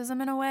like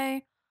racism in a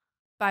way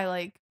by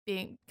like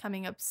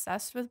becoming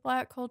obsessed with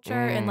black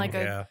culture in like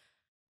a Yeah.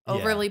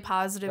 overly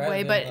positive Rather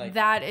way, than, but like-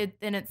 that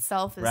in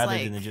itself is rather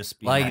like than just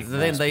being Like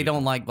they most they people.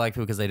 don't like black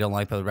people because they don't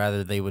like people.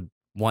 Rather, they would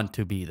want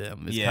to be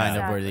them. It's Yeah.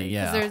 kind of where they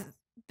Exactly, 'cause there's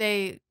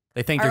they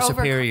they think are they're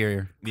over-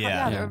 superior.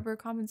 Yeah, they're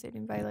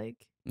overcompensating by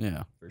like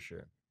Yeah. for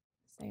sure.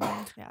 saying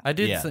yeah. I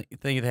did Yeah. think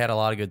they had a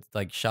lot of good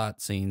like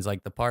shot scenes,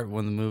 like the part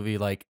when the movie,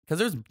 like, because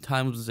there's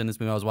times in this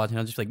movie I was watching,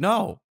 I was just like,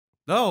 no,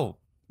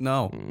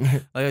 like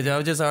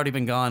I just already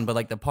been gone. But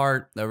like the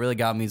part that really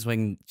got me is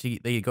when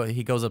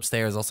he goes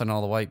upstairs, all of a sudden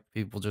all the white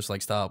people just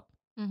like stop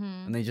Mm-hmm.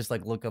 and they just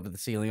like look up at the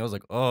ceiling. I was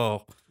like,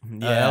 oh, Yeah,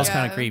 that was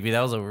kind of Yeah. creepy.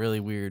 That was a really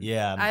weird.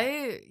 yeah.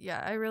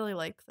 I really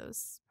like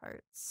those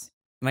parts.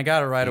 And I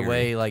got it right Eerie.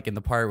 away, like in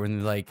the part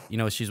when like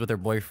she's with her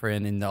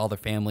boyfriend and all their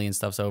family and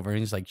stuff's over, and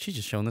he's like, she's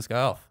just showing this guy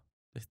off.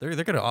 They're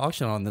gonna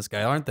auction on this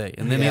guy, aren't they?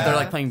 And then they're Yeah.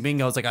 like playing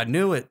bingo. It's like I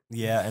knew it.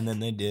 Yeah, and then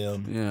they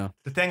did. Yeah.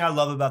 The thing I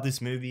love about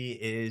this movie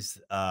is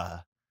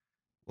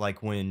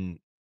like when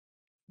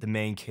the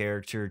main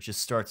character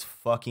just starts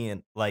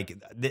fucking like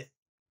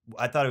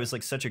I thought it was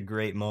like such a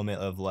great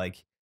moment of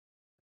like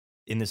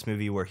in this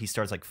movie where he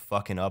starts like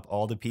fucking up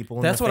all the people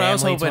in That's the what I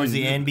was family towards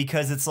hoping- the end,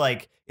 because it's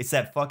like it's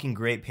that fucking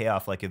great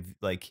payoff like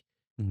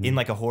Mm-hmm. in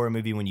like a horror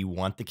movie when you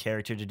want the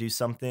character to do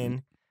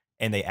something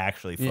and they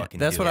actually Yeah, fucking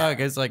that's do what it. I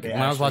guess. Like They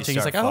when I was actually watching,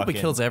 he's start like, I hope he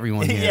fucking- kills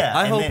everyone here. Yeah,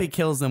 I and hope then- he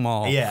kills them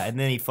all. Yeah, and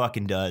then he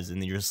fucking does,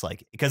 and you're just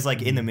like, because like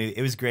Mm-hmm. in the movie,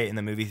 it was great in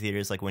the movie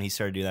theaters. Like when he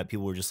started doing that,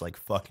 people were just like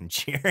fucking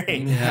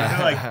cheering. Yeah.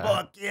 They're like,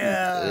 fuck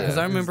yeah. Because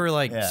I remember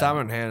like Yeah.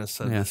 Simon Hannah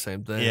said Yeah. the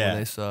same thing Yeah. when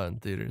they saw it in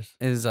theaters.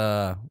 is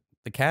the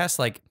cast,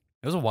 like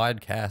it was a wide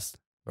cast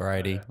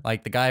variety.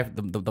 Like the guy,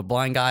 the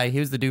blind guy, he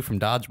was the dude from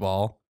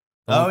Dodgeball.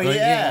 Oh Like,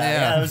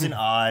 yeah, it was an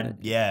odd,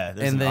 yeah.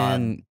 There's And an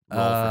then odd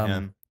role for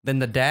him. then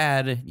the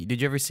dad.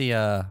 Did you ever see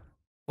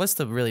what's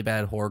the really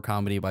bad horror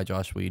comedy by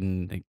Josh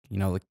Whedon? Like,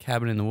 the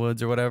Cabin in the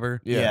Woods or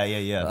whatever. Yeah, yeah,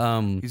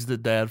 yeah. He's the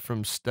dad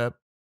from Step.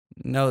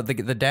 No, the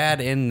dad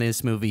in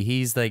this movie,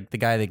 he's like the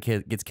guy that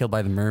gets killed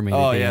by the mermaid.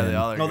 Oh at the yeah, end. the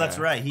other No, that's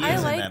guy. right. He I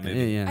is like- in that Yeah,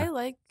 movie. yeah. I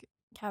like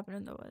Cabin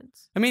in the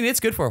Woods. I mean, it's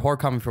good for a horror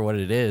comedy for what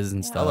it is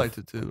and Yeah. I stuff. liked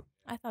it too.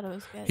 I thought it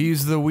was good.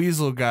 He's the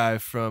weasel guy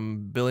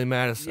from Billy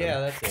Madison.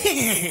 that's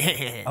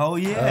it. Oh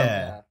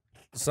yeah.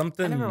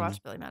 Something I never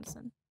watched Billy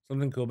Madison.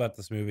 Something cool about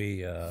this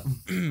movie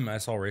I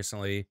saw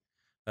recently.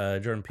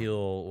 Jordan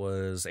Peele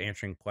was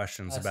answering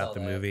questions about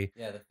the movie.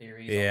 Yeah, the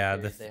theories. Yeah,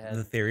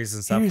 the theories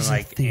and stuff, Here's and a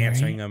like theory.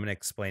 answering them and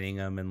explaining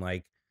them, and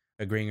like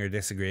agreeing or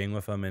disagreeing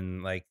with them,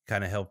 and like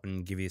kind of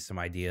helping give you some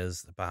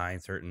ideas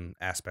behind certain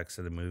aspects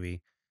of the movie.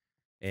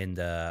 And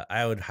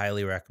I would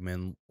highly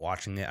recommend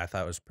watching it. I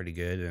thought it was pretty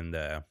good, and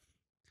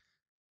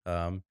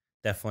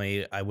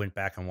definitely I went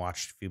back and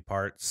watched a few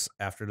parts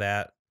after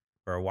that,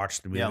 or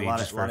watched the movie Yeah, a lot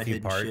just of, for lot a of few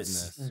hidden shit in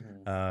parts.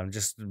 this.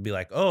 Just to be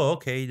like, oh,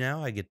 okay,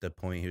 now I get the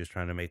point he was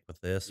trying to make with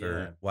this, Yeah.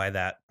 or why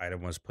that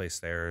item was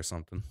placed there, or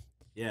something.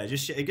 Yeah, it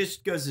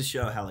just goes to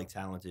show how like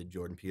talented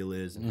Jordan Peele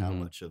is and how Mhm.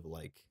 much of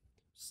like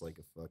just like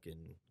a fucking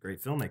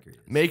great filmmaker. He is.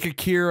 Make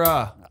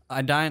Akira.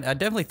 I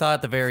definitely thought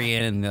at the very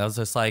end, I was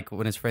just like,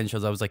 when his friend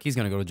shows up, I was like, he's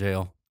gonna go to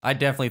jail. I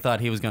definitely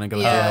thought he was gonna go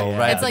to Yeah, jail.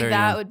 Right, at it's the like very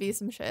that end. would be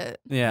some shit.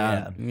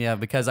 Yeah,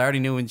 because I already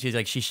knew when she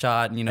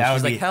shot, and That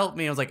she's would like, be- help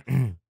me. I was like,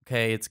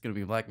 okay, it's gonna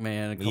be a black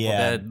man, a couple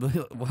Yeah. dead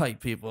white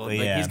people. Like,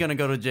 Yeah. he's gonna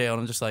go to jail. And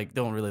I'm just like,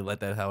 don't really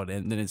let that how it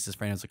end. And then it's his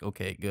friend. I was like,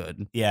 okay,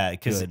 good. Yeah,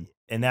 because Good.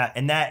 and that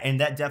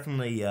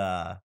definitely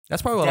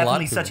That's probably what a lot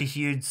definitely of such a people-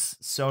 huge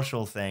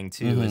social thing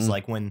too. Is Mhm.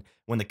 like when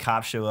the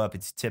cops show up,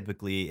 it's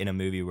typically in a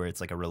movie where it's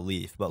like a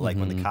relief, but like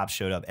when the Mhm. cops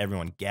showed up,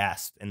 everyone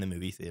gasped in the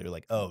movie theater,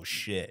 like, oh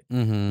shit,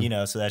 Mhm. you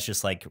know. So that's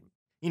just like,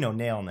 you know,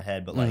 nail on the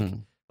head, but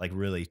Mhm. like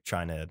really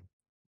trying to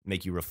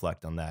make you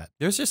reflect on that.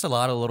 There's just a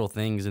lot of little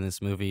things in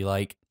this movie.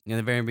 Like in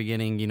the very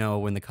beginning,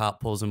 when the cop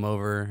pulls him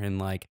over and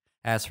like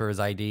asks for his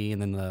ID, and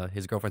then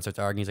his girlfriend starts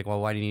arguing. He's like, well,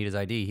 why do you need his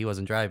ID? He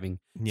wasn't driving.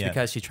 It's Yeah.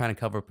 because she's trying to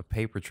cover up a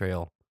paper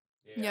trail.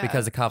 Yeah.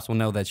 Because the cops will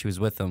know that she was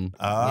with him.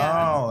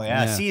 Oh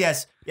yeah. Yeah. See,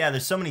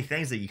 there's so many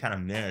things that you kind of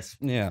miss,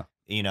 Yeah.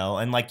 you know,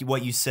 and like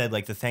what you said,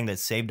 like the thing that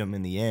saved him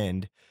in the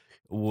end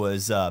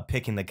was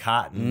picking the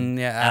cotton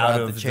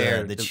out of the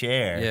chair. The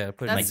chair. Yeah.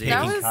 Put That's- it Like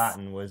that picking was-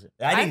 cotton was.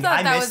 I thought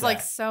that missed was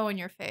like so in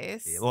your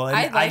face. Yeah, well,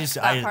 I and liked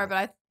I that part, but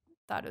I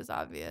thought it was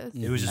obvious.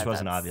 It was just that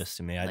wasn't that's- obvious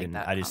to me. I like didn't.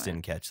 that I just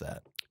comment. didn't catch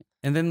that.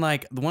 And then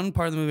like the one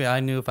part of the movie I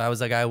knew if I was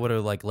that guy I would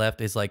have like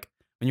left is like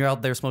when you're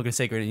out there smoking a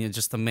cigarette and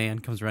just the man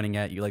comes running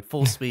at you like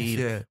full speed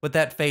Yeah. with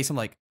that face. I'm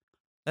like,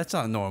 that's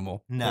not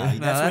normal. No,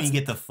 that's when you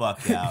get the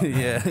fuck out.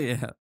 man.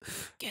 yeah.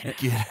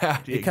 Get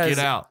out. Because Get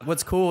out.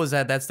 what's cool is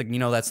that's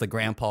the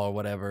grandpa or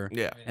whatever.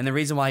 Yeah. And the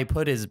reason why he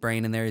put his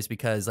brain in there is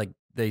because like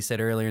they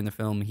said earlier in the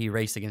film, he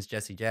raced against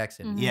Jesse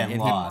Jackson. Mhm. Yeah, and he-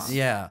 lost.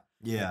 yeah.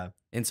 Yeah.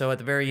 And so at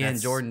the very end,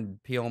 That's- Jordan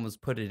Peele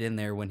almost put it in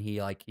there when he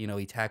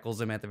he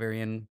tackles him at the very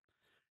end,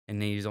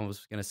 and he's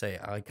almost gonna say,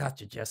 "I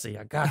got you, Jesse.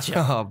 I got you."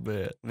 Oh,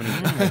 bet. When he,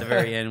 at the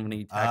very end when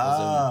he tackles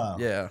Oh.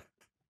 him. Yeah.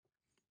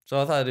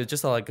 So I thought it was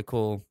just like a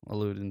cool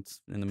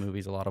alludence in the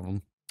movies. A lot of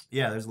them.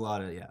 Yeah. There's a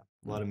lot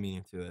of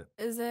meaning to it.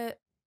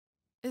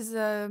 Is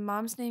the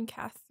mom's name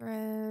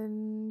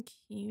Catherine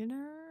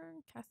Keener?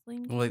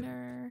 Kathleen Wait.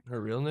 Keener? Her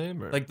real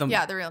name? Or? Like the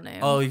Yeah, the real name.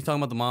 Oh, you're talking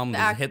about the mom, The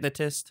the act-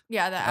 hypnotist.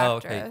 yeah, the Oh,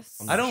 okay. actress.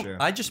 I'm I not don't. sure.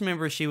 I just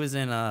remember she was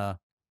in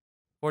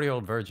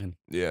 40-Year-Old Virgin.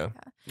 Yeah.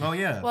 Oh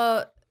yeah.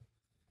 Well,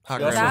 Hot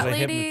She also That was a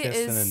lady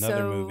hypnotist in is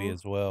another movie so-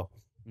 as well.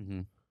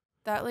 Mm-hmm.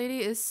 that lady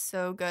is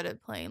so good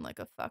at playing like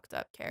a fucked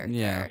up character.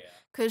 Yeah.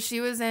 Cause she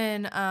was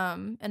in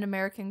An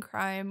American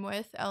Crime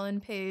with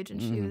Ellen Page,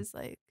 and she Mhm. was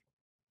like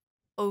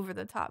over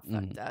the top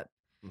fucked up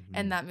Mhm.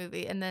 in that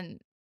movie. And then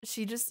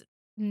she just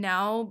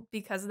now,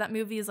 because of that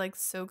movie, is like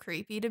so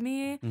creepy to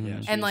me. Mm-hmm.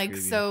 Yeah, she And is like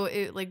creepy. so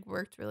it like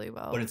worked really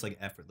well. But it's like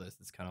effortless.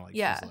 It's kind of like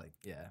Yeah. she's like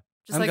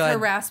just I'm like her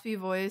glad- raspy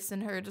voice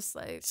and her just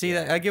like See,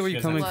 I get where She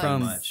you're doesn't coming have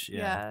from. much,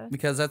 yeah.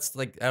 Because that's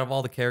like out of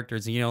all the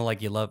characters,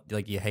 like you love,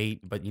 like you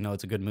hate, but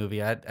it's a good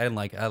movie. I didn't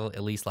like. I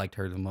at least liked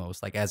her the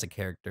most, like as a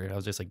character. I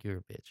was just like, you're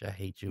a bitch. I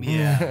hate you.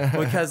 Yeah.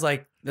 Because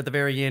like at the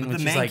very end But when the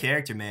she's main like,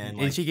 character, man. and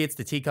Like, she gets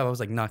the teacup, I was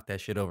like, knock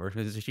that shit over.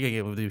 She ain't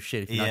able to do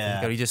shit if you knock the Yeah.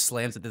 teacup. He just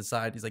slams it to the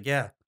side. He's like,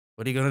 yeah.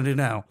 What are you gonna do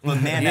now? Well,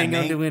 man, you that ain't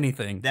gonna main- do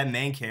anything. that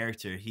main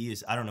character, he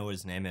is. I don't know what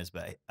his name is,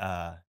 but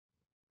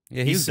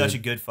Yeah, he's such a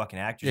good fucking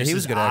actor. Yeah, Just he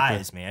was his a good actor.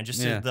 eyes, man. Just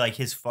Yeah. like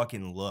his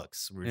fucking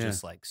looks were Yeah.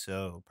 just like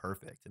so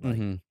perfect. And like,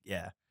 Mhm.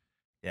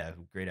 yeah,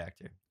 great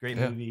actor, great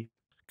Yeah. movie.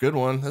 Good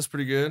one. That's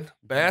pretty good.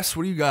 Bass,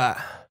 what do you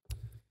got?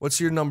 What's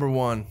your number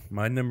one?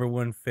 My number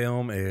one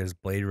film is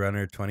Blade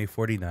Runner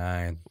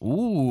 2049.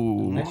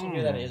 Ooh.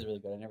 really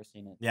good. I've never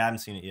seen it. Yeah, I haven't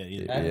seen it yet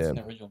either. I haven't seen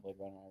the original Blade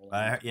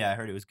Runner. I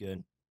heard it was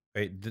good.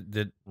 Wait,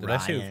 did I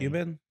see it with you,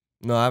 Ryan. Ben?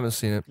 No, I haven't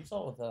seen it. You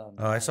saw it with Oh,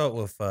 I saw it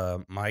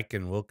with Mike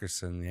and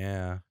Wilkerson.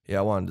 Yeah, Yeah,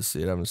 I wanted to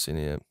see it. I haven't seen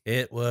it yet.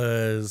 it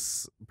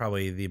was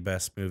probably the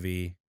best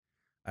movie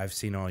I've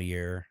seen all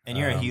year. And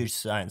you're a huge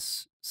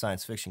science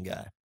fiction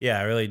guy. Yeah,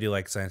 I really do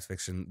like science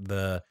fiction.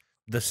 The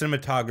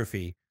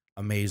cinematography,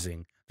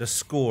 amazing. The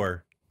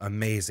score,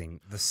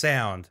 amazing. The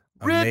sound,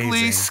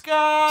 amazing.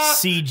 Scott.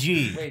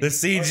 CG. The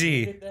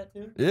CG.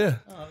 Yeah.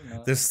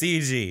 The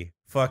CG,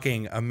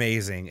 fucking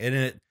amazing.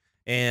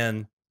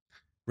 And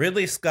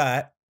Ridley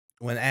Scott,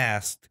 when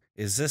asked,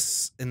 "Is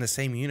this in the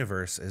same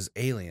universe as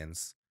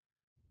Aliens?"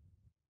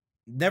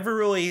 never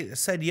really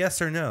said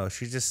yes or no.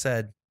 She just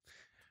said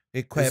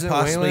it quite Isn't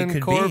possibly Wayland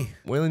could Corp- be.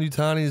 Wayland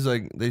Yutani's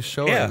like they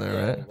show it Yeah. in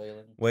there, right?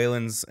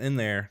 Wayland's in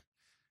there.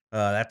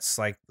 That's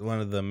like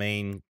one of the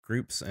main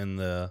groups in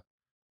the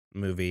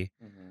movie.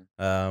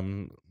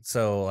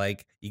 So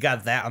like you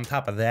got that on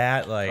top of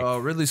that, like Oh,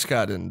 Ridley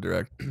Scott didn't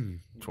direct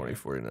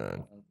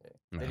 2049.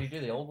 no. Did he do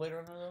the old Blade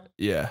Runner though?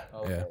 Yeah.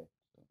 Yeah.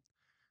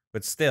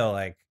 But still,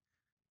 like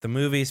the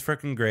movie's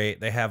freaking great.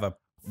 They have a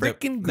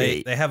Freaking they-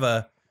 great. They have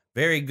a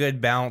very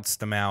good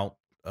balanced amount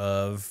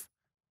of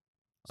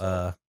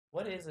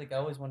What is like? I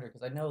always wonder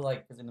because I know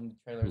like because in the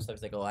trailer and stuff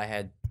it's like, oh, I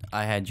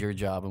had your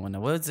job and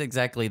whatnot. What's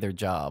exactly their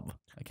job?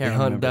 I They can't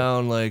hunt remember.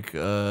 down like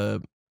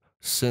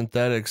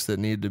synthetics that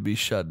need to be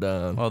shut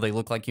down. Oh, they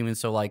look like humans,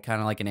 so like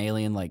kind of like an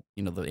alien, like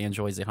the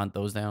androids. They hunt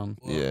those down.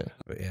 Yeah.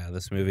 but yeah,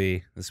 this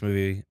movie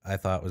I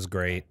thought was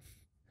great.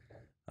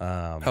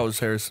 How was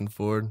Harrison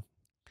Ford?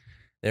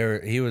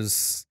 He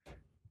was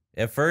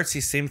at first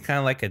he seemed kind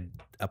of like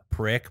a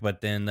prick,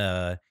 but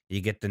then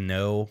you get to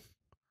know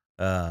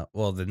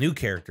the new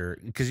character,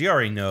 because you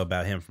already know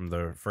about him from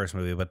the first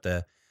movie, but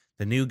the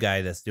new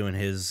guy that's doing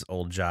his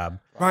old job,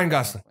 Ryan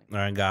Gosling.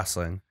 Ryan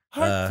Gosling,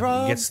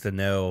 Heartthrob. gets to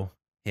know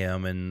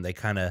him, and they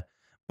kind of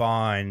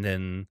bond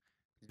and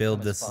build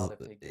Become his this father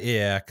figure.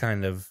 yeah,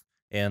 kind of.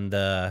 And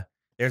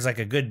there's like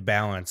a good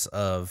balance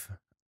of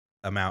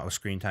amount of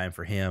screen time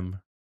for him,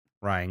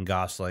 Ryan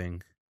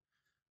Gosling.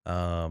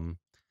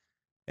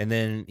 And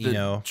then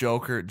The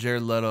Joker,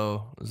 Jared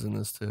Leto was in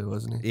this too,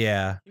 wasn't he?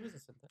 yeah, He was a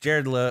synthetic.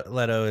 Jared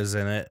Leto is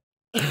in it,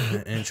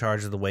 in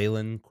charge of the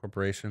Wayland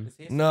Corporation. Is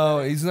he a No,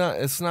 synthetic? he's not.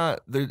 It's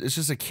not. It's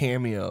just a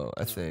cameo,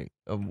 I think,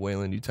 of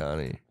Wayland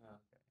Yutani.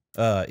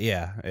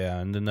 Yeah,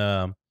 and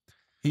then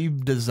He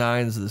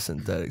designs the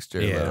synthetics,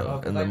 Jared Yeah.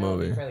 Leto, in the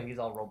movie. He's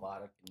all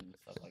robotic and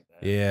stuff like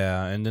that.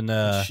 yeah, and then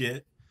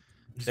Shit.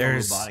 Just all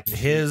there's robotic and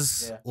shit.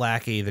 his Yeah.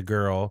 lackey, the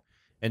girl,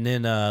 and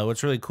then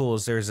what's really cool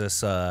is there's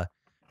this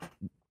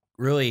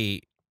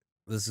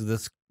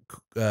this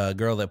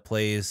girl that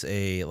plays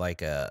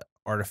a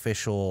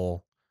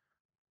artificial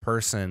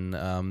person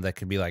that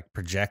could be like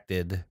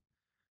projected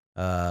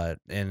and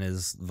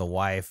is the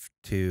wife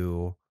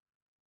to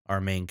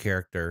our main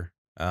character,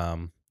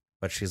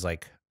 but she's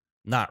like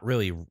not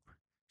really,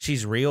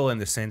 she's real in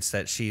the sense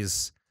that she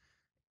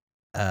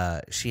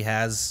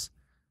has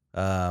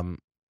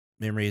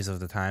memories of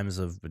the times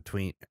of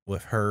between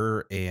with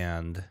her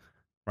and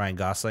Ryan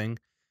Gosling,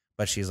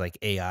 but she's like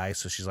AI,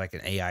 so she's like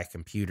an AI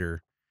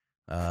computer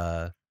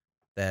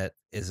that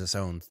is its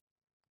own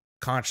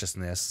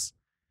consciousness,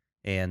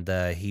 and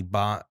he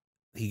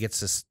gets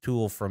this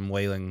tool from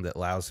Wayland that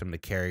allows him to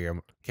carry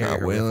Not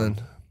her with him.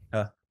 Wayland.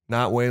 Huh?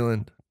 Not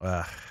Wayland.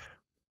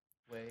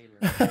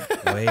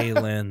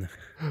 Wayland.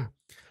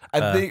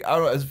 I think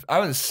I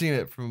haven't seen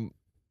it from.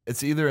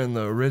 It's either in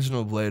the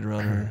original Blade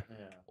Runner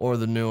or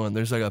the new one.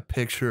 There's like a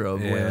picture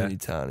of Yeah. Wayland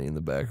Yutani in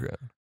the background.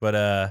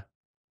 But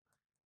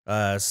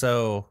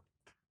so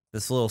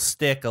this little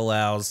stick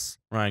allows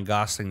Ryan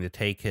Gosling to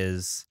take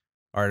his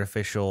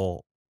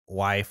artificial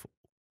wife,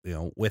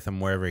 with him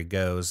wherever he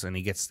goes, and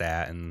he gets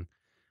that, and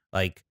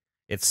like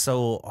it's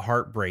so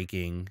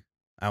heartbreaking.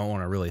 I don't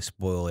want to really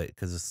spoil it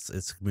because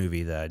it's a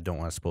movie that I don't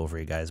want to spoil for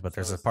you guys. But So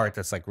there's a it's part like-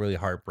 that's like really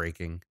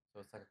heartbreaking.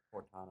 So it's like a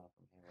Cortana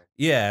from Halo.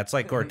 Yeah, it's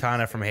like He's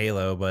Cortana from scary.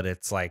 Halo, but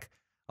it's like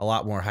a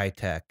lot more high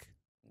tech.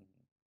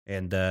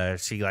 And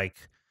she like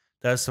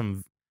does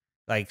some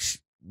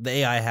the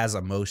AI has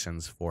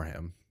emotions for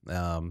him.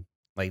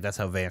 Like that's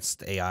how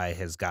advanced AI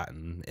has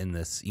gotten in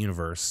this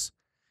universe,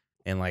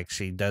 and like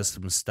she does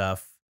some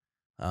stuff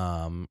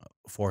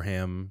for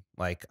him,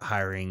 like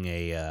hiring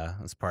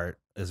this part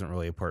isn't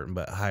really important,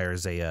 but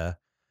hires a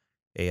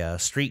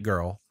street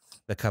girl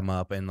to come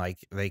up, and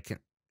like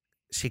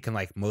she can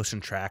like motion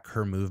track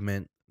her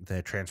movement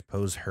to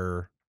transpose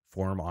her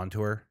form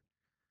onto her,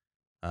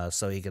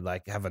 so he could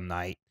like have a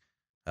night,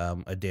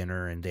 a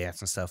dinner and dance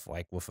and stuff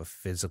like with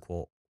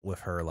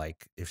her,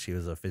 like if she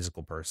was a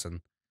physical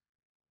person.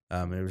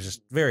 It was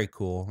just very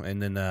cool.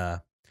 And then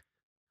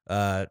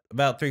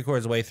about 3/4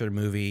 of the way through the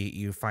movie,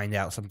 you find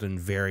out something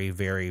very,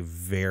 very,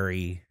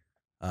 very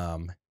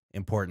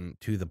important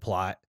to the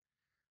plot.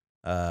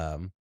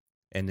 And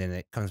then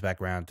it comes back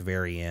around at the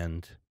very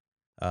end.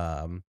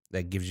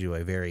 That gives you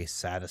a very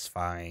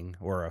satisfying,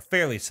 or a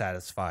fairly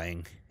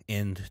satisfying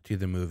end to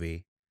the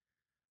movie.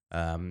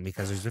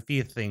 Because there's a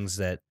few things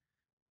that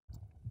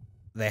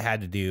they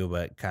had to do,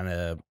 but kind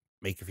of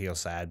make you feel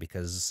sad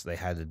because they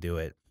had to do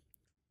it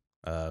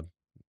to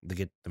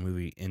get the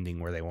movie ending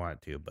where they want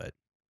it to. But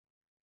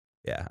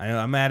yeah, I know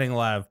I'm adding a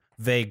lot of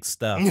vague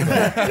stuff.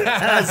 But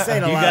I was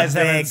saying a you lot guys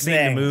of haven't vague seen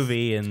things. the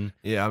movie, and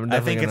Yeah, I'm I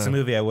definitely think it's a gonna-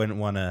 movie I wouldn't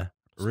want to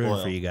ruin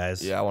Spoil. for you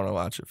guys. Yeah, I want to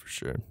watch it for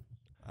sure.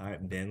 All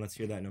right, Ben, let's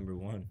hear that number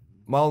one.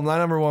 Well, my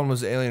number one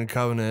was Alien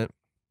Covenant,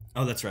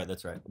 Oh, that's right.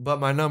 That's right. but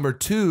my number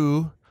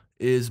two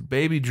is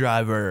Baby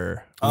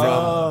Driver.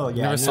 Oh,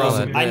 yeah. never I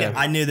saw knew- it. I, Yeah. knew,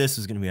 I knew this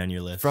was going to be on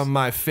your list. From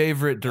my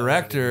favorite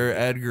director,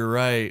 Edgar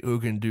Wright, who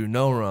can do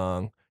no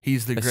wrong.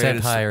 He's the Except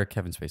greatest. hire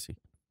Kevin Spacey.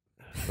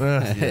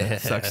 Yeah,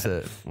 sucks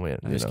to win.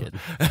 I'm you just know.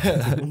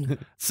 kidding.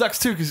 Sucks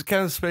too because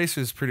Kevin Spacey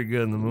is pretty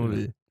good in the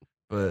movie,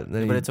 but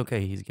then But he- it's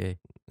okay. He's gay.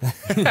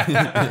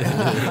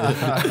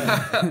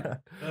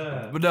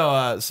 But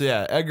no, so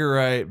yeah, Edgar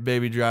Wright,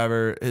 Baby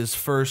Driver, his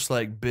first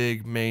like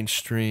big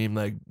mainstream,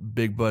 like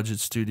big budget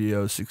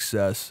studio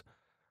success.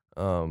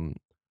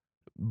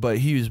 But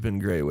he's been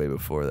great way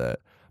before that.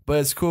 But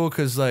it's cool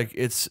because like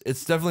it's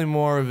definitely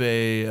more of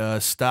a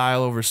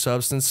style over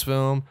substance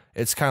film.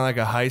 It's kind of like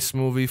a heist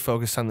movie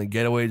focused on the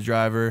getaway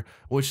driver,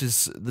 which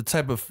is the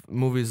type of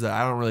movies that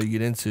I don't really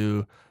get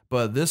into.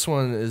 But this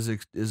one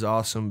is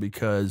awesome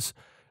because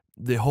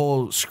the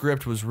whole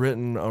script was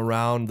written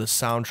around the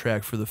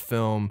soundtrack for the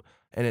film,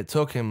 and it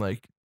took him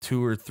like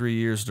 2 or 3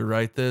 years to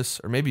write this,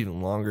 or maybe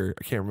even longer.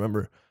 I can't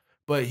remember.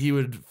 But he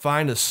would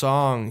find a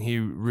song he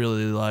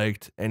really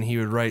liked, and he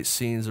would write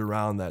scenes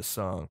around that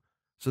song.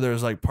 So there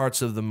was like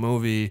parts of the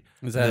movie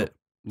Is that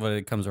what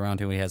it comes around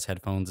to, he has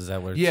headphones. Is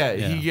that what? Yeah,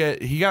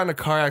 he got in a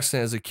car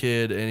accident as a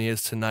kid, and he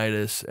has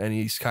tinnitus, and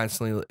he's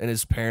constantly. And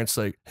his parents,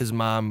 like his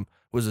mom,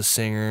 was a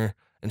singer,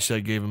 and she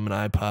like gave him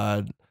an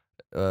iPod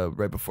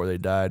right before they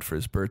died for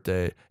his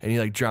birthday, and he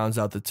like drowns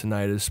out the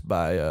tinnitus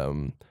by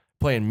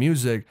playing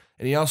music,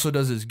 and he also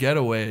does his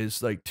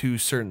getaways like to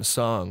certain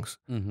songs,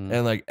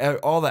 and like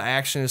all the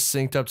action is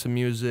synced up to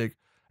music.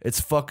 It's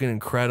fucking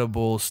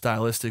incredible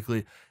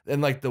stylistically,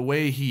 and like the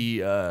way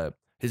he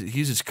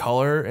uses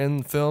color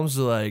in films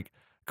to like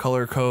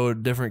color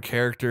code different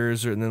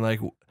characters, and then like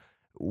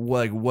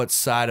what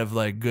side of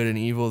like good and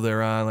evil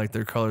they're on, like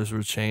their colors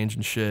will change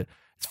and shit.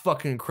 It's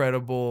fucking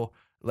incredible.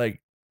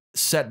 Like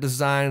set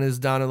design is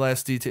down to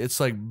last detail. It's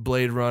like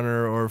Blade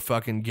Runner or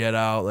fucking Get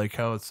Out, like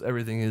how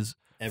everything is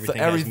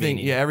Everything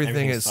yeah,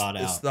 everything Everything's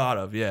is thought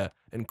of, yeah,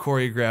 and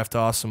choreographed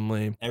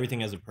awesomely. Everything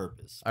has a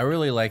purpose. I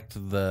really liked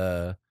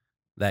that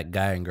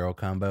guy and girl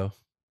combo.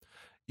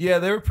 Yeah,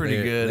 they were pretty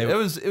They- good. they- It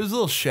was a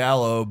little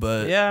shallow,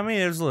 but Yeah, I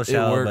mean it was a little it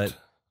shallow, worked.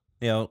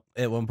 but you know,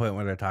 at one point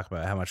when they're talking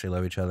about how much they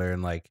love each other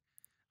and like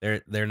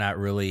they're not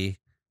really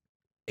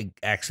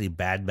actually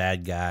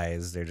bad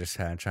guys. They're just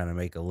kind of trying to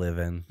make a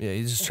living. Yeah,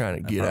 he's just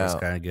trying to I get thought it was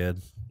out. kind of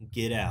good.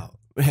 Get out.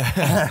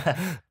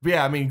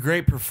 Yeah, I mean,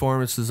 great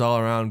performances all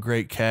around,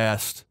 great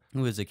cast.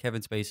 Who is it?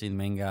 Kevin Spacey, the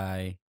main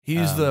guy.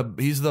 He's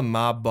the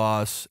mob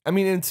boss. I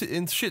mean,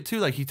 in shit too.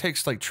 Like he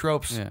takes like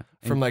tropes Yeah.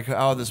 from like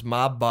how this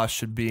mob boss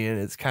should be, and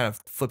it's kind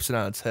of flips it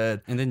on its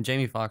head. And then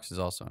Jamie Foxx is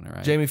also in it,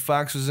 right? Jamie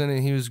Foxx was in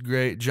it. He was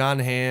great. John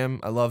Hamm.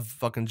 I love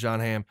fucking John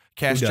Hamm.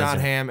 Cast Who John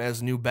doesn't? Hamm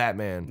as new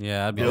Batman.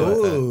 Yeah, I'd be Ooh.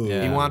 with that.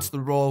 Yeah. He wants the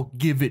role.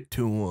 Give it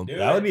to him.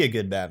 That would be a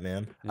good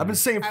Batman. I've been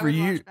saying I for would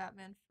years. watch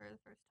Batman for the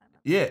first time.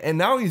 Yeah, and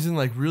now he's in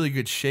like really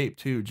good shape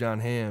too. John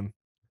Hamm.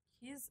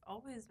 He's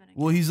always been.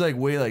 Well, he's like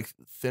way like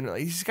thinner.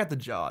 Like, he's got the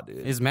jaw, dude.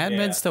 Is Mad Yeah.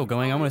 Men still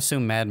going? I'm gonna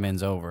assume Mad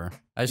Men's over.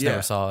 I just Yeah.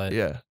 never saw it.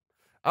 Yeah,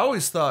 I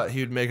always thought he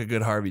would make a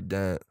good Harvey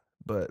Dent,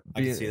 but I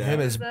can being see that. him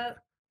Is as that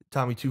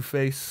Tommy Two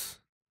Face.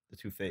 The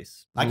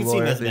Two-Face. I can see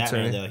him as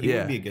Batman though. He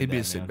would be a good he'd be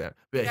a Batman. sick Batman.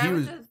 the Yeah, guy he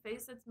was. with his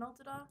face that's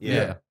melted off?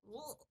 Yeah.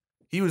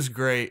 He was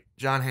great.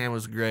 John Hamm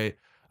was great.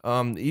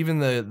 Even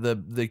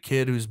the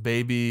kid whose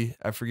baby,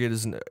 I forget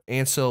his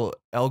Ansel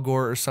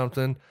Elgort or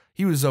something.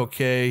 He was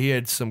okay. He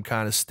had some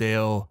kind of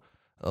stale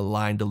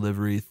line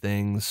delivery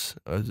things.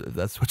 If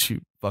that's what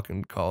you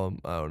fucking call him.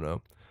 I don't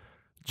know.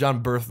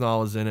 John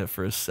Berthnall was in it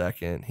for a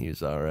second. He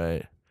was all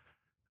right.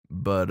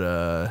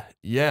 But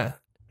yeah,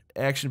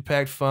 action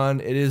packed fun.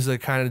 It is a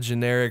kind of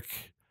generic,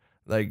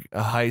 like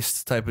a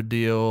heist type of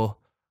deal.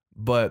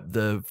 But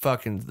the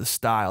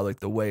style, like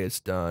the way it's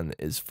done,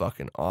 is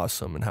fucking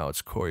awesome, and how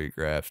it's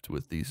choreographed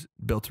with these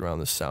built around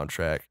the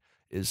soundtrack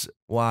is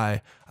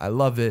why I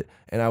love it,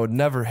 and I would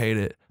never hate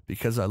it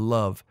because I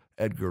love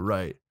Edgar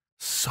Wright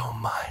so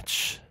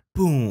much.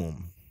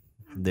 Boom.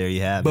 There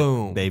you have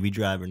Boom. it. Baby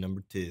Driver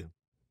number 2.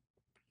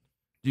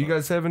 Do you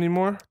guys have any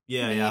more?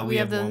 Yeah, we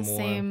have the one more.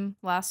 same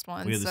last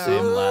one. We have the so.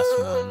 same last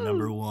one.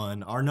 Number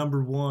 1. Our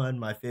number 1,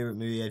 my favorite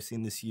movie I've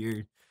seen this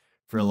year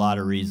for a lot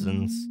of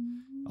reasons.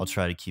 I'll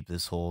try to keep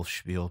this whole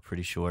spiel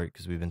pretty short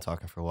because we've been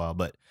talking for a while.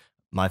 But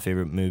my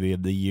favorite movie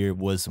of the year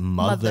was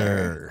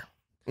Mother.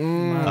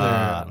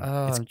 Mm.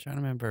 Oh, It's I'm trying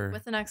to remember.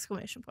 With an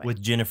exclamation point.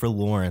 with Jennifer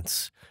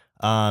Lawrence.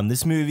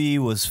 This movie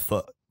was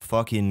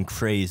fucking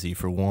crazy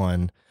for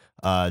one.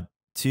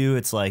 Two,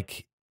 it's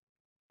like,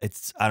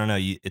 I don't know,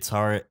 it's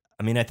hard.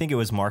 I mean, I think it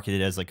was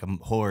marketed as like a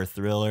horror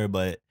thriller,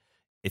 but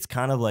it's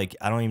kind of like,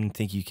 I don't even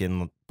think you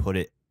can put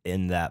it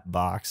in that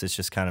box. It's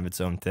just kind of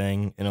its own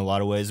thing in a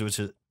lot of ways, which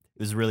it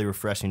was really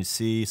refreshing to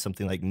see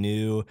something like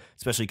new,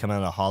 especially coming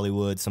out of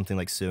Hollywood, something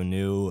like so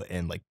new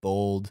and like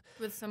bold.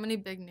 With so many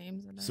big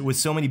names in it. So with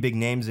so many big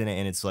names in it,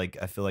 and it's like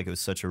I feel like it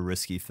was such a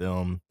risky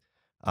film,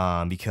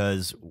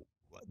 because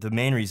the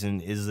main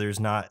reason is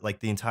there's not like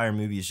the entire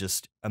movie is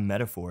just a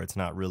metaphor. It's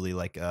not really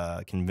like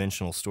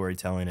conventional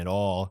storytelling at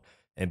all.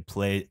 And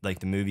play like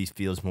the movie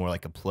feels more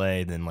like a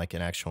play than like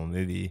an actual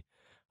movie.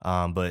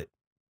 But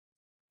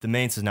the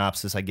main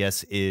synopsis, I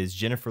guess, is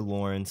Jennifer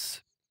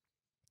Lawrence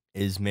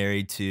is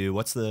married to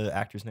what's the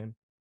actor's name?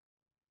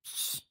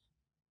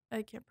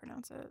 I can't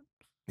pronounce it.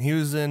 He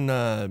was in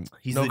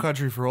He's No the-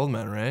 Country for Old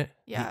Men, right?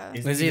 Yeah.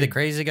 Is Is he the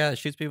crazy guy that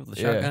shoots people with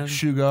a shotgun?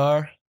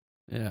 Sugar.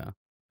 Yeah.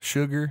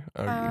 Sugar.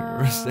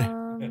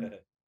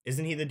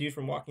 Isn't he the dude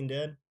from Walking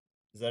Dead?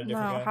 Is that a No,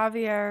 different guy?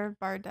 Javier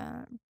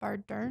Bardem.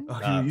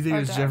 Oh, you think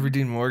it's Bardem. Jeffrey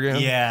Dean Morgan?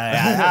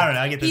 Yeah, I don't know.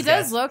 I get this. He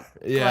does guy. look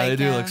Yeah, like they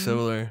do look him.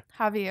 similar.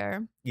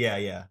 Javier.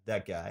 Yeah,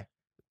 that guy.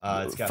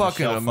 It's got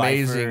Fucking Michelle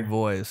amazing Pfeiffer.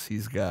 voice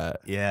he's got.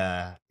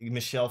 Yeah,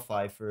 Michelle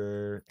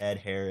Pfeiffer, Ed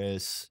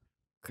Harris,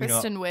 you know-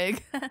 Kristen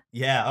Wiig.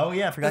 Yeah. Oh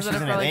yeah, I forgot Was she it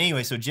was in for, it. like,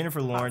 Anyway, so Jennifer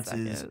Hot Lawrence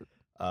is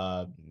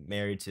second.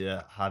 married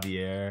to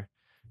Javier.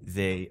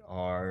 They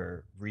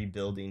are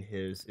rebuilding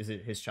his. Is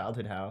it his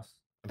childhood house?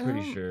 I'm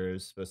pretty Oh. sure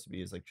it's supposed to be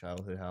his like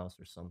childhood house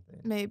or something.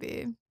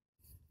 Maybe.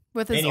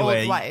 With his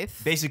Anyway, old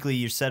wife. Basically,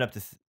 you're set up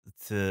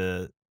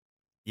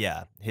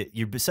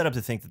you're set up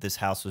to think that this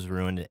house was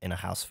ruined in a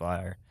house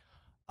fire,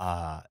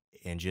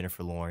 and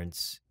Jennifer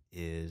Lawrence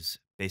is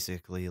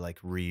basically like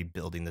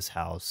rebuilding this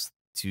house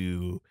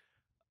to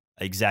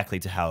exactly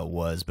to how it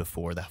was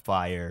before the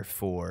fire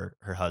for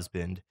her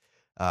husband,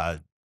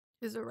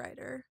 Who's a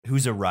writer.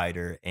 who's a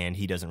writer, and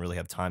he doesn't really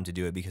have time to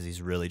do it because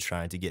he's really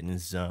trying to get in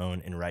his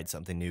zone and write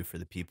something new for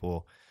the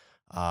people.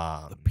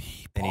 And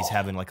he's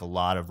having like a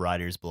lot of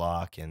writer's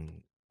block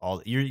and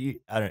all.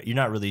 I don't, you're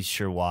not really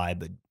sure why,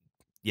 but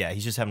yeah,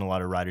 he's just having a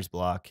lot of writer's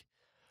block.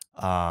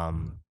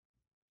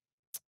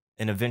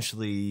 And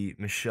eventually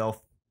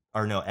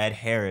Ed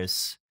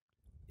Harris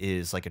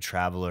is like a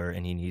traveler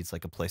and he needs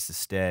like a place to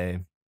stay.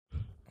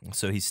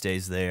 So he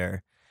stays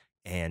there,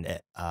 and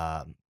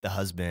the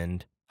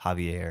husband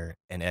Javier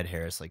and Ed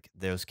Harris, like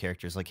those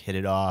characters, like hit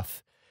it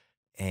off,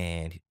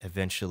 and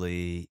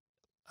eventually,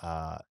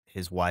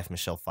 his wife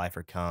Michelle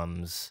Pfeiffer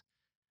comes,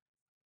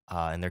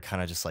 and they're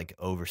kind of just like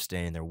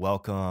overstaying their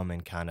welcome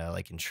and kind of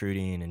like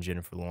intruding, and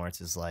Jennifer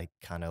Lawrence is like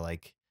kind of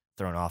like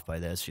thrown off by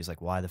this. She's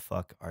like, "Why the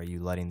fuck are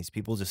you letting these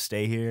people just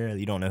stay here?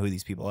 You don't know who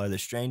these people are. They're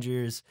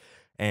strangers,"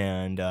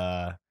 and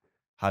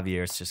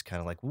Javier's just kind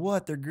of like,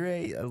 "What? They're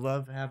great. I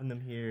love having them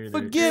here."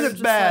 Forget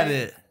just about like-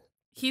 it.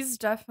 He's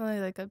definitely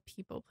like a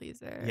people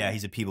pleaser. Yeah,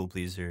 he's a people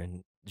pleaser,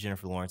 and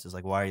Jennifer Lawrence is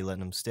like, "Why are you letting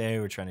them stay?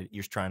 You're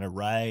trying to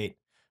write.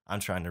 I'm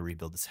trying to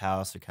rebuild this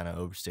house." They're kind of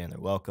overstaying their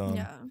welcome.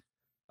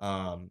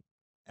 Yeah.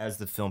 As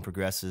the film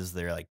progresses,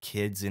 their like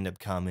kids end up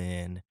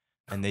coming,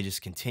 and they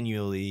just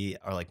continually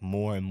are like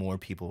more and more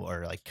people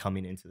are like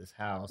coming into this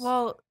house.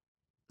 Well,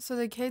 so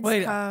the kids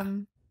Wait,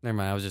 come. Never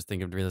mind. I was just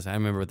thinking of realizing. I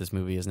remember what this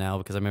movie is now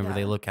because I remember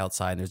they Yeah. look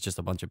outside and there's just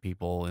a bunch of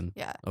people and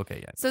Yeah. okay,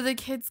 yeah. So the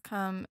kids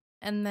come,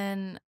 and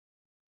then,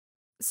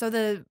 so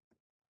the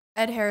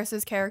Ed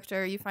Harris's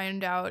character, you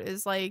find out,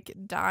 is like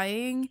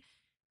dying,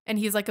 and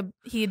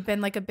he'd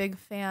been like a big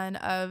fan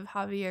of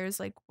Javier's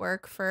like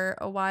work for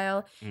a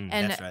while,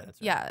 and That's right.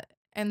 yeah,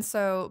 and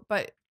so,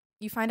 but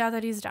you find out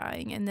that he's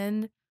dying, and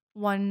then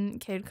one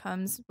kid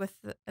comes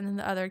and then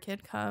the other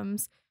kid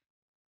comes,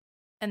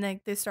 and then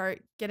they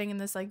start getting in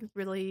this like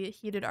really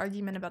heated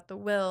argument about the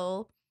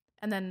will,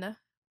 and then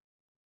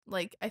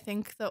like I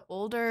think the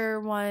older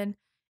one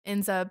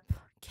ends up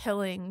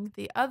killing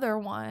the other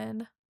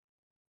one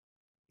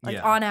like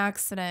Yeah. on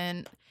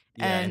accident.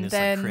 Yeah, in and this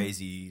then like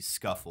crazy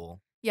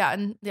scuffle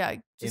in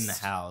the in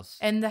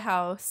the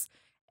house.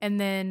 and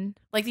then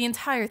like the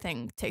entire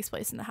thing takes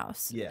place in the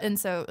house. Yeah. And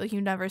so like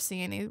you never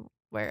see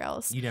anywhere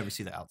else. You never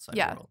see the outside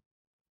Yeah. world.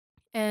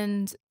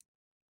 And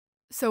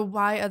so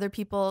why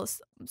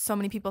so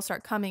many people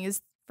start coming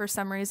is for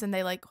some reason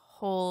they like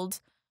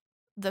hold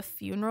the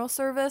funeral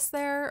service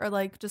there, or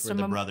like just For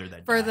the brother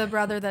that for the died.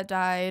 brother that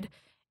died.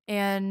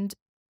 And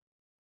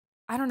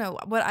I don't know,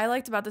 what I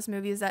liked about this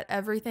movie is that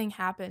everything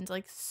happened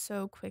like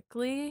so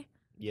quickly,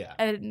 Yeah.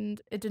 and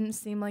it didn't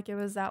seem like it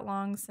was that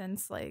long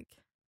since like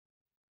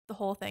the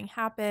whole thing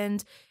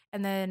happened.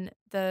 And then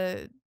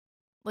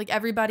like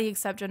everybody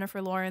except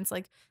Jennifer Lawrence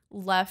like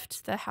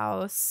left the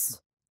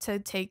house to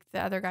take the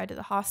other guy to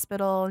the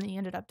hospital, and he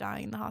ended up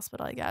dying in the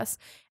hospital, I guess.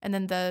 And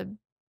then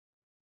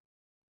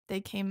they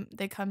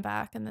come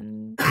back, and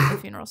then the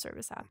funeral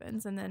service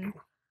happens, and then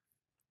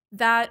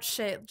that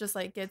shit just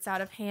like gets out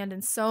of hand,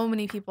 and so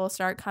many people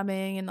start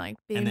coming and like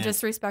being then-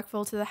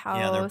 disrespectful to the house.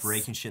 Yeah, they're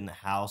breaking shit in the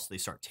house. They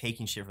start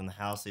taking shit from the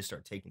house. They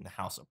start taking the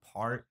house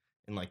apart,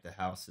 and like the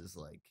house is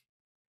like,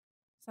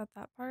 Is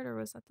that part, or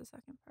was that the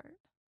second part?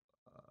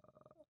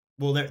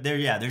 well,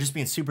 they're just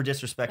being super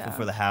disrespectful Yeah.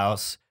 for the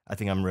house. I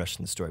think I'm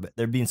rushing the story, but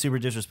they're being super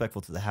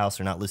disrespectful to the house.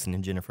 They're not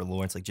listening to Jennifer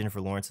Lawrence. Like Jennifer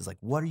Lawrence is like,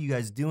 "What are you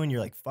guys doing? You're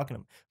like fucking,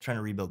 I'm trying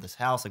to rebuild this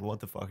house. Like, what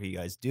the fuck are you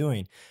guys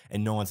doing?"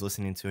 And no one's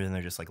listening to it, and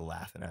they're just like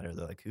laughing at her.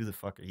 They're like, "Who the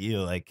fuck are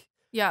you?" Like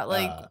Yeah,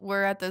 like Uh,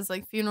 we're at this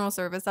like funeral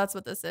service. That's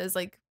what this is.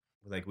 Like,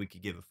 we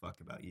could give a fuck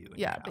about you. and your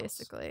yeah, house.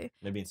 basically.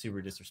 They're being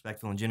super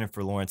disrespectful, and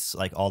Jennifer Lawrence,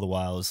 like all the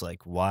while, is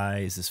like, "Why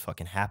is this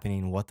fucking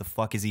happening? What the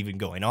fuck is even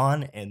going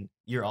on?" And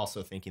you're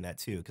also thinking that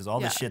too, because all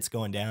Yeah. this shit's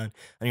going down,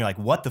 and you're like,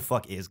 "What the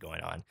fuck is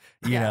going on?"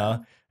 You Yeah.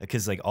 know,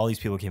 because like all these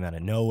people came out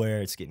of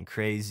nowhere. It's getting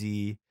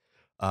crazy.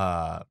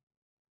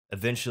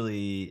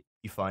 Eventually,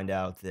 you find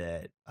out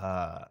that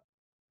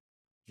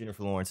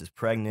Jennifer Lawrence is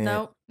pregnant.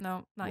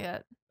 No, not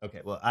yet.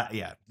 Okay, well,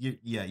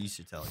 you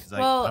should tell it because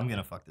Well, I'm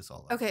gonna fuck this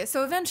all up. Okay,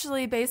 so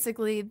eventually,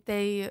 basically,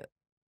 they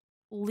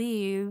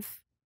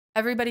leave.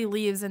 Everybody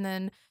leaves, and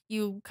then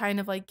you kind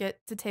of like get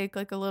to take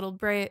like a little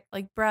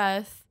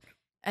breath,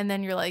 and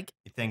then you're like,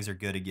 Things are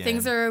good again.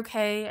 things are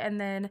okay, and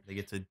then They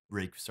get to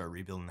start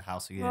rebuilding the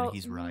house again. well,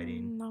 He's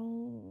writing.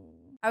 No,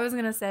 I was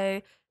gonna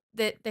say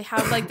that they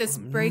have like this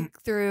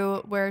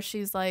breakthrough where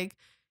she's like,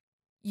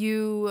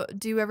 you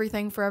do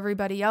everything for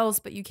everybody else,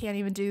 but you can't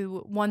even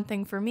do one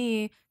thing for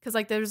me. Because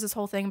like there's this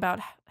whole thing about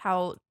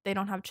how they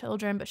don't have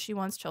children, but she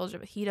wants children,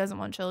 but he doesn't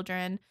want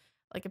children,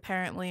 like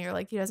apparently, or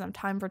like he doesn't have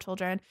time for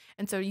children.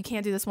 And so you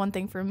can't do this one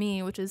thing for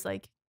me, which is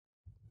like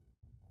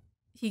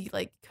he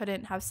like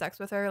couldn't have sex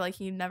with her, like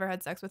he never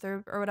had sex with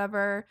her or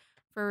whatever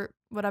for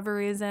whatever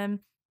reason.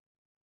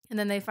 And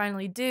then they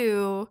finally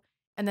do,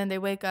 and then they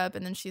wake up,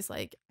 and then she's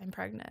like, "I'm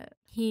pregnant."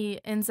 He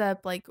ends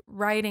up like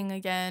writing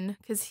again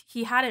because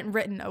he hadn't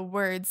written a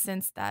word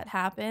since that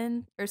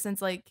happened, or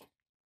since like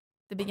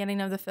the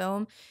beginning of the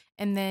film,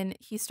 and then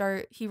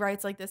he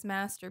writes like this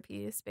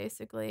masterpiece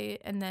basically,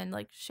 and then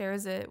like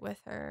shares it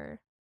with her.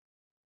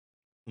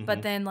 But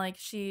Mhm. then like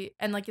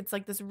it's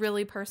like this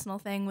really personal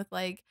thing with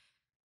like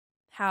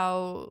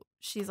how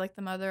she's like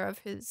the mother of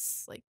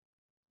his like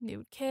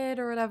new kid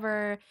or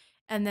whatever,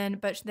 and then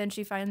then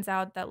she finds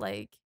out that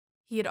like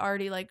he had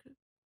already like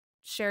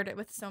shared it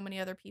with so many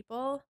other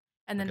people,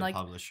 and Like then a like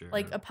publisher.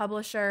 a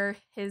publisher,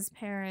 his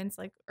parents,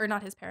 like, or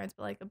not his parents,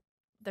 but like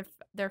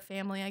their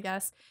family, I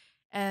guess.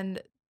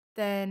 And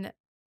then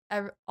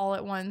all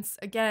at once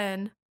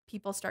again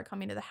people start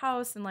coming to the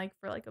house and like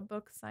for like a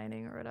book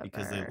signing or whatever,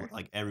 because they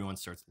like everyone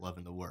starts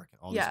loving the work.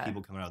 All these Yeah.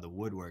 people coming out of the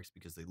woodworks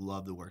because they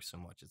love the work so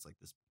much. It's like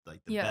this,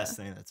 like the Yeah. best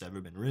thing that's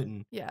ever been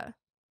written. Yeah.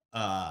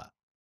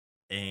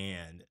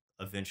 And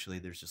eventually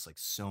there's just like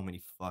so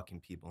many fucking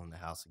people in the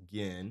house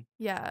again.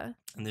 Yeah.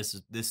 And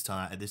this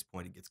time at this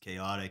point it gets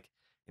chaotic,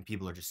 and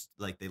people are just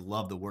like they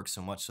love the work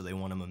so much, so they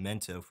want a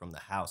memento from the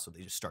house, so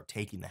they just start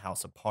taking the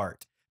house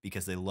apart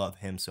because they love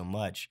him so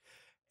much.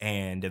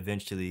 And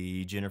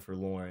eventually Jennifer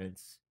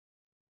Lawrence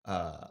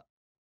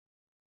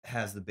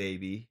has the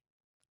baby.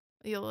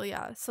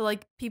 Yeah. So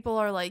like people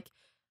are like,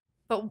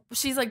 but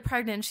she's like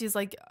pregnant, she's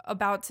like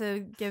about to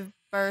give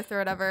birth or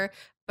whatever,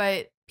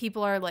 but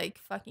people are like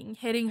fucking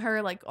hitting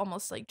her, like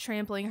almost like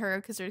trampling her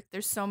because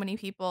there's so many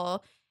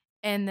people.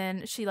 And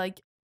then she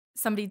like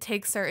somebody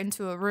takes her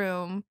into a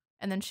room,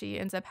 and then she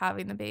ends up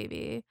having the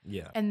baby.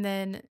 Yeah. And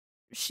then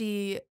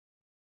she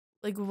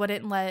like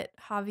wouldn't let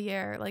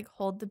Javier like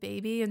hold the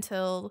baby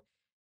until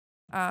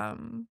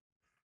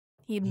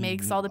he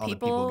makes all the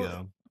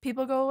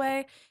people go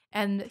away,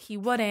 and he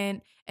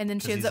wouldn't, and then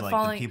she 'Cause ends he's up like,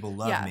 falling. the people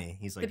love Yeah. me.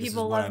 He's The like, this is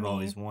people what love I've me.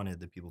 always wanted.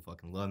 The people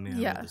fucking love me. I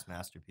Yeah. wrote this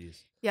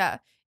masterpiece. Yeah.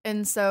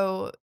 And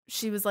so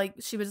she was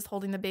just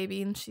holding the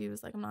baby, and she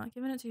was like, I'm not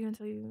giving it to you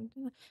until you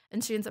do it.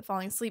 And she ends up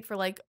falling asleep for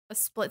like a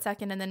split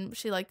second, and then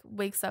she like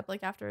wakes up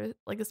like after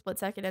like a split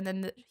second, and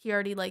then he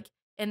already like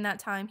in that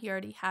time he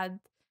already had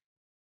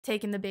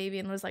taken the baby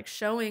and was like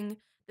showing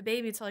the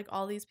baby to like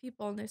all these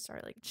people, and they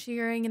start like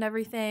cheering and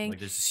everything. Like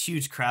there's this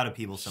huge crowd of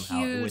people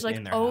somehow Huge, within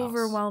like their house.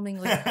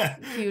 overwhelmingly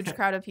huge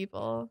crowd of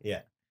people.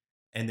 Yeah.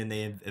 And then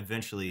they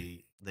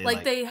eventually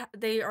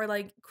They are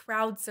like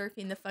crowd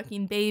surfing the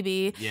fucking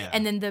baby. Yeah.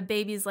 And then the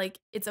baby's like,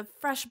 it's a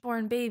fresh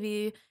born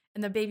baby,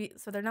 and the baby,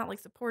 so they're not like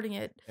supporting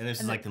it. And this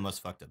is and like then- the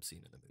most fucked up scene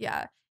of the movie.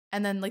 Yeah.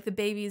 And then like the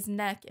baby's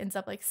neck ends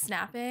up like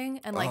snapping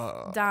and like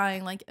Ugh.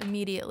 dying like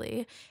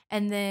immediately.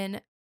 And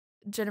then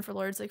Jennifer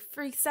Lawrence like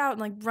freaks out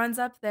and like runs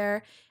up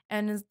there,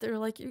 and they're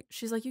like,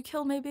 she's like, you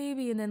killed my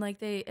baby. And then like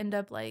they end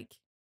up like,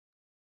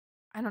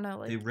 I don't know,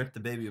 like They rip the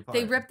baby apart.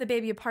 they rip the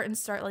baby apart and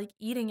start like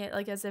eating it,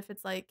 like as if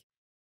it's like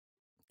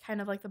kind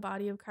of like the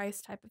body of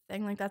Christ type of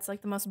thing. Like that's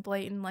like the most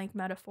blatant like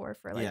metaphor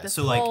for like Yeah, this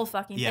so, like, whole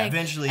fucking yeah, thing.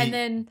 eventually- And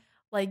then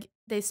like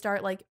they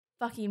start like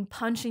fucking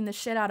punching the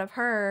shit out of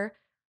her.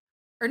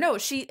 Or no,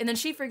 she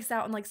freaks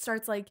out and like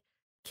starts like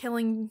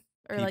killing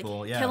or People,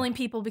 like yeah. killing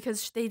people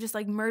because they just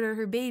like murder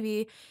her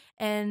baby.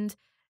 And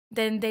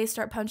then they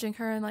start punching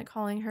her and like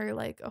calling her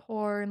like a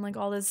whore and like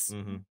all this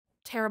Mhm.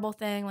 terrible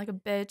thing, like a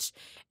bitch.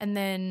 And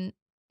then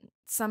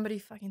somebody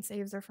fucking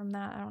saves her from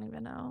that. I don't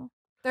even know.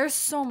 There's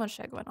so much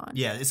shit going on.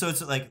 Yeah, so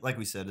it's like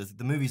we said,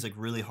 the movie's like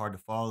really hard to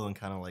follow and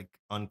kind of like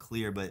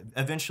unclear, but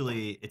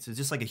eventually it's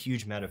just like a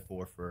huge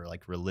metaphor for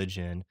like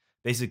religion.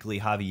 Basically,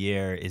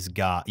 Javier is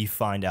God. You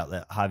find out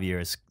that Javier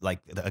is like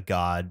a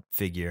God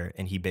figure,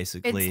 and he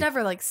basically It's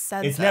never like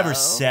said. it's never though.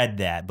 said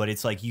that, but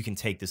it's like you can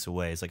take this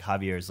away. It's like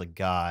Javier is like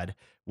God.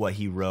 What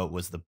he wrote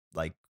was the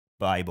like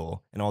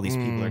Bible, and all these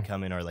people are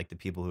coming are like the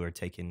people who are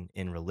taken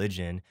in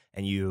religion,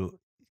 and you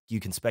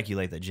can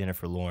speculate that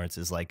Jennifer Lawrence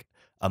is like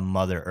a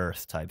Mother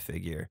Earth type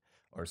figure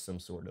or some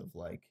sort of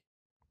like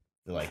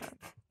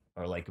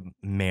or like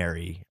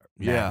Mary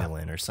Yeah.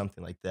 Magdalene or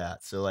something like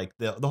that. So like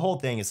the whole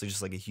thing is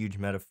just like a huge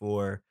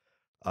metaphor.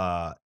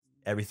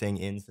 Everything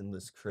ends in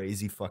this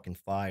crazy fucking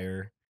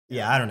fire.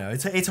 Yeah, I don't know.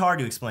 It's hard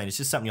to explain. It's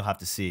just something you'll have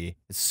to see.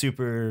 It's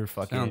super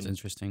fucking Sounds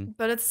interesting.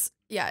 But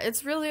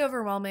it's really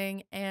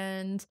overwhelming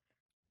and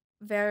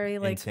very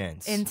like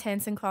intense.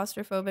 intense and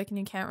claustrophobic, and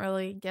you can't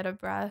really get a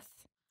breath.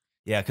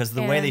 Yeah, because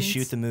the way they And-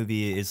 shoot the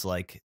movie is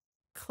like,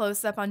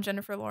 Close up on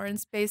Jennifer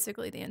Lawrence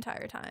basically the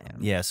entire time.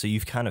 yeah, so you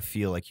kind of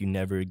feel like you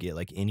never get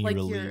like any Like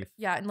relief.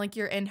 and like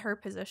you're in her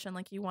position,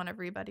 like you want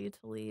everybody to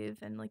leave,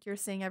 and like you're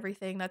seeing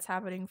everything that's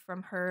happening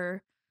from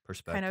her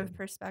Perspective. kind of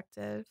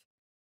perspective.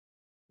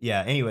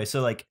 Yeah, anyway,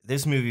 so like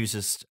this movie was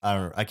just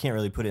I can't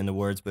really put it into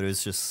words, but it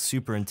was just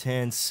super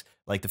intense.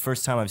 Like the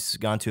first time I've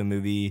gone to a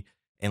movie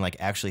and like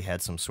actually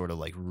had some sort of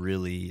like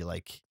really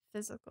like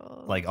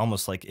Physical.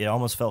 almost like it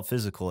almost felt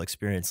physical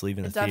experience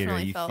leaving the It theater.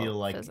 definitely You felt feel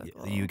like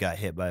physical. you got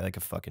hit by like a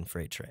fucking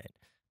freight train.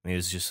 I mean, it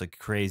was just like a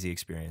crazy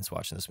experience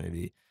watching this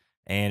movie.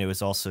 And it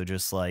was also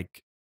just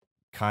like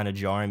kind of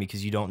jarring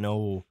because you don't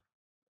know.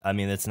 I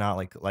mean, it's not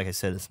like I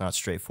said, it's not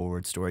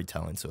straightforward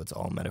storytelling, so it's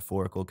all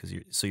metaphorical because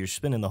you're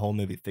spending the whole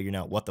movie figuring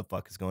out what the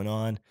fuck is going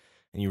on,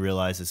 and you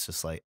realize it's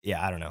just like,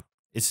 yeah, I don't know.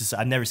 It's just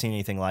I've never seen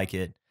anything like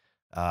it.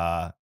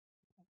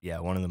 Yeah,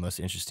 one of the most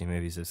interesting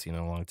movies I've seen in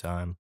a long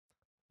time.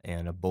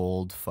 and a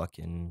bold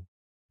fucking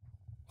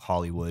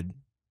Hollywood.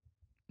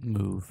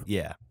 Move.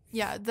 Yeah.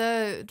 Yeah,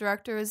 the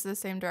director is the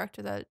same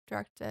director that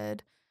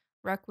directed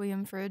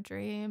Requiem for a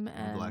Dream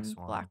and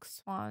Black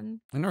Swan.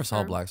 I never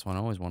saw for Black Swan. I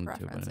always wanted to. But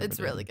I reference. never It's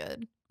did. really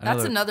good. I know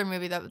That's there- another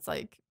movie that was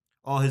like,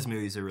 All his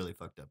movies are really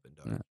fucked up and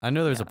dark. Yeah. I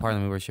know there's a Yeah. part in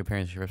the movie where she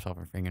apparently rips off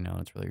her fingernail.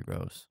 It's really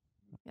gross,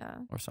 yeah,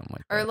 or something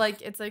like or that.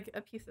 like it's like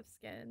a piece of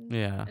skin.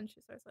 Yeah. and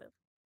she starts like.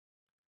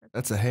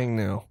 That's a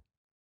hangnail.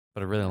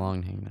 But a really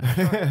long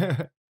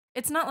hangnail.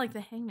 It's not like the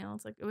hangnail.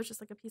 It's like it was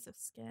just like a piece of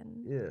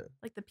skin, Yeah,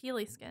 like the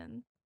peely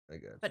skin, I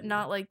got but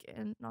not like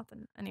not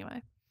the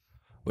anyway.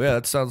 Well, yeah,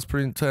 that sounds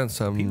pretty intense.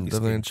 I'm Peely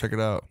definitely gonna skin. check it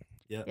out.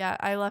 Yeah,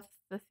 I left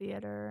the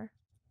theater,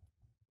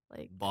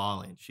 like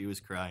Bawling. She was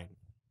crying.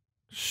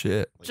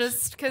 Shit. Like,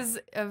 just because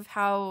of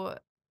how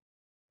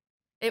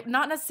it.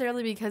 Not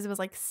necessarily because it was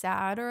like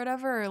sad or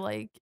whatever. Or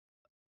like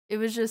it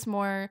was just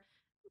more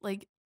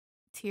like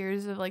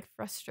tears of like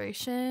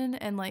frustration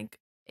and like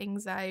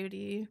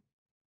anxiety,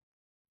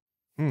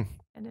 Hmm.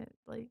 and it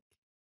like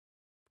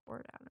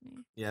poured out of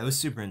me. Yeah, it was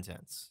super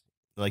intense.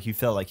 Like you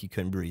felt like you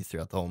couldn't breathe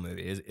throughout the whole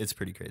movie. It's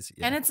pretty crazy.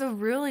 Yeah. And it's a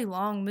really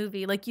long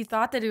movie. Like you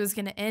thought that it was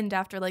gonna end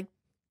after like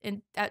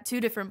at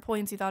two different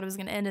points you thought it was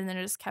gonna end, and then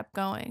it just kept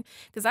going.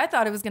 Because I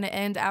thought it was gonna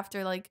end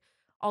after like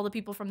all the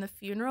people from the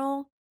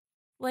funeral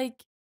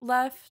like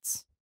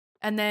left,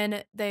 and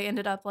then they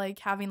ended up like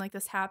having like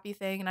this happy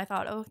thing, and I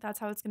thought, oh, that's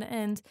how it's gonna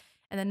end.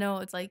 And then no,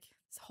 it's like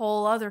this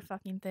whole other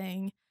fucking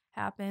thing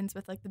happens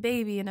with like the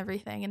baby and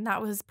everything, and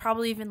that was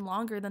probably even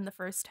longer than the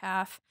first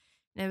half.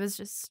 And it was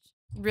just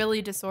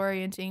really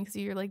disorienting because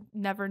you're like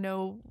never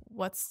know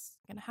what's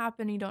gonna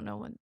happen. You don't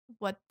know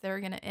what they're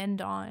gonna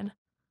end on.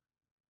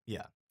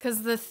 Yeah.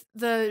 Because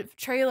the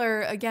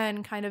trailer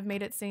again kind of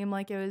made it seem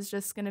like it was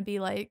just gonna be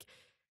like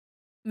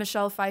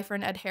Michelle Pfeiffer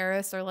and Ed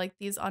Harris are like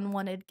these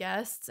unwanted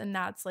guests, and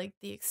that's like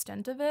the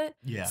extent of it.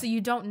 Yeah. So you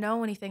don't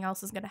know anything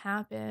else is gonna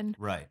happen.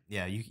 Right.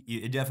 Yeah.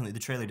 It definitely, the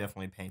trailer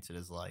definitely paints it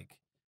as like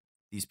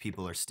these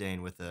people are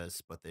staying with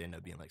us, but they end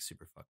up being like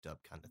super fucked up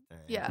kind of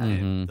thing. Yeah.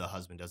 And Mhm. the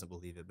husband doesn't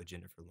believe it, but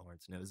Jennifer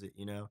Lawrence knows it,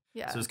 you know?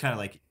 Yeah. So it's kind of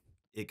like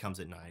It Comes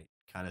at Night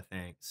kind of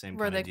thing. Same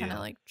Where kind they of deal. kind of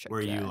like trip where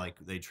you ya. like,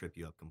 they trip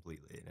you up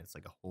completely and it's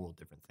like a whole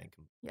different thing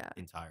Yeah.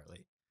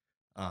 entirely.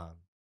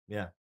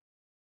 Yeah.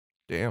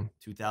 Damn.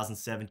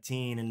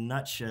 2017 in a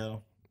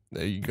nutshell.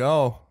 There you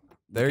go.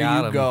 There Got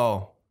you 'em.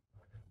 go.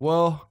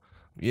 Well,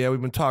 yeah,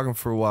 we've been talking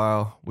for a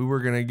while. We were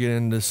gonna get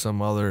into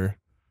some other,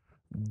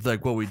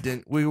 like what we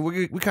didn't. We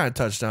kind of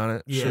touched on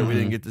it. Shit, Yeah. we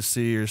didn't get to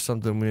see or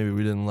something maybe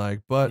we didn't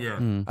like. But Yeah.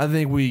 Mm. I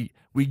think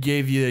we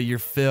gave you your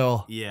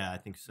fill. Yeah, I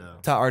think so.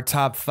 Our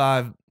top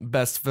 5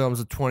 best films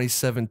of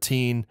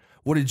 2017.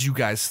 What did you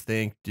guys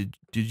think? Did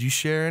you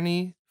share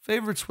any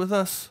favorites with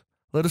us?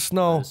 Let us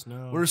know. Let us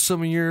know. What are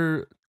some of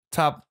your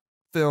top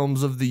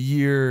films of the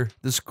year,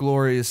 this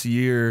glorious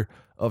year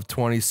of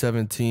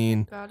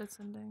 2017? God, it's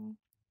ending.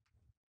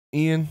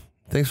 Ian,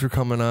 thanks for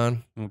coming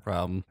on. No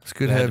problem. It's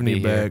good Glad to having you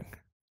be here. back.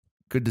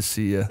 Good to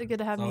see you. Is it good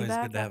to have It's me always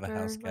back good to have a after,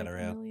 house cat like,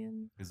 around.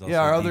 million?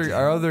 Yeah,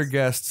 our other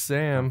guest,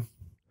 Sam.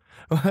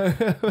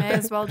 May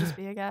as well just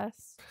be a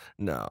guest.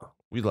 No,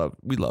 we love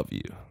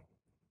you.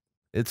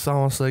 It's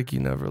almost like you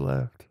never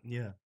left.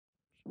 Yeah.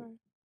 Sure.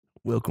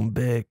 Welcome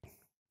back.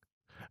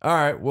 All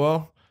right,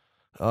 well,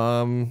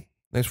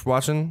 thanks for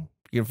watching.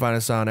 You can find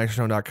us on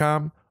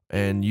actionhome.com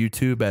and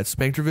YouTube at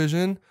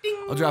Spanktervision.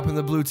 I'll drop in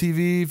the blue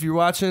TV if you're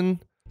watching.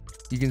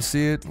 You can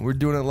see it. We're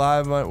doing it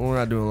live. Well, we're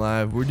not doing it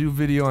live. We're doing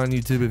video on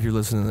YouTube if you're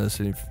listening to this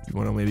and if you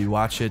want to maybe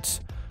watch it.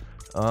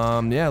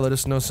 Yeah, let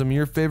us know some of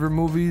your favorite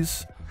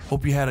movies.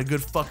 Hope you had a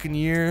good fucking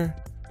year.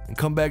 And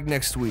come back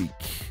next week.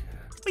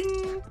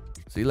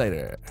 See you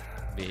later.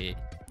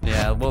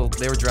 Yeah, well,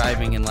 they were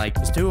driving and like,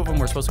 'cause two of them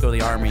were supposed to go to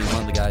the army, and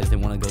one of the guys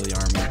didn't want to go to the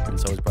army, and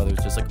so his brother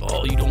was just like,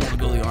 "Oh, you don't want to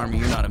go to the army,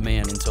 you're not a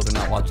man," and so they're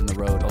not watching the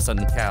road. All of a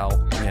sudden, cow.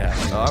 Yeah.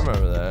 Oh, I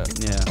remember that.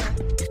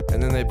 Yeah.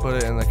 And then they put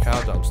it in the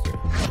cow dumpster.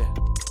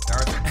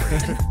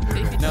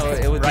 No,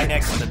 it was Right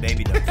next to the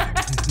baby duck.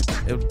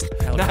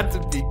 It, Not to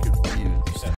be confused.